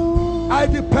 I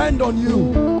depend on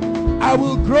you. I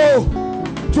will grow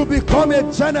to become a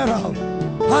general,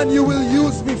 and you will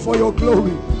use me for your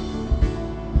glory.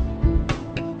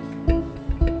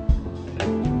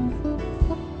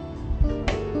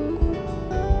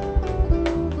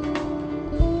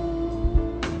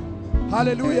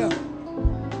 Hallelujah.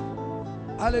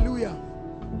 Hallelujah.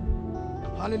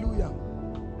 Hallelujah.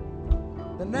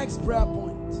 The next prayer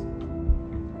point,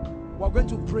 we're going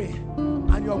to pray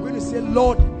and you are going to say,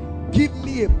 Lord, give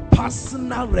me a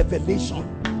personal revelation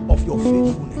of your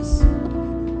faithfulness.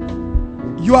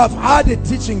 You have had a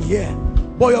teaching here,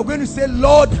 but you're going to say,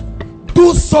 Lord,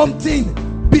 do something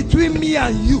between me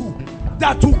and you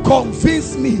that will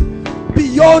convince me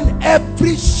beyond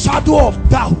every shadow of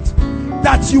doubt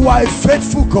that you are a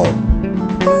faithful God.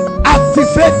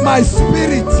 Activate my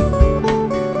spirit.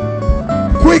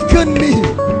 Quicken me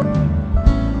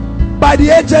by the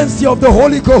agency of the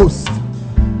Holy Ghost.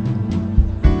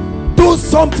 Do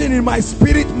something in my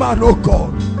spirit, man, oh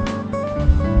God,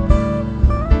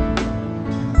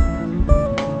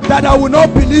 that I will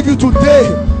not believe you today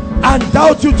and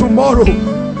doubt you tomorrow,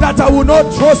 that I will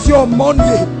not trust you on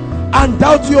Monday and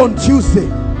doubt you on Tuesday.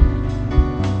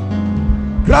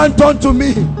 Grant unto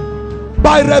me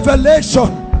by revelation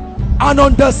and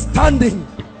understanding.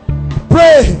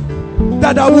 Pray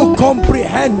that I will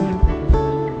comprehend.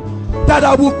 That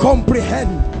I will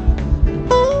comprehend.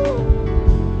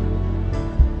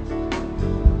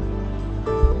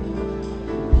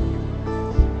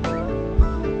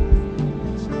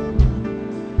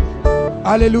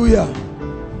 Hallelujah.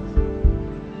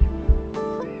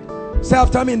 Say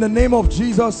after me, in the name of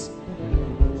Jesus,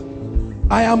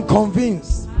 I am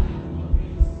convinced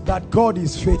that God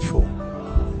is faithful.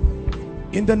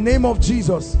 In the name of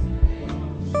Jesus,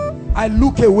 I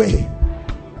look away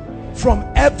from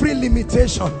every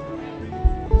limitation,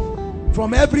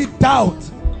 from every doubt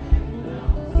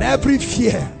and every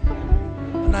fear,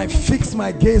 and I fix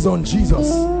my gaze on Jesus.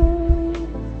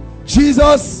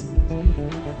 Jesus,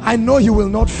 I know you will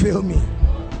not fail me.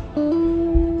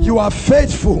 You are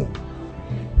faithful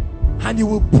and you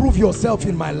will prove yourself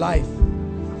in my life.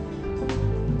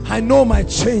 I know my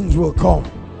change will come.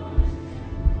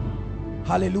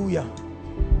 Hallelujah.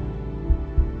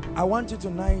 I want you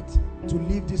tonight to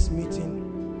leave this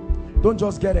meeting. Don't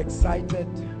just get excited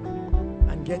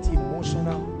and get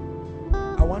emotional.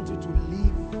 I want you to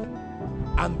leave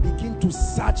and begin to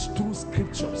search through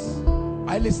scriptures.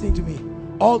 Are you listening to me?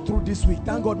 All through this week.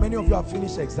 Thank God many of you have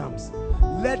finished exams.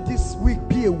 Let this week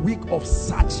be a week of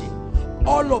searching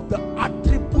all of the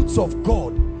attributes of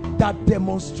God that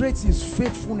demonstrates his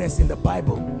faithfulness in the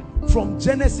Bible. From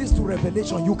Genesis to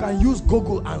Revelation, you can use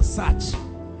Google and search.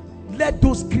 Let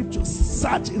those scriptures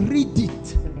search, read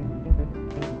it.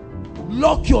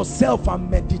 Lock yourself and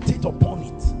meditate upon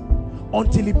it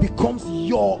until it becomes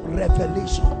your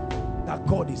revelation that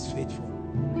God is faithful.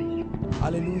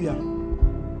 Hallelujah.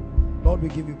 Lord, we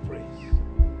give you praise.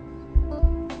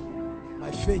 My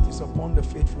faith is upon the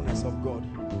faithfulness of God.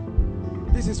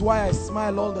 This is why I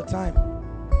smile all the time.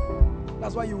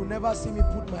 That's why you will never see me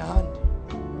put my hand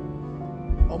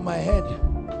on my head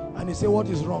and you say, what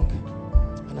is wrong?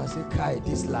 And I say, Kai,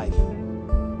 this life.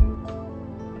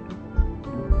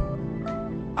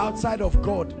 Outside of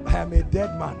God, I am a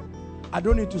dead man. I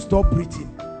don't need to stop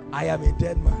breathing. I am a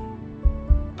dead man.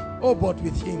 Oh, but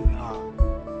with him,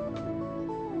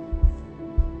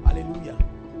 hallelujah.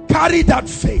 Carry that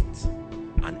faith,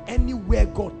 and anywhere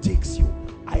God takes you,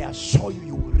 I assure you,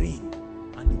 you will reign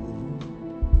and you will rule.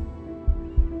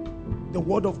 The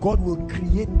word of God will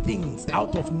create things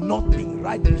out of nothing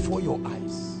right before your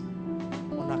eyes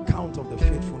on account of the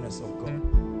faithfulness of God.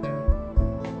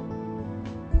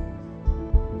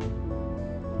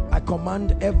 I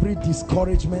command every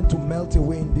discouragement to melt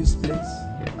away in this place.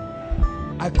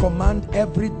 I command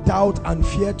every doubt and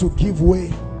fear to give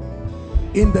way.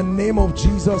 In the name of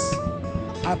Jesus,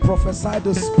 I prophesy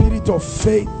the spirit of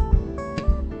faith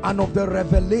and of the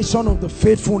revelation of the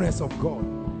faithfulness of God,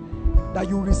 that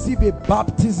you receive a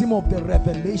baptism of the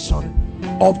revelation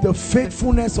of the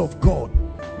faithfulness of God,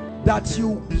 that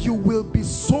you will be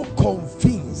so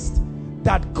convinced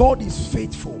that God is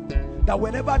faithful that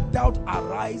whenever doubt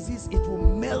arises, it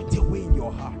will melt away in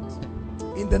your heart.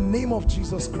 In the name of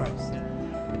Jesus Christ.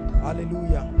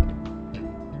 Hallelujah.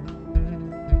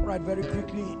 All right, very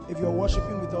quickly, if you're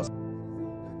worshiping with us,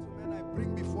 gentlemen, I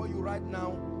bring before you right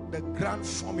now the grand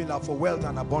formula for wealth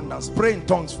and abundance. Pray in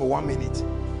tongues for 1 minute.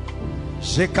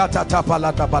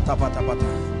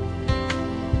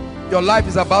 Your life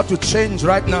is about to change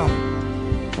right now.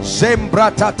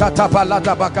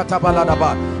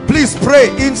 Please pray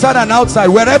inside and outside,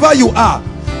 wherever you are.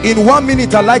 In 1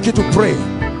 minute, I'd like you to pray.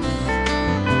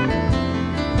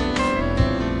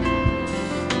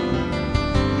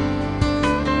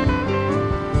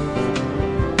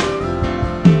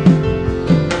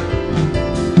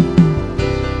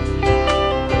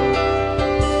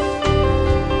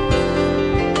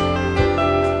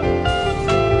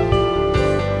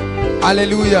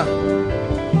 Hallelujah.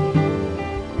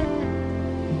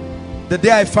 The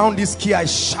day I found this key, I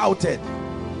shouted.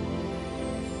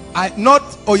 Not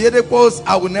Oyedepo's,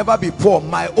 I will never be poor,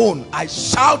 my own. I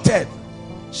shouted.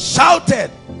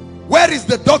 Where is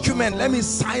the document? Let me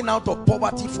sign out of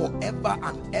poverty forever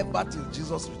and ever till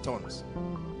Jesus returns.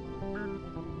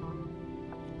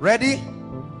 Ready?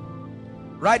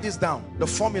 Write this down. The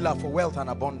formula for wealth and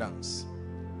abundance.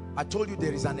 I told you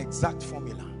there is an exact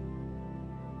formula.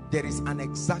 There is an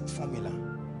exact formula.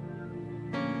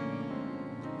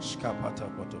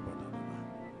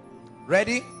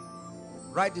 Ready?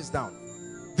 Write this down.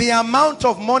 The amount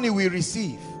of money we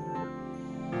receive.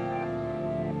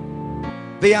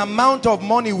 The amount of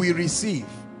money we receive.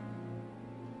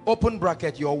 Open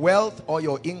bracket, your wealth or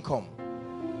your income.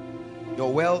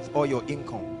 Your wealth or your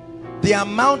income. The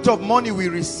amount of money we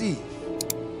receive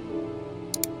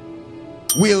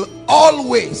will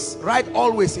always, write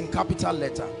always in capital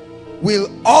letter, will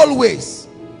always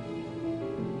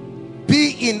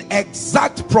be in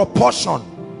exact proportion.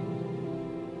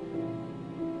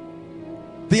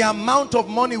 The amount of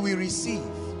money we receive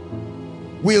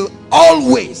will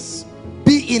always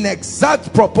be in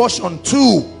exact proportion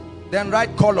to, then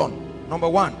write colon. Number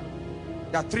one,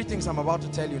 there are three things I'm about to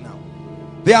tell you now.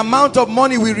 The amount of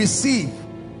money we receive,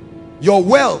 your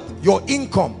wealth, your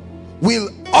income, will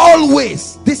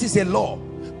always, this is a law,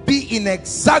 be in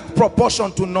exact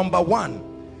proportion to number one,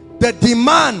 the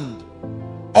demand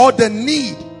or the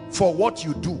need for what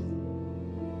you do.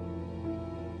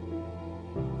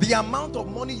 The amount of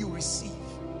money you receive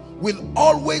will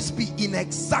always be in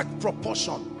exact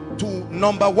proportion to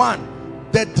number one,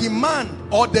 the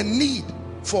demand or the need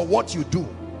for what you do.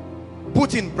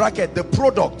 Put in bracket the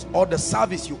product or the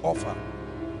service you offer.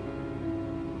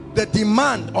 The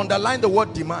demand, underline the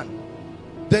word demand.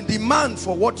 The demand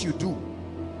for what you do.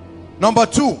 Number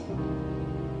two,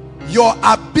 your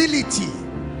ability,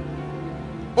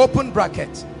 open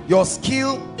bracket, your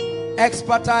skill,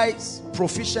 expertise,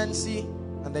 proficiency,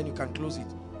 and then you can close it.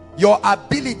 Your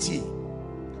ability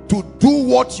to do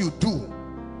what you do.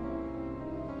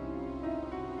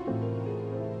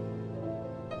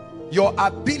 Your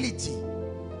ability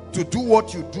to do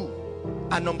what you do.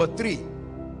 And number three,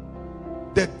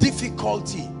 the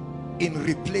difficulty in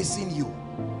replacing you.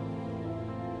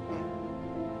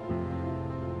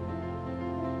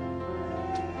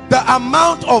 The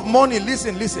amount of money,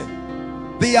 listen,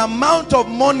 the amount of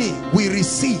money we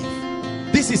receive,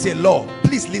 this is a law.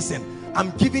 Please listen.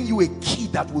 I'm giving you a key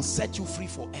that will set you free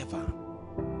forever.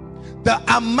 The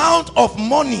amount of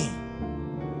money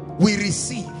we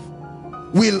receive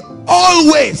will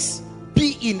always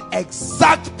be in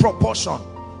exact proportion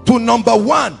to number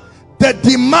one, the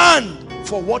demand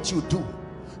for what you do.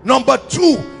 Number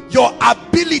two, your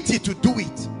ability to do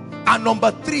it. And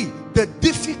number three, the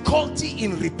difficulty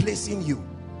in replacing you.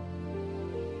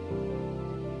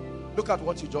 Look at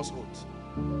what you just wrote.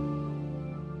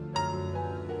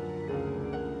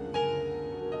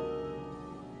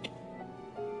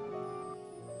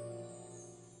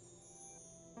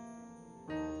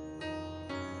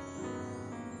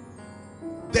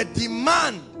 The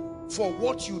demand for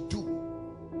what you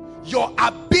do, your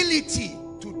ability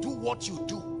to do what you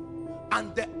do,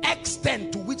 and the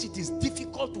extent to which it is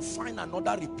difficult to find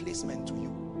another replacement to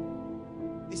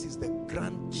you. This is the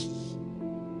grand key,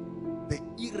 the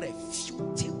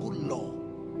irrefutable law.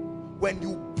 When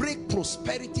you break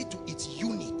prosperity to its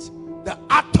unit, the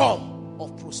atom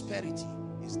of prosperity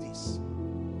is this.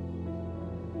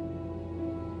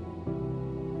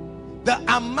 The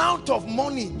amount of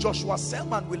money JoShUa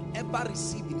sElMaN will ever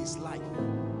receive in his life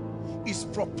is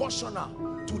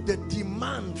proportional to the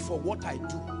demand for what I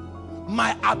do,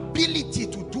 my ability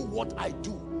to do what I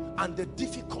do, and the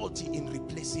difficulty in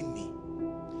replacing me,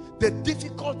 the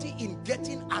difficulty in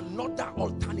getting another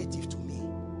alternative to me.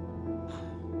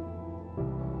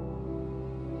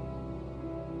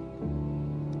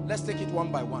 Let's take it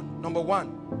one by one. Number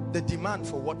one, the demand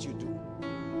for what you do.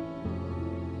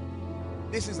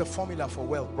 This is the formula for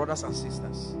wealth, brothers and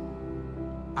sisters.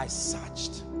 I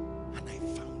searched and I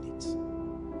found it.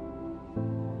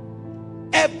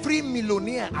 Every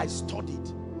millionaire I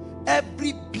studied,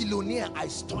 every billionaire I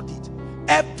studied,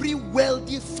 every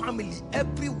wealthy family,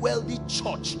 every wealthy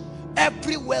church,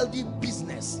 every wealthy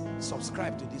business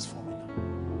subscribe to this formula.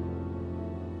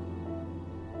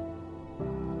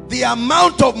 The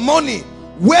amount of money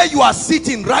where you are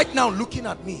sitting right now looking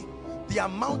at me, the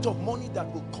amount of money that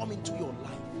will come into your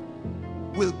life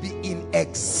will be in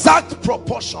exact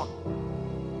proportion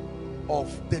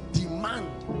of the demand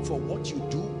for what you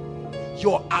do,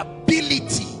 your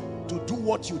ability to do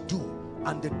what you do,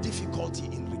 and the difficulty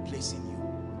in replacing you.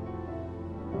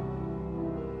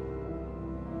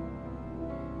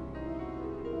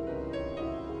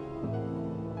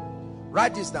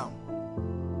 Write this down.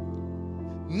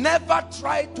 Never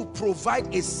try to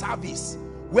provide a service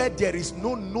where there is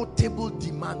no notable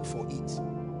demand for it.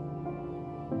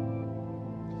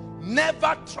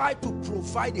 Never try to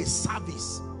provide a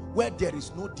service where there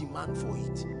is no demand for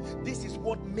it. This is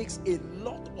what makes a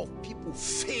lot of people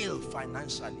fail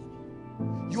financially.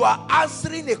 You are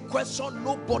answering a question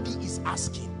nobody is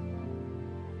asking.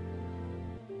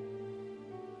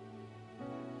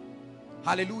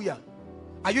 Hallelujah.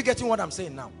 Are you getting what I'm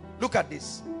saying now? Look at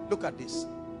this. Look at this.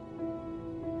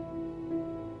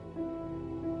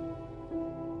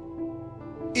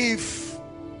 If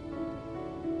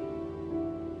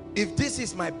this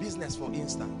is my business, for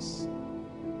instance,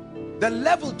 the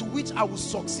level to which I will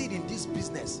succeed in this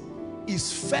business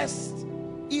is first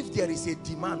if there is a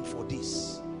demand for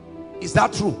this. Is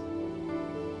that true?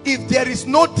 If there is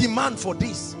no demand for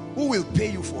this, who will pay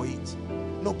you for it?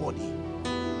 Nobody.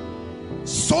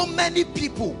 So many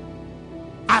people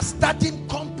are starting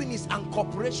companies and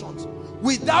corporations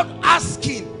without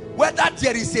asking whether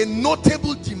there is a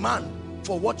notable demand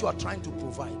for what you are trying to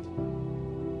provide.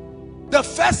 The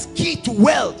first key to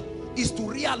wealth is to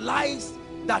realize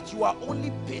that you are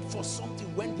only paid for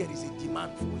something when there is a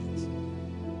demand for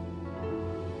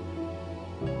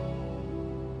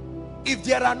it. If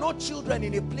there are no children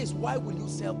in a place, why will you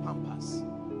sell Pampers?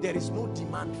 There is no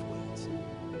demand for it.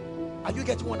 Are you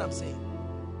getting what I'm saying?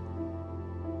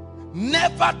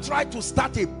 Never try to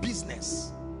start a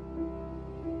business.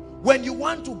 When you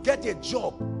want to get a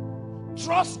job,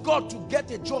 trust God to get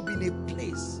a job in a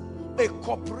place, a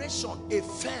corporation, a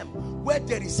firm where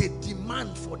there is a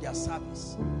demand for their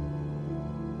service.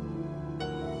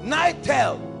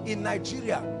 Nitel in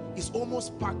Nigeria is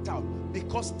almost packed out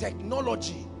because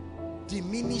technology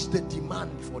diminished the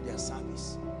demand for their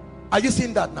service. Are you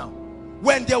seeing that now?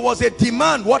 When there was a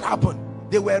demand, what happened?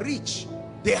 They were rich.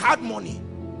 They had money.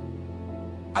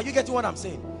 Are you getting what I'm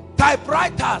saying?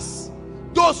 Typewriters.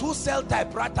 Those who sell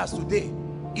typewriters today,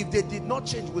 if they did not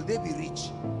change, will they be rich?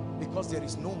 Because there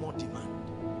is no more demand.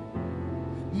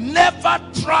 Never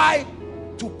try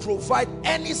to provide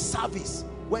any service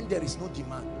when there is no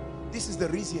demand. This is the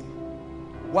reason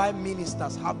why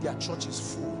ministers have their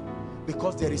churches full,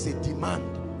 because there is a demand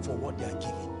for what they are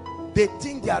giving. They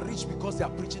think they are rich because they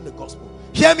are preaching the gospel.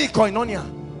 Hear me, Koinonia.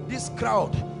 This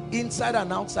crowd, inside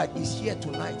and outside, is here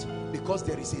tonight because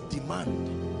there is a demand.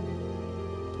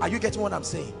 Are you getting what I'm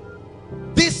saying?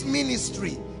 This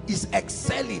ministry is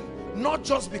excelling, not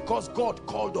just because God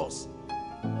called us.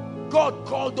 God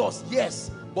called us,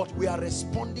 yes, but we are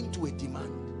responding to a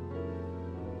demand.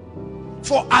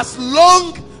 For as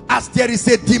long as there is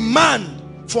a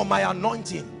demand for my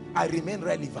anointing, I remain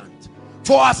relevant.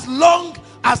 For as long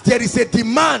as there is a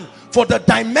demand for the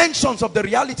dimensions of the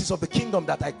realities of the kingdom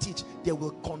that I teach, they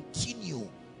will continue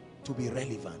to be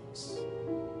relevant.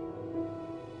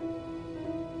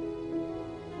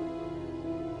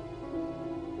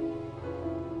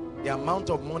 The amount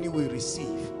of money we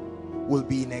receive will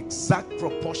be in exact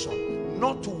proportion,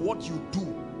 not to what you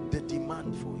do, the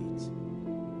demand for it.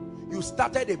 You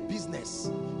started a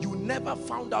business, you never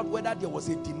found out whether there was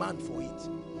a demand for it.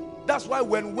 That's why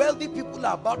when wealthy people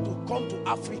are about to come to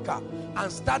Africa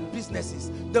and start businesses,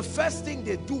 the first thing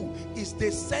they do is they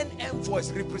send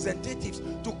envoys, representatives,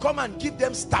 to come and give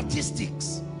them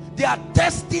statistics. They are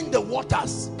testing the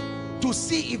waters to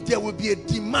see if there will be a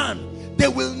demand. They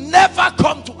will never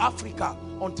come to Africa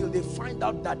until they find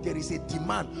out that there is a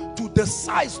demand to the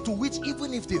size to which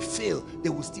even if they fail, they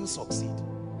will still succeed.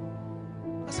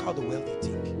 That's how the wealthy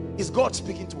think. Is God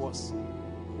speaking to us?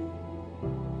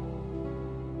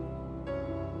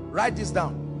 Write this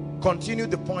down. Continue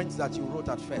the points that you wrote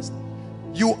at first.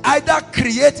 You either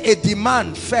create a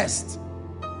demand first.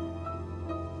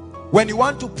 When you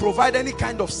want to provide any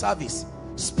kind of service,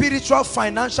 spiritual,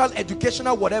 financial,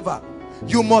 educational, whatever,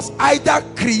 you must either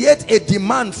create a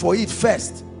demand for it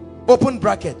first, open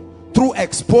bracket, through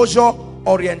exposure,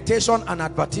 orientation, and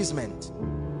advertisement.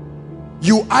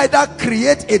 You either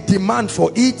create a demand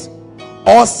for it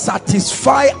or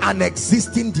satisfy an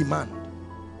existing demand.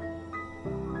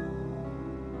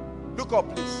 Look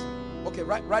up, please. Okay,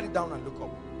 write it down and look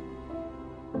up.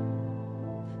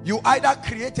 You either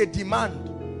create a demand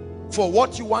for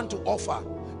what you want to offer.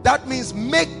 That means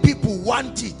make people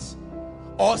want it,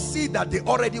 or see that they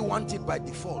already want it by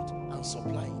default and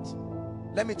supply it.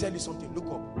 Let me tell you something. Look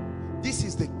up. This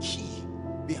is the key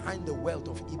behind the wealth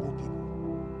of Igbo people.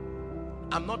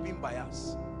 I'm not being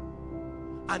biased.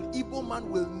 An Igbo man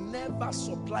will never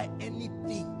supply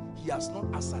anything he has not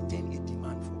ascertained a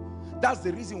demand for. That's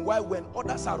the reason why when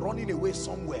others are running away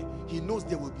somewhere, he knows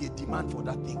there will be a demand for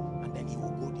that thing, and then he will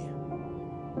go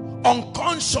there.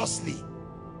 Unconsciously.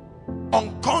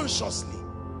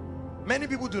 Many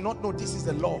people do not know this is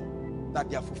the law that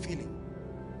they are fulfilling.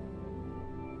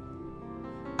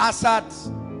 Assad,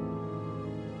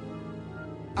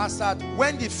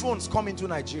 when did phones come into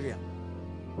Nigeria?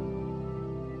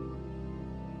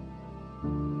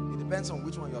 It depends on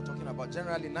which one you are talking about.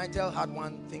 Generally, Nitel had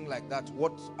one thing like that,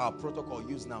 what our protocol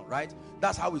use now, right?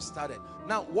 That's how it started.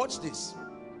 Now, watch this.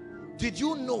 Did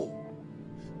you know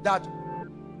that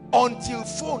until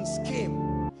phones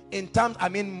came, in terms, I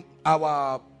mean,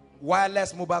 our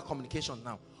wireless mobile communication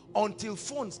now, until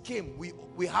phones came, we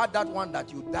had that one that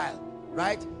you dial,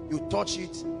 right? You touch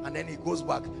it and then it goes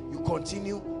back. You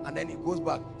continue and then it goes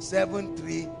back.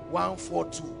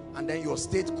 73142 and then your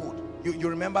state code. You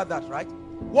remember that, right?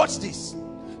 Watch this.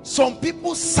 Some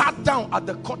people sat down at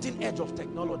the cutting edge of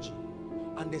technology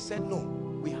and they said, no,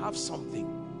 we have something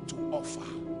to offer.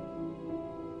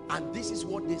 And this is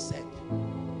what they said.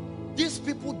 These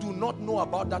people do not know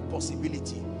about that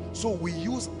possibility. So we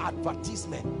use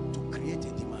advertisement to create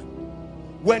a demand.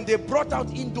 When they brought out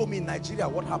Indomie in Nigeria,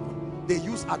 what happened? They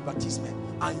use advertisement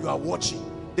and you are watching.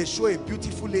 They show a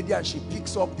beautiful lady and she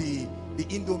picks up the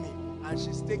Indomie and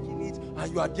she's taking it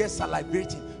and you are there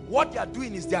salivating. What they are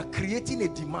doing is they are creating a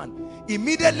demand.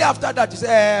 Immediately after that, you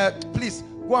say, please,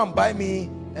 go and buy me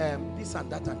this and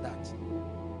that and that.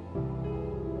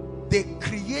 They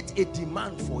create a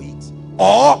demand for it,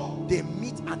 or they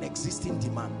meet an existing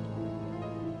demand.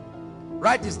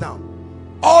 Write this down.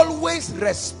 Always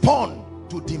respond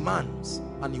to demands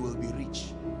and you will be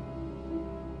rich.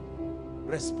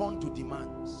 Respond to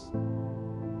demands.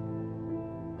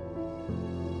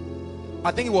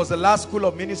 I think it was the last School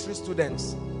of Ministry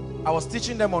students. I was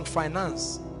teaching them on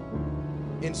finance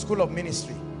in School of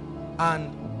Ministry,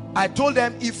 and I told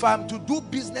them, if I'm to do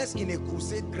business in a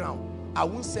crusade ground, I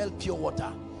won't sell pure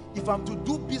water. If I'm to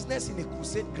do business in a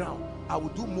crusade ground, I will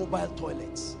do mobile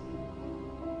toilets.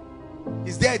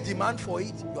 Is there a demand for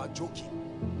it? You are joking.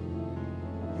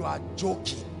 You are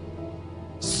joking.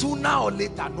 Sooner or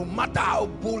later, no matter how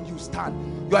bold you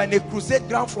stand, you are in a crusade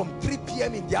ground from 3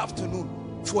 p.m. in the afternoon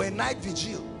for a night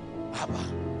vigil.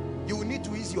 You will need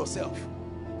to ease yourself.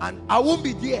 And I won't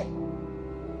be there.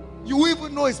 You will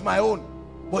even know it's my own,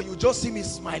 but you just see me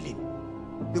smiling.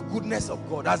 The goodness of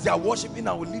God. As they are worshiping,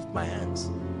 I will lift my hands.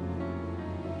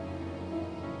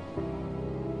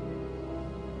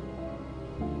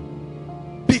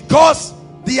 Because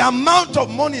the amount of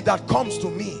money that comes to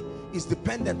me is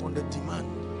dependent on the demand.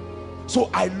 So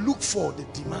I look for the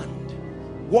demand.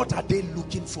 What are they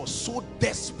looking for so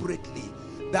desperately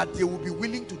that they will be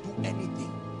willing to do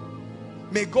anything?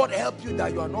 May God help you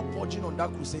that you are not purging on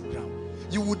that crusade ground.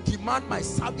 You would demand my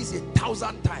service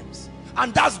 1,000 times.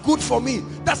 And that's good for me.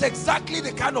 That's exactly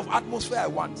the kind of atmosphere I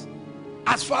want,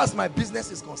 as far as my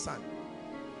business is concerned.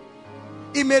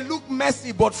 It may look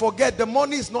messy, but forget, the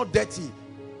money is not dirty.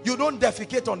 You don't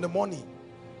defecate on the money.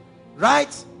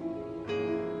 Right?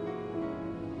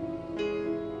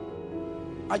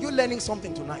 Are you learning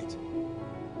something tonight?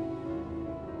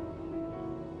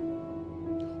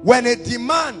 When a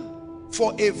demand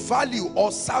for a value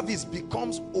or service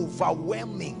becomes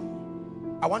overwhelming,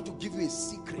 I want to give you a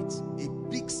secret, a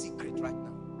big secret right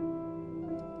now.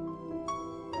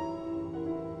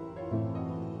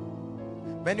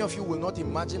 Many of you will not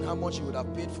imagine how much you would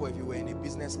have paid for if you were in a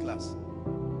business class.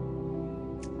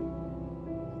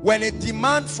 When a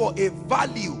demand for a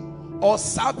value or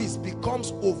service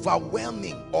becomes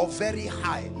overwhelming or very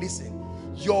high, listen,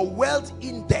 your wealth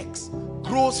index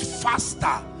grows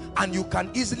faster and you can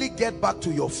easily get back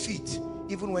to your feet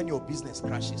even when your business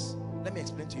crashes. Let me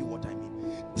explain to you what I mean.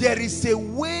 There is a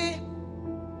way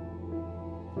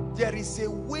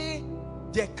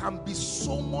there can be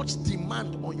so much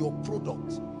demand on your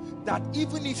product that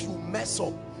even if you mess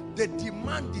up, the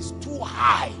demand is too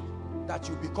high that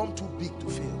you become too big to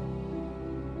fail.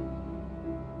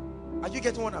 Are you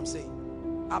getting what I'm saying?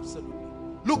 Absolutely.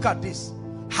 Look at this.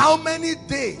 How many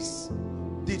days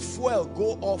did fuel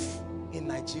go off in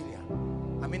Nigeria?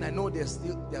 I mean, I know there are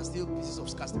still pieces of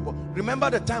scarcity, but remember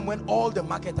the time when all the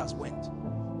marketers went?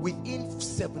 Within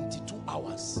 72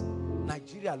 hours,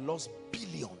 Nigeria lost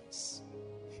billions.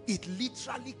 It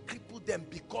literally crippled them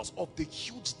because of the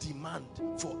huge demand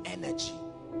for energy.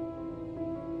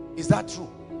 Is that true?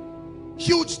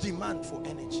 Huge demand for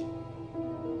energy.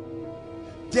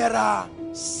 There are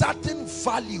certain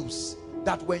values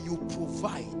that when you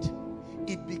provide,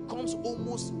 it becomes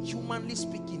almost, humanly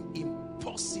speaking,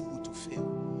 impossible to fail,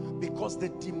 because the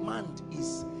demand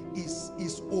is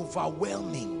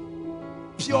overwhelming.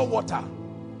 Pure water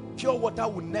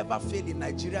will never fail in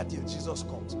Nigeria till Jesus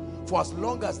comes. For as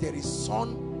long as there is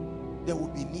sun, there will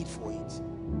be need for it.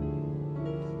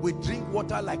 We drink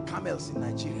water like camels in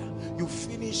Nigeria. You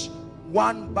finish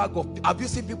one bag of, have you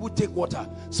seen people take water?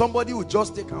 Somebody will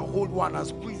just take and hold one and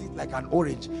squeeze it like an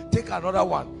orange. Take another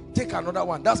one, take another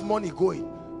one. That's money going.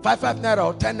 5 naira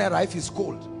or 10 naira if it's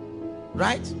cold,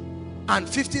 right? And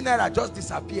 50 naira just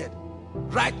disappeared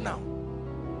right now.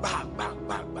 Bang, bang,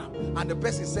 bang, bang. And the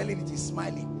person selling it is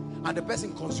smiling, and the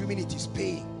person consuming it is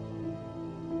paying.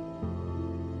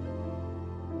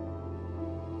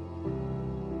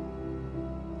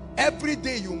 Every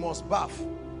day you must bath,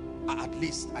 at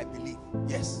least, I believe.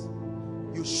 Yes,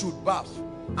 you should bath.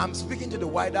 I'm speaking to the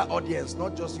wider audience,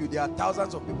 not just you. There are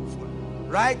thousands of people following,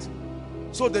 right?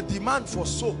 So the demand for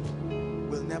soap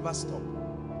will never stop,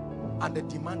 and the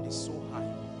demand is so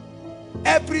high.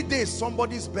 Every day is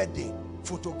somebody's birthday.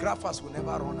 Photographers will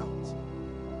never run out.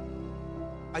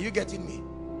 Are you getting me?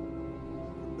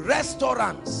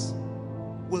 Restaurants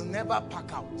will never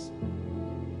pack out.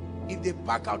 If they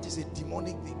pack out, it's a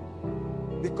demonic thing,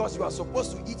 because you are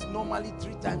supposed to eat normally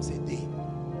 3 times a day.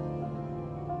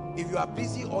 If you are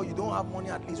busy or you don't have money,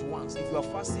 at least once. If you are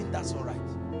fasting, that's all right.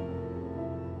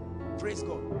 Praise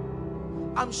God.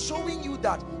 I'm showing you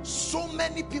that so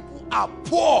many people are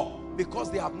poor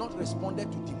because they have not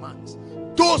responded to demands.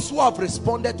 Those who have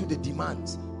responded to the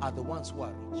demands are the ones who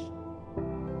are rich.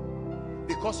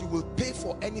 because you will pay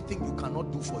for anything you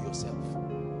cannot do for yourself.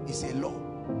 It's a law.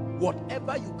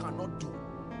 Whatever you cannot do.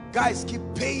 Guys keep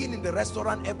paying in the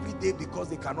restaurant every day because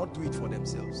they cannot do it for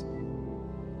themselves.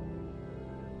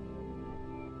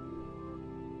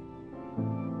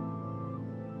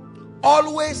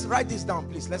 Always write this down,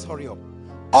 please. Let's hurry up.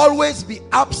 Always be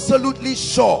absolutely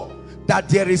sure that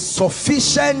there is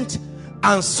sufficient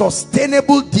and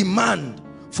sustainable demand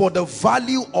for the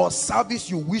value or service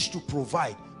you wish to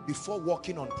provide before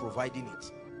working on providing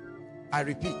it. I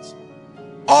repeat,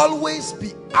 always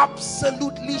be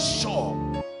absolutely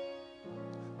sure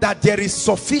that there is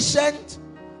sufficient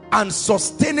and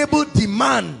sustainable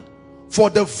demand for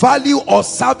the value or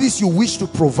service you wish to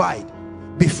provide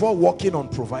before working on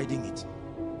providing it.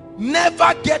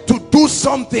 Never get to do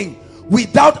something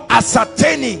without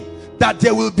ascertaining that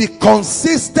there will be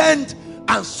consistent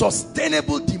and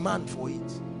sustainable demand for it.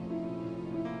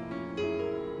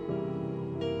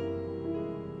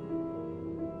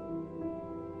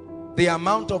 The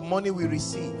amount of money we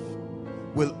receive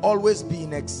will always be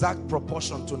in exact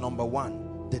proportion to, number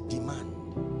one, the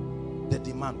demand. The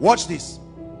demand. Watch this.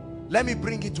 Let me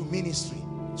bring it to ministry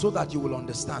so that you will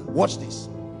understand. Watch this.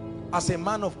 As a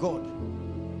man of God,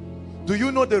 do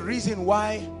you know the reason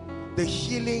why the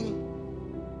healing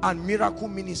and miracle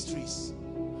ministries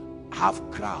have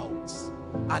crowds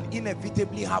and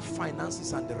inevitably have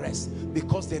finances and the rest?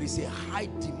 Because there is a high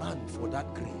demand for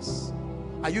that grace.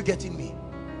 Are you getting me?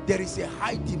 There is a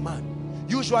high demand.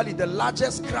 Usually the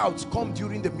largest crowds come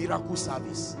during the miracle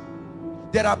service.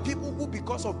 There are people who,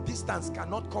 because of distance,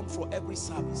 cannot come for every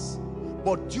service,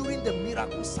 but during the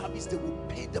miracle service they will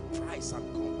pay the price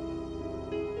and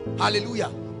come.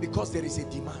 Hallelujah. Because there is a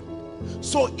demand.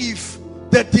 So if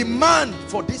the demand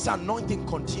for this anointing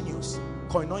continues,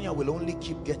 koinonia will only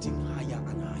keep getting higher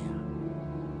and higher.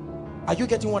 Are you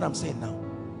getting what I'm saying now?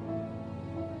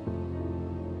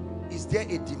 Is there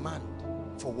a demand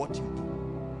for what you do,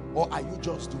 or are you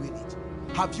just doing it?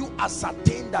 Have you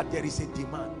ascertained that there is a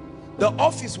demand? The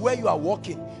office where you are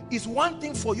working is one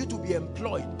thing for you to be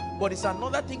employed, but it's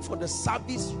another thing for the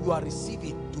service you are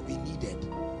receiving to be needed.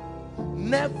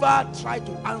 Never try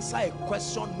to answer a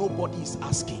question nobody is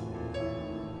asking.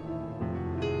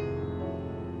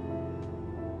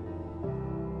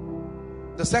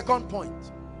 The second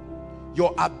point,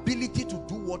 your ability to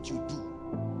do what you do.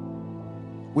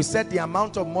 We said the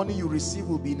amount of money you receive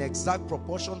will be in exact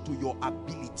proportion to your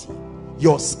ability,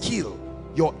 your skill,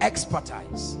 your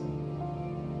expertise.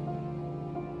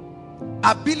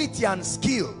 Ability and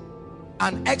skill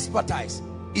and expertise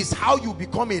is how you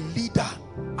become a leader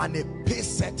and a pace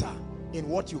setter in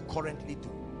what you currently do.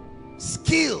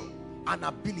 Skill and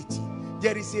ability.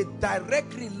 There is a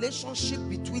direct relationship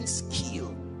between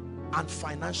skill and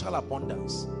financial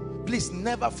abundance. Please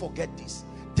never forget this.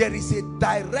 There is a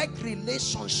direct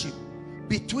relationship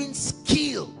between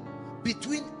skill,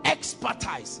 between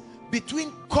expertise,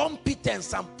 between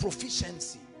competence and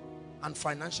proficiency and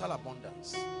financial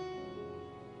abundance.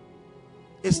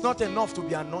 It's not enough to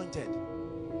be anointed.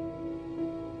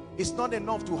 It's not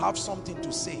enough to have something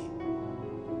to say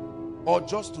or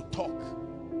just to talk.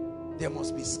 There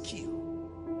must be skill.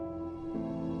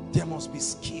 There must be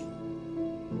skill.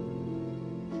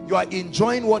 You are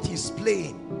enjoying what he's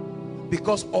playing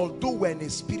because although we're in a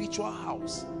spiritual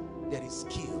house, there is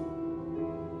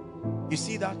skill. You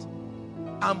see that?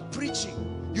 I'm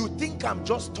preaching. You think I'm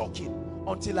just talking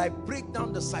until I break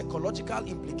down the psychological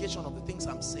implication of the things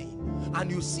I'm saying.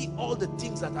 And you see all the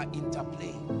things that are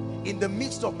interplaying. In the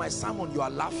midst of my sermon, you are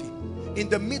laughing. In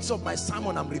the midst of my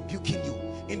sermon, I'm rebuking you.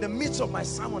 In the midst of my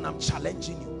sermon, I'm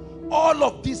challenging you. All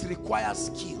of this requires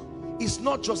skill. It's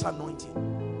not just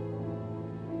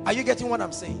anointing. Are you getting what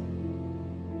I'm saying?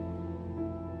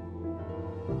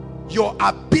 Your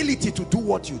ability to do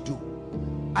what you do.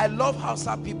 I love how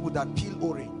some people that peel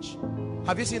orange.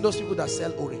 Have you seen those people that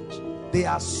sell orange? They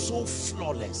are so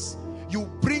flawless. You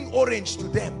bring orange to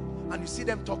them and you see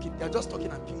them talking. They're just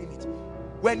talking and peeling it.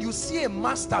 When you see a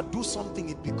master do something,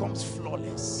 it becomes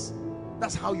flawless.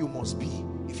 That's how you must be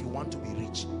if you want to be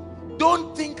rich.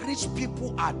 Don't think rich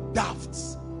people are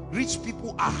dafts. Rich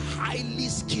people are highly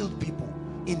skilled people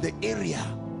in the area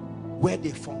where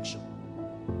they function.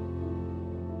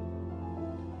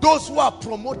 Those who are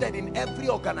promoted in every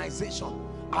organization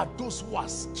are those who are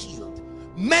skilled.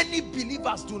 Many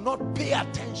believers do not pay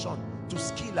attention to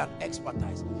skill and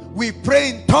expertise. We pray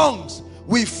in tongues,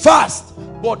 we fast,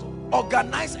 but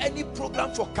organize any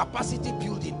program for capacity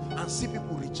building and see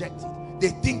people reject it. They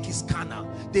think it's carnal.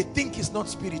 They think it's not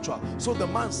spiritual. So the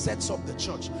man sets up the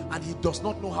church and he does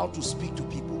not know how to speak to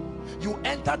people. You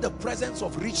enter the presence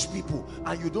of rich people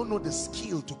and you don't know the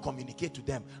skill to communicate to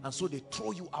them, and so they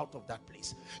throw you out of that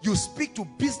place. You speak to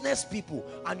business people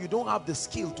and you don't have the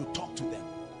skill to talk to them.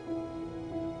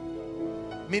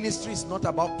 Ministry is not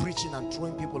about preaching and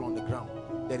throwing people on the ground.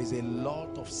 There is a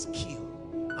lot of skill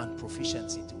and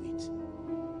proficiency to it.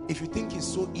 If you think it's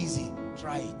so easy,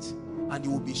 try it, and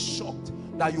you will be shocked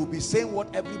that you'll be saying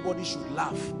what everybody should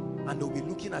laugh, and they'll be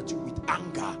looking at you with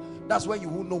anger. That's when you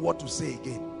won't know what to say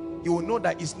again. You will know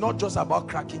that it's not just about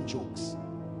cracking jokes.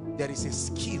 There is a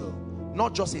skill,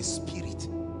 not just a spirit.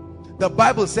 The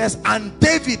Bible says, and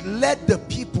David led the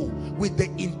people with the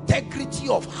integrity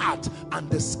of heart and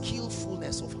the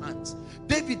skillfulness of hands.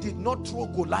 David did not throw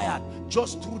Goliath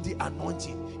just through the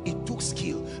anointing. It took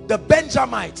skill. The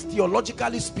Benjamites,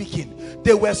 theologically speaking,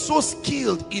 they were so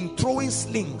skilled in throwing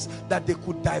slings that they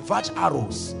could diverge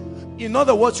arrows. In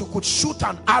other words, you could shoot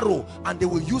an arrow and they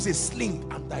will use a sling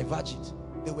and diverge it.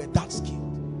 They were that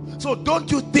skilled. So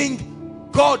don't you think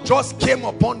God just came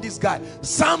upon this guy?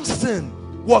 Samson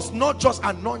was not just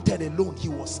anointed alone, he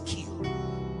was skilled.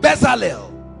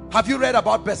 Bezalel, have you read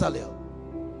about Bezalel?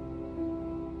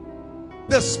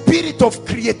 The spirit of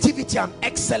creativity and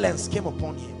excellence came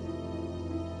upon him.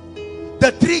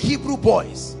 The 3 Hebrew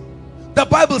boys, the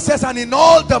Bible says, and in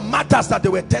all the matters that they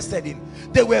were tested in,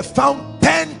 they were found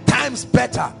 10 times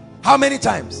better. How many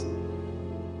times?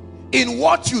 In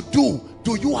what you do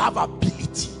you have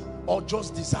ability or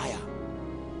just desire?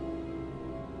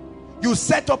 You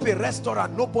set up a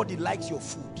restaurant, nobody likes your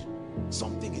food.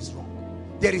 Something is wrong.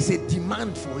 There is a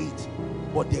demand for it,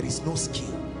 but there is no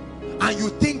skill. And you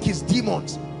think it's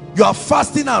demons. You are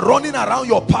fasting and running around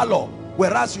your parlor,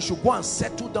 whereas you should go and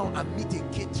settle down and meet a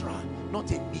caterer, not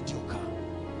a mediocre.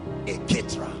 A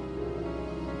caterer.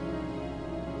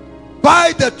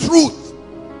 Buy the truth.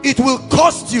 It will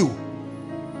cost you.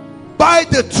 Buy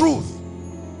the truth.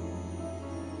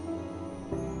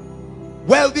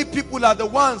 Wealthy people are the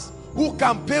ones who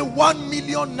can pay 1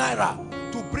 million naira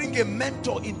to bring a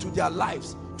mentor into their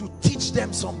lives to teach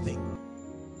them something.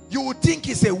 You would think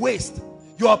it's a waste.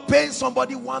 You are paying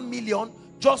somebody 1 million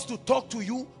just to talk to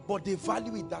you, but they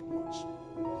value it that much.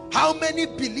 How many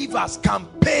believers can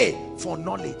pay for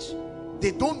knowledge?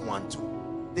 They don't want to.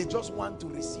 They just want to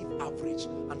receive average,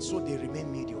 and so they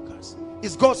remain mediocres.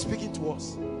 Is God speaking to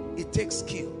us? It takes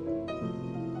skill.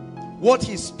 What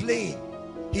he's playing,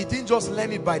 he didn't just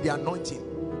learn it by the anointing.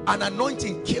 An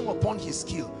anointing came upon his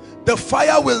skill. The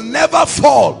fire will never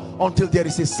fall until there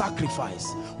is a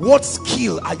sacrifice. What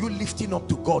skill are you lifting up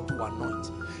to God to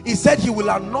anoint? He said he will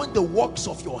anoint the works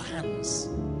of your hands.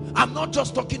 I'm not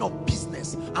just talking of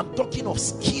business, I'm talking of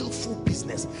skillful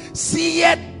business.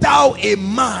 Seest thou a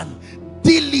man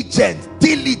diligent,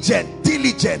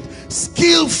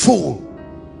 skillful?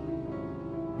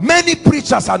 Many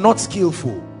preachers are not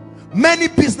skillful. Many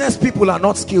business people are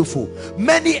not skillful.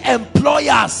 Many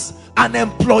employers and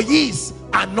employees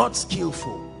are not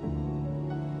skillful.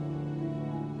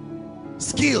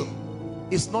 Skill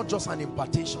is not just an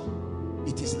impartation.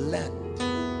 It is learned.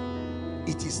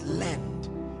 It is learned.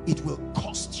 It will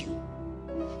cost you.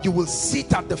 You will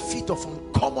sit at the feet of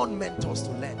uncommon mentors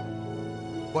to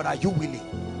learn. But are you willing?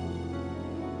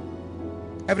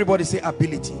 Everybody say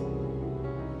ability.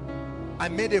 I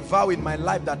made a vow in my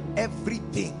life that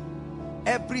everything,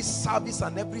 every service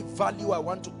and every value I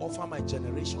want to offer my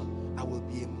generation, I will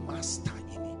be a master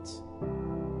in it.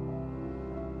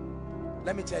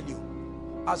 Let me tell you,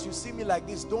 as you see me like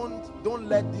this, don't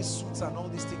let these suits and all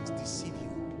these things deceive you.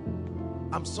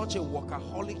 I'm such a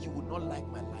workaholic, you would not like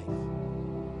my life.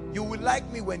 You will like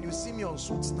me when you see me on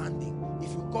suit standing.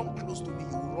 If you come close to me,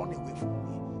 you will run away from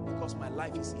me, because my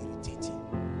life is irritating.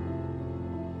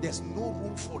 There's no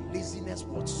room for laziness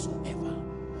whatsoever.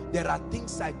 There are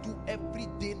things I do every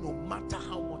day, no matter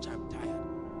how much I'm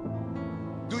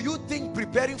tired. Do you think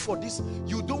preparing for this,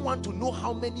 you don't want to know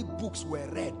how many books were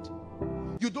read?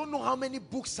 You don't know how many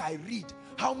books I read,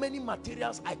 how many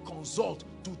materials I consult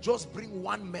to just bring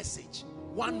one message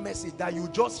that you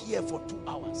just hear for 2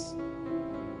 hours.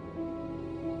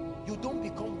 You don't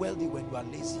become wealthy when you are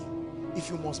lazy, if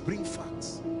you must bring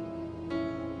facts.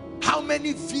 How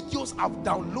many videos I've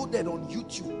downloaded on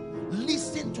YouTube,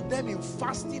 listened to them in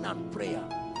fasting and prayer,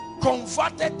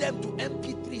 converted them to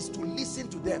MP3s to listen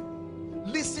to them,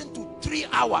 listen to 3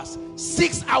 hours,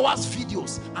 6 hours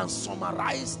videos and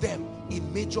summarize them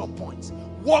in major points,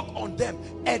 work on them,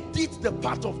 edit the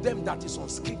part of them that is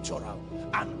unscriptural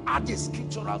and add a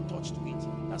scriptural touch to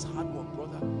it. That's hard work,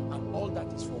 brother. And all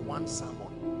that is for one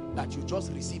sermon that you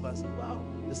just receive and say, wow,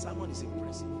 the sermon is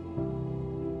impressive.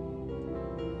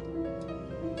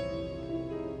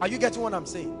 Are you getting what I'm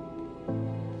saying?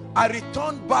 I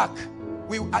returned back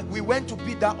We went to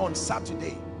be there on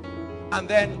Saturday, and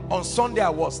then on Sunday I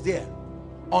was there.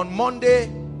 On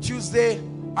Monday, Tuesday,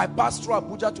 I passed through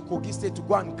Abuja to Kogi State to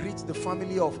go and greet the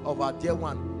family of our dear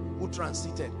one who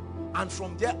transited. And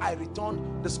from there I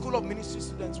returned. The School of Ministry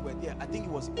students were there. I think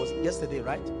it was yesterday,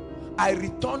 right? I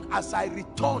returned. As I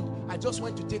returned, I just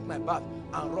went to take my bath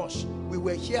and rush. We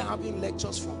were here having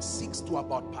lectures from 6 to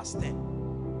about past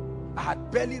 10. I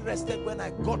had barely rested when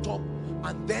I got up,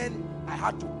 and then I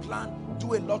had to plan,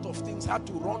 do a lot of things, had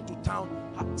to run to town,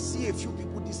 see a few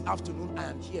people this afternoon. I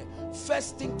am here.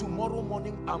 First thing tomorrow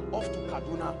morning, I'm off to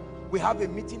Kaduna. We have a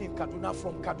meeting in Kaduna.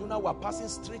 From Kaduna, we're passing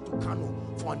straight to Kano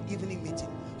for an evening meeting.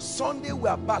 Sunday, we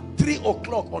are back 3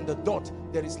 o'clock on the dot.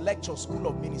 There is lecture, School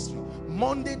of Ministry.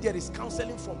 Monday, there is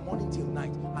counseling from morning till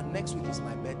night. And next week is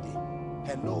my birthday.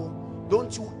 Hello.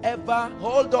 Don't you ever,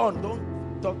 hold on,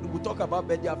 don't talk, we'll talk about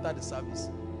birthday after the service.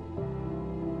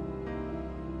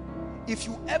 If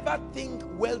you ever think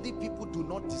wealthy people do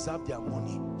not deserve their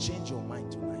money, change your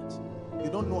mind tonight. You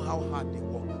don't know how hard they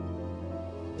work.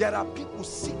 There are people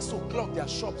 6 o'clock, their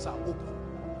shops are open.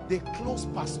 They close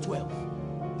past 12.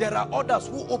 There are others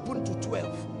who open to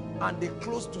 12 and they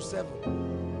close to 7.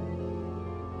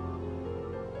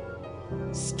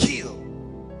 Skill,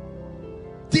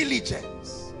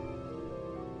 diligence.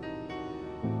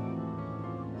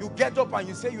 You get up and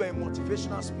you say you are a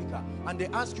motivational speaker, and they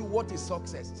ask you what is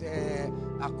success. Say,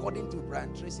 according to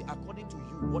Brian Tracy, according to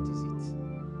you, what is it?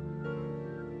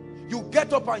 You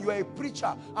get up and you are a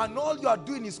preacher, and all you are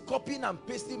doing is copying and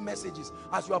pasting messages.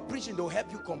 As you are preaching, they'll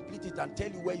help you complete it and tell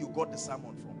you where you got the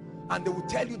sermon from, and they will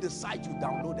tell you the site you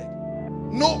downloaded.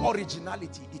 No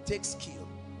originality. It takes skill.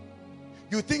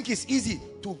 You think it's easy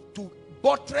to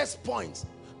buttress points.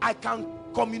 I can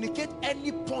communicate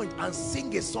any point and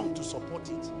sing a song to support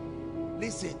it.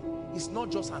 Listen, it's not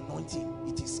just anointing,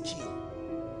 it is skill.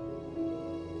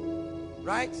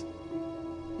 Right?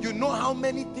 You know how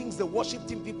many things the worship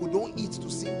team people don't eat to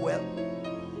sing well?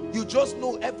 You just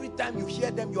know every time you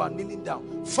hear them, you are kneeling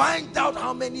down. Find out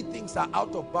how many things are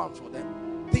out of bounds for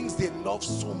them. Things they love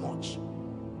so much.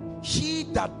 He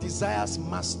that desires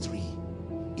mastery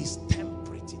is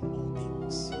temperate in all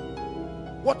things.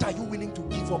 What are you willing to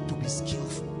give up to be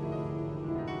skillful?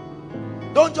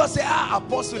 Don't just say,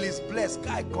 Apostle is blessed.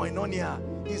 Guy koinonia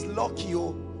is lucky.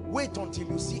 Oh, wait until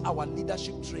you see our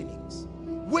leadership trainings.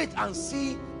 Wait and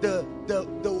see the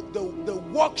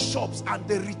workshops and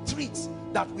the retreats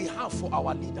that we have for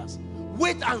our leaders.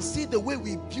 Wait and see the way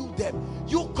we build them.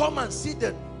 You come and see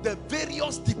the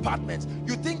various departments.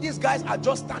 You think these guys are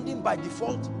just standing by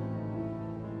default?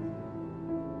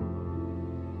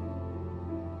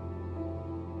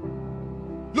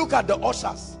 Look at the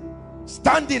ushers,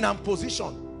 standing and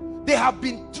position. They have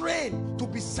been trained to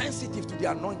be sensitive to the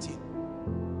anointing.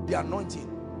 The anointing.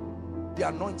 The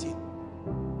anointing.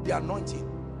 The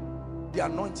anointing. The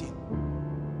anointing.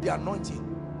 The anointing.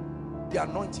 The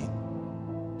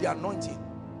anointing. The anointing.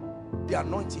 The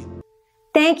anointing.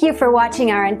 Thank you for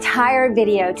watching our entire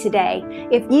video today.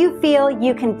 If you feel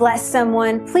you can bless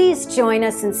someone, please join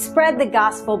us and spread the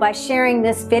gospel by sharing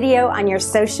this video on your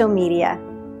social media.